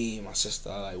 you know, me and my sister,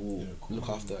 like, will look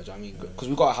after her. Do you know what I mean? Because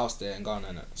we got a house there in Ghana,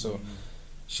 innit? So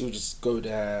she'll just go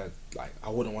there. Like, I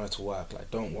wouldn't want her to work. Like,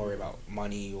 don't worry about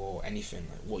money or anything.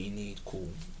 Like, what you need, cool.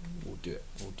 We'll do it.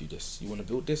 We'll do this. You want to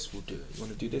build this? We'll do it. You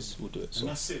want to do this? We'll do it. So and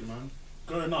that's it, man.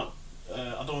 Growing up,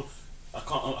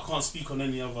 I can't speak on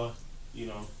any other, you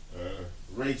know,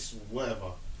 race,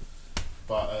 whatever.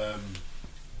 But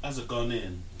as a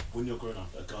Ghanaian, when you're growing up,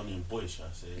 a Ghanaian boy, shall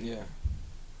I say?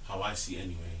 How I see,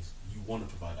 anyways, you want to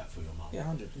provide that for your mum. Yeah,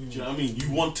 100. Do you know what I mean?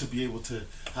 You want to be able to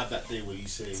have that day where you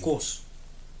say, of course,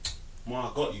 Ma,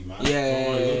 I got you, man. Go do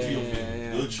your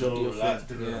thing. Good show, relax,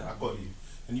 I got you.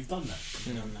 And you've done that.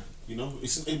 You know,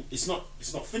 it's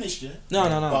not finished yet. No.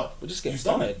 But we're just getting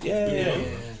started. Yeah.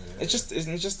 It's just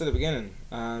at the beginning.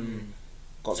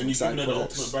 Got some and you've given her the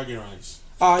projects. ultimate bragging rights.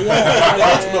 Oh yeah, the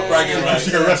ultimate bragging rights.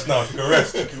 She can rest now. She can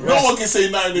rest. No one can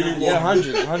say nothing anymore. Yeah,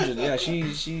 100. Yeah,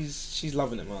 she's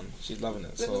loving it, man. She's loving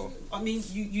it. So I mean,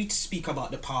 you speak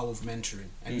about the power of mentoring,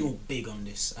 and you're big on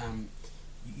this.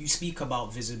 You speak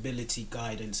about visibility,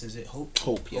 guidance. Is it hope?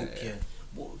 Hope, yeah.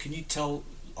 What can you tell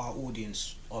our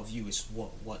audience, our viewers,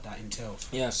 what that entails?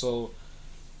 Yeah, so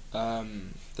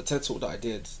the TED Talk that I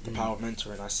did, the power of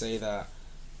mentoring, I say that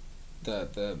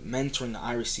the mentoring that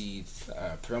I received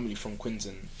predominantly from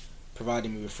Quinton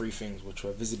provided me with three things, which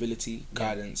were visibility,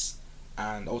 guidance,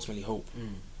 and ultimately hope.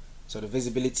 So the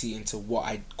visibility into what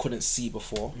I couldn't see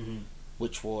before,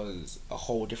 which was a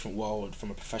whole different world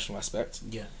from a professional aspect.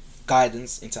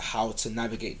 Guidance into how to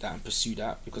navigate that and pursue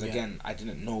that, because again, I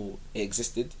didn't know it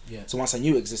existed. So once I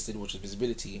knew it existed, which was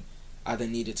visibility, I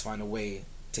then needed to find a way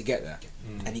to get there.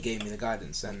 And he gave me the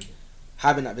guidance, and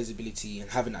having that visibility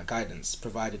and having that guidance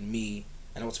provided me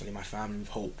and ultimately my family with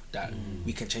hope that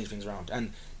we can change things around.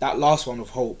 And that last one of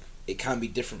hope, it can be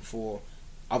different for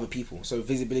other people. So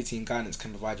visibility and guidance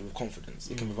can provide you with confidence.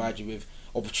 It can provide you with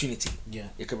opportunity.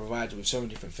 It can provide you with so many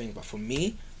different things. But for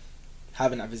me,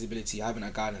 having that visibility, having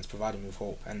that guidance provided me with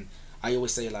hope. And I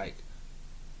always say, like,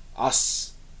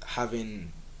 us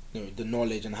having, you know, the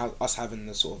knowledge and us having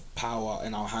the sort of power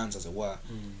in our hands, as it were,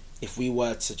 if we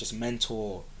were to just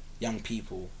mentor young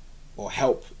people or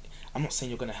help, I'm not saying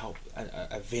you're going to help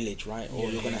a village, right? Or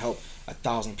you're going to help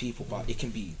 1,000 people, but it can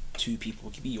be 2 people,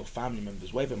 it can be your family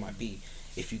members, whatever it might be.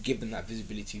 If you give them that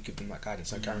visibility, you give them that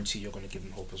guidance, I guarantee you're going to give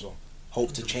them hope as well.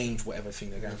 Hope to change whatever thing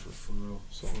they're going through. For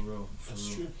real.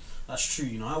 That's true.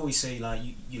 You know, I always say, like,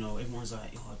 you know, everyone's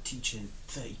like, I'm teaching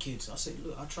 30 kids. I say,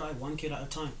 look, I try one kid at a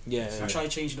time. I try to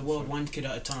change the world one kid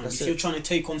at a time. If you're trying to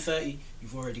take on 30,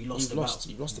 you've already lost the battle.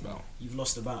 You've lost the battle. You've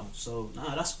lost the battle. So,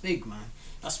 that's big, man.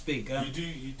 That's big.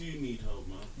 You do need hope,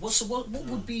 man. What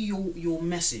would be your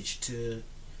message to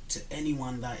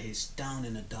anyone that is down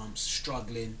in the dumps,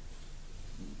 struggling,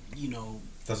 you know,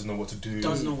 doesn't know what to do,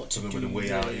 doesn't know the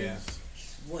way out is.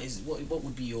 What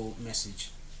would be your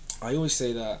message? I always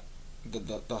say that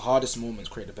the hardest moments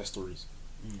create the best stories,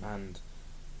 and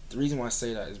the reason why I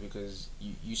say that is because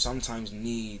you sometimes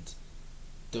need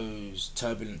those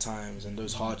turbulent times and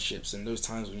those hardships and those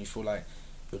times when you feel like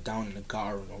you're down in the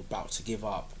gutter or about to give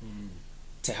up,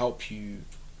 to help you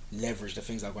leverage the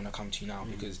things that are going to come to you now.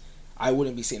 Because I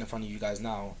wouldn't be sitting in front of you guys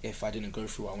now if I didn't go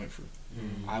through what I went through.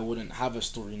 I wouldn't have a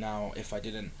story now if I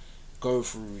didn't go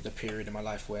through the period in my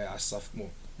life where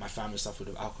my family suffered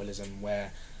with alcoholism,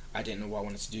 where I didn't know what I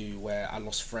wanted to do, where I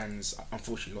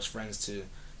unfortunately lost friends to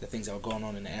the things that were going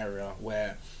on in the area,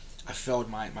 where I failed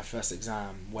my first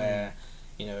exam, where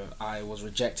you know, I was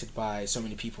rejected by so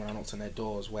many people when I knocked on their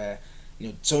doors, where, you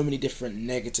know, so many different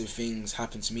negative things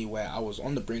happened to me where I was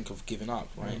on the brink of giving up,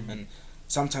 right? And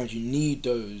sometimes you need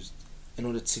those in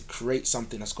order to create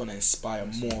something that's going to inspire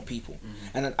more people.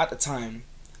 And at the time,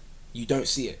 you don't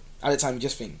see it. At the time, you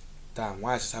just think, damn,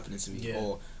 why is this happening to me?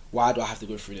 Or why do I have to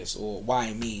go through this? Or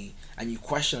why me? And you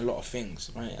question a lot of things,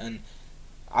 right? And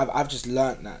I've just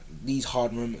learnt that these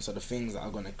hard moments are the things that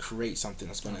are going to create something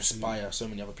that's going to inspire so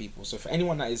many other people. So for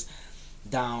anyone that is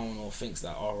down or thinks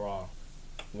that,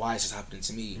 why is this happening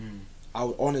to me? I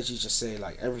would honestly just say,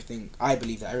 like, I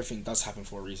believe that everything does happen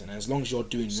for a reason, and as long as you're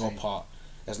doing your part,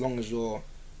 as long as you're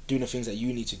doing the things that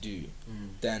you need to do,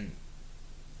 then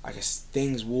I guess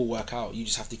things will work out. You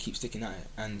just have to keep sticking at it,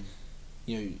 and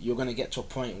you're going to get to a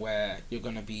point where you're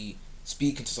going to be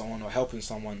speaking to someone or helping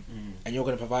someone, and you're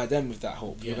going to provide them with that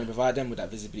hope. You're going to provide them with that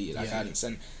visibility, that guidance,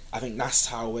 and I think that's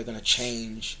how we're going to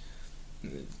change,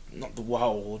 not the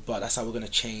world, but that's how we're going to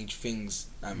change things,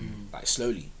 like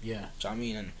slowly. Yeah. Do you know what I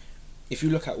mean? And if you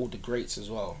look at all the greats as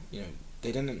well,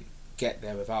 they didn't get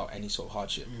there without any sort of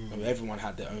hardship. I mean, everyone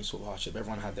had their own sort of hardship.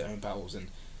 Everyone had their own battles, and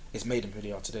it's made them who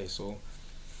they are today. So,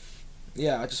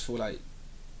 yeah, I just feel like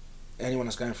anyone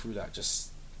that's going through that,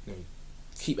 just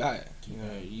keep at it.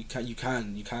 You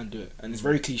can do it. And it's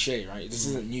very cliche, right? This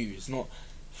isn't new. It's not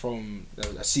from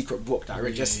a secret book that I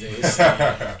read yesterday.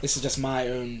 This is just my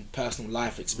own personal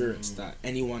life experience. That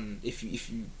anyone, if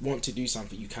you want to do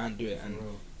something, you can do it, and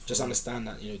just understand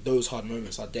that those hard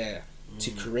moments are there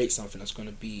to create something that's going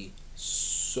to be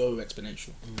so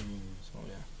exponential. So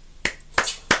yeah.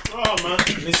 Oh man,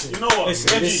 listen. You know what,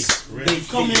 Reggie? You've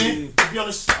come here.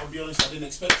 I'll be honest. I didn't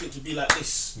expect it to be like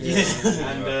this.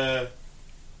 And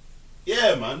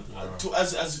yeah, man.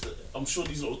 As I'm sure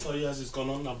these little tell you as it's gone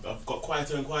on, I've got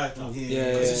quieter and quieter.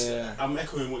 I'm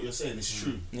echoing what you're saying. It's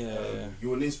true.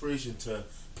 You're an inspiration to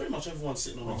pretty much everyone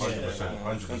sitting on the chair.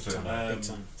 100%.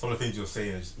 Some of the things you're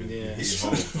saying has been it's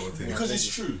true because it's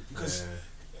true because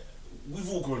we've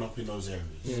all grown up in those areas.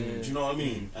 Do you know what I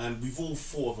mean? And we've all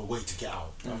thought of a way to get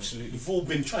out. Absolutely. We've all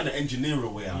been trying to engineer a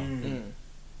way out.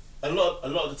 A lot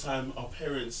of the time, our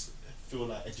parents feel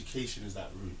like education is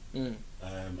that route,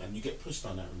 and you get pushed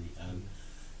down that route, and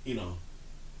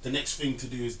the next thing to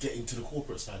do is get into the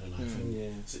corporate side of life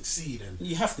and succeed. And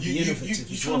you have to be innovative.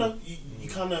 You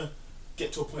kind of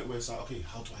get to a point where it's like, okay,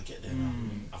 how do I get there now?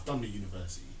 I've done the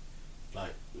university.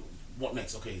 Like, what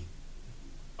next? Okay,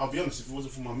 I'll be honest. If it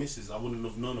wasn't for my missus, I wouldn't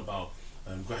have known about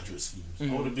graduate schemes.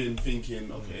 I would have been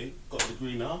thinking, okay, got a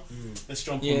degree now. Let's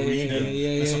jump on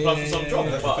reading. Let's apply for some job.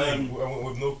 But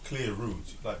with no clear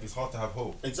route, like it's hard to have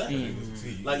hope. Exactly.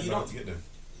 Like you don't have to get there.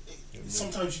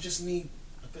 Sometimes you just need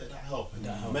a bit of that help and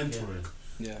mentoring.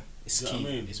 Yeah, it's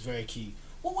key. It's very key.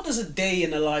 What does a day in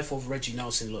the life of Reggie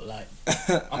Nelson look like?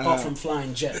 Apart from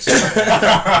flying jets.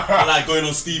 I like going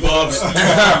on Steve Harvey.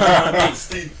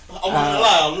 Steve, I'm not gonna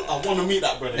lie, I want to meet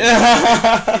that brother.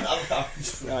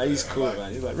 Nah, he's cool,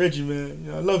 man. He's like, Reggie,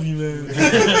 man, I love you, man.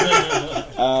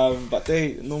 But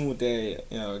normal day,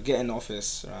 get in the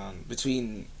office around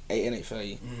between 8 and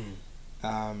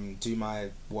 8:30. Do my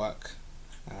work.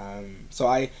 So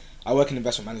I work in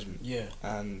investment management. Yeah.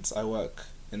 And I work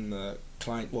in the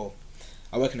client. Well,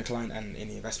 I work in the client and in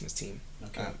the investments team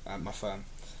at my firm.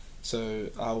 So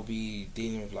I'll be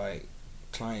dealing with like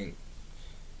client.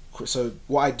 So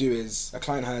what I do is a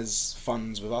client has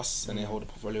funds with us and they hold a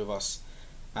portfolio with us,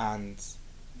 and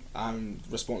I'm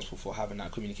responsible for having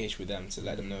that communication with them to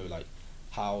let them know like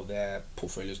how their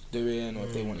portfolio's doing, or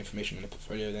if they want information on the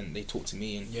portfolio, then they talk to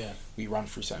me and we run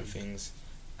through certain things.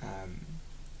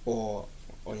 Or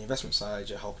on the investment side,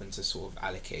 you're helping to sort of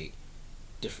allocate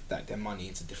their money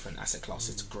into different asset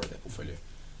classes to grow their portfolio.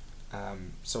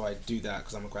 So I do that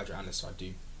because I'm a graduate analyst, so I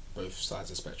do both sides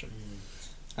of the spectrum.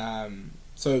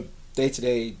 So day to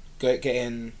day, get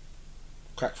in,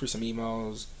 crack through some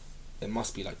emails. There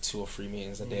must be like 2 or 3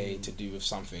 meetings a day to do with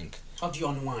something. How do you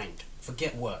unwind?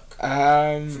 Forget work.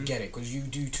 Forget it, because you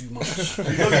do too much.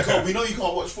 we know you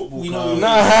can't watch football. Your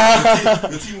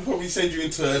team will probably send you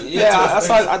into. That's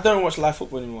why I don't watch live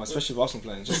football anymore, especially with Arsenal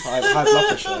playing. Just high blood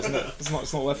pressure. It's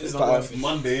not worth it. It's not worth it.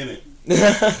 Monday,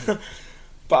 innit?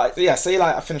 But yeah, say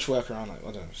like I finish work around like,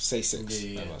 I don't know, say 6.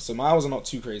 So my hours are not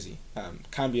too crazy.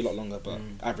 Can be a lot longer, but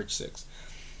average 6.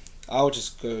 I'll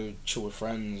just go chill with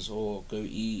friends or go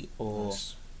eat, or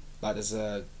like there's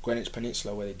a Greenwich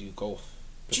Peninsula where they do golf.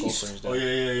 The golf range there. Oh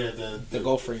yeah. The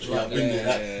golf range. Yeah, I've been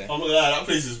there. I'm not gonna lie, that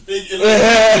place is big. You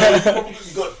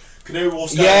got Canary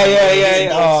Wharf. Yeah.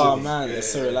 Oh man,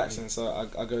 it's so relaxing. So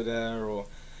I go there, or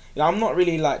I'm not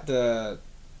really like the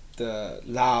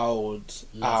loud,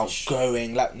 lavish,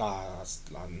 outgoing. I'm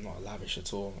not lavish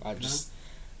at all.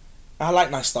 I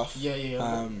like nice stuff.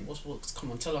 Yeah.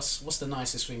 Come on, tell us, what's the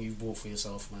nicest thing you've bought for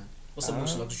yourself, man? What's the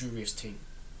most luxurious thing?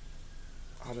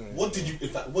 I don't know. What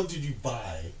did you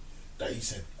buy that you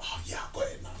said, oh yeah, I've got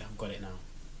it now?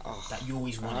 That you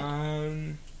always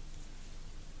wanted.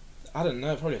 I don't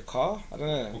know, probably a car. I don't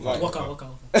know. What car?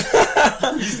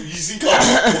 You see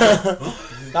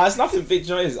cars? Nah, it's nothing big. You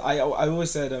know what it is? I always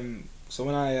said So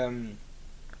when I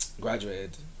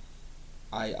graduated,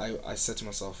 I said to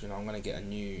myself, you know, I'm gonna get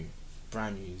a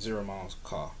brand new 0 miles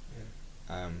car.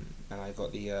 Yeah. And I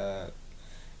got the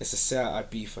it's a Seat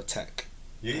IB for tech.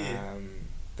 Yeah.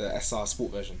 The SR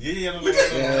Sport version. Yeah. Look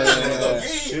at Yeah.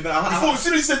 Before, as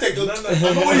soon as you said that, go. I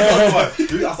know what you're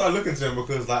talking about. I started looking to him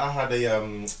because like I had a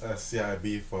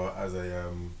CIB as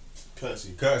a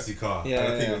courtesy car. Yeah, and I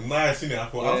think it was nice, innit? I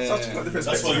thought I was such a different.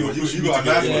 That's why you were pushing me got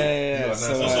to a nice get one. Yeah. You got a nice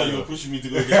So, one. That's why you were pushing me to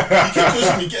go get. You kept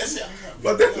pushing me, get it.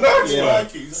 But that's nice, Yeah.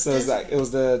 So it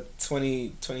was the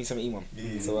 2017 one.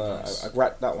 Yeah, So nice. I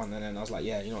grabbed that one, and then I was like,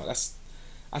 yeah, you know what,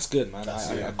 that's good, man. That's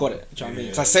I it. got it. Do you know what I mean?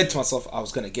 Because I said to myself I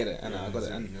was gonna get it, and I got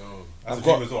it. And That's I've a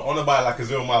dream got- as well. I want to buy like a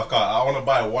 0 mile car. I want to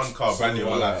buy one car brand new in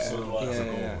my life. So do I. That's a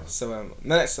goal, yeah. man. So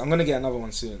next, I'm gonna get another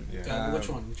one soon. Yeah. Which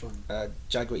one?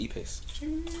 Jaguar E-Pace.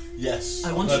 Yes.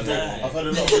 I wanted I've heard that. I've heard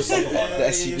a lot of good stuff about The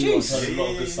that. SUV I've ones. heard a lot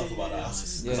of good stuff about that.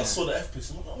 Because Yeah. I saw the F-Pace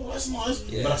and I'm like, oh, that's nice.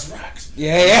 Yeah. But that's racked.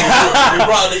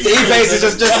 Yeah. The E-Pace is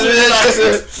just.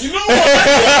 You know what?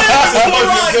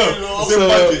 So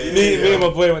budget, me yeah. and my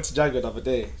boy went to Jaguar the other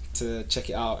day to check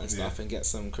it out and stuff and get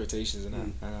some quotations and that.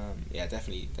 Yeah,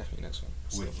 definitely next one.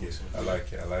 Wicked. I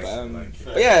like it. I like it.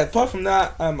 But yeah, apart from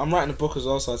that, I'm writing a book as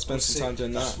well, so I spent some time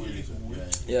doing That's that. really cool.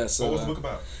 Yeah, so So what's the book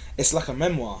about? it's like a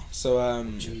memoir. So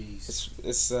Jeez.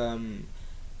 it's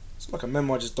like a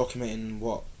memoir, just documenting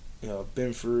what I've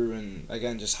been through, and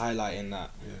again just highlighting that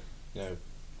it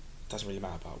doesn't really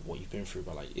matter about what you've been through,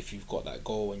 but like if you've got that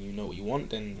goal and you know what you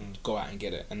want, then go out and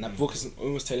get it. And that book is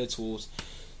almost tailored towards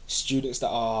students that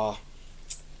are.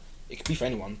 It could be for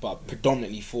anyone, but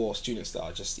predominantly for students that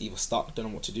are just either stuck, don't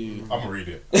know what to do, I'm gonna read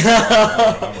it. I'm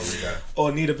gonna read that.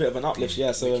 or need a bit of an uplift.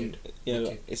 Yeah, so Wicked.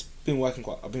 Wicked. I've been working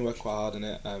quite hard on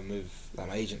it with like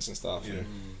my agents and stuff, Yeah. and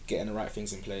getting the right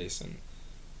things in place. And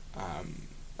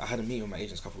I had a meeting with my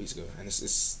agents a couple of weeks ago, and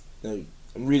it's I'm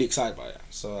really excited by it.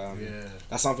 So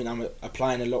that's something I'm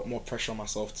applying a lot more pressure on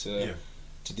myself to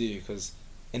do, because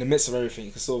in the midst of everything,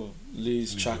 you can sort of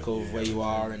lose track of where you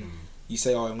are, and you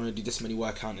say, oh, I'm going to do this many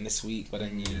workout in this week, but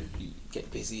then you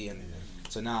get busy, and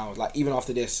so now, like, even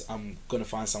after this, I'm going to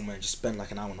find somewhere and just spend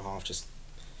like an hour and a half, just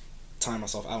time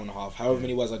myself hour and a half, however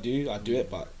many words I do it,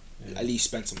 but at least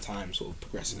spend some time sort of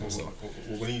progressing myself.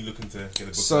 When are you looking to get a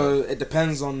book So out? it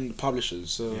depends on the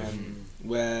publishers. So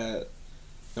where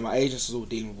my agents is all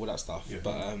dealing with all that stuff,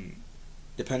 but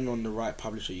depending on the right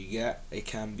publisher you get, it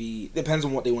can be depends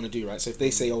on what they want to do, right? So if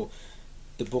they say, oh,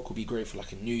 the book will be great for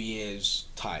like a New Year's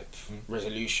type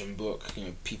resolution book,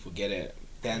 people get it,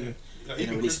 then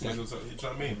Even release Christmas, do you know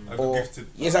what I mean? Like or a gift to,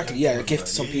 exactly, a gift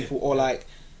to some yeah, people, or like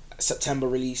September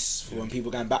release for when people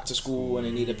are going back to school and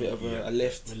they need a bit of a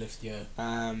lift. The lift, yeah.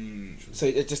 So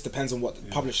it just depends on what the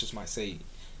publishers might say.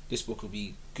 This book will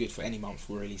be good for any month.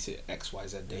 We'll release it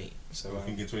XYZ date. So I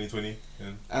think in 2020.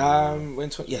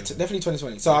 Definitely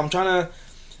 2020. So I'm trying to.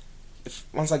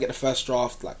 Once I get the first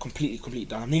draft like completely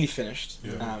done, I'm nearly finished.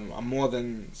 I'm more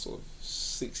than sort of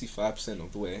 65%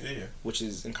 of the way, which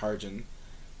is encouraging.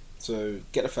 So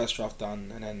get the first draft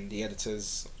done, and then the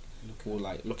editors will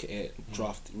like look at it,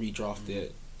 redraft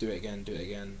it, do it again,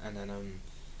 and then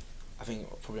I think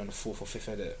probably on the 4th or 5th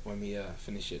edit when we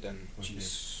finish it, then.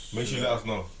 Make sure you let us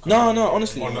know. No,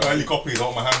 honestly. On the early copies, I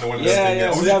want my hand on one of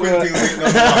Yeah, those we have things.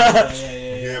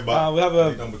 But we have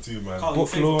a number 2, man. Carl, book your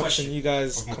favourite launch, question? and you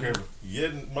guys. What's my favorite?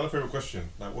 My favorite question.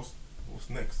 Like, what's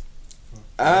next?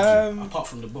 Apart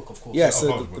from the book, of course. Yeah, so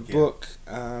apart the from book.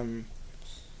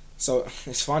 So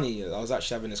it's funny. I was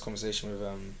actually having this conversation with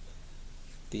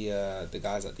the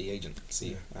guys at the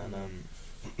agency, and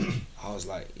I was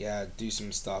like, yeah, do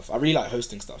some stuff. I really like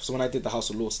hosting stuff. So when I did the House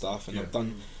of Lords stuff, and I've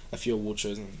done a few award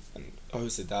shows and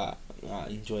hosted that, I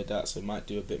enjoyed that. So I might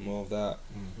do a bit more of that.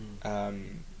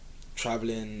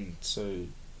 Traveling, so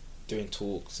doing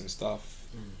talks and stuff.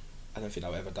 I don't think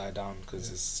that will ever die down, because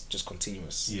it's just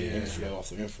continuous inflow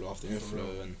after inflow after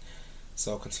inflow, and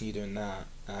so I'll continue doing that.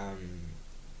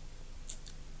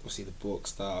 Obviously the book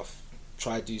stuff.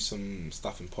 Try to do some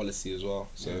stuff in policy as well.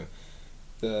 So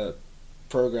the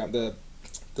program that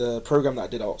I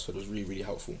did at Oxford was really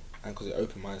helpful, and because it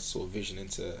opened my sort of vision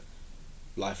into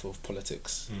life of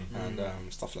politics and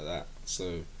stuff like that.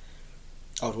 So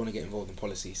I would want to get involved in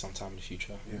policy sometime in the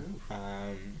future.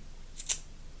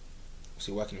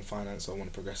 Obviously working in finance, so I want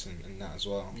to progress in that as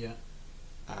well.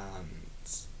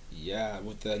 And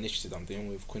with the initiative I'm doing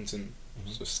with Quinton,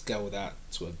 so scale that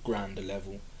to a grander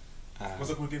level.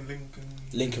 What's it called again?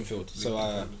 Lincolnfield. So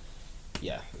I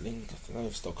don't know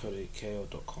if it's .co.uk or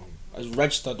 .com. It's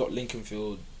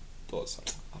register.lincolnfield. I'll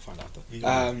find out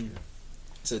after.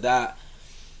 So that,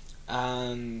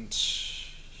 and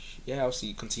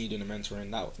obviously continue doing the mentoring.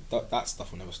 That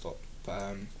stuff will never stop.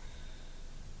 But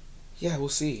Yeah, we'll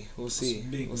see. big, We'll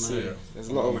man. see. Yeah. There's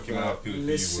a lot of making out people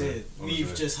Listen, for you,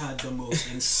 we've just had the most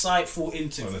insightful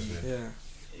interview. Honestly. yeah.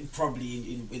 Probably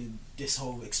in this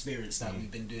whole experience that we've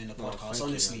been doing the No, podcast. thank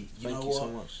Honestly, you know Thank what? you so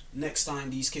much. Next time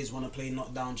these kids want to play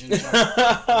knockdown ginger,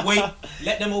 wait,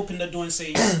 let them open the door and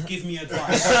say, "Give me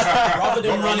advice," rather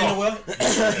than running away.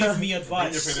 Give me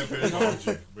advice. Bring your pen and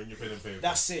paper. Bring your pen and paper.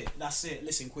 That's it.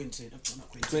 Listen, Quinton. Not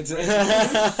Quinton. Quinton.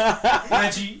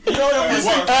 Reggie. You know what? He's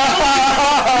about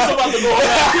to go.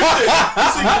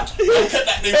 Kept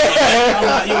that name. I'm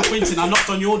like, yo, Quinton, I knocked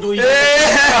on your door.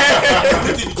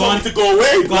 Gone to go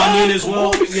away. Gone in as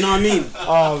well. You know what I mean?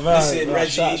 Oh man. Listen,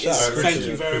 Reggie, shout out. thank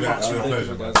you very much. It's been a man.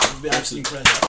 pleasure, man. It's been an absolute pleasure.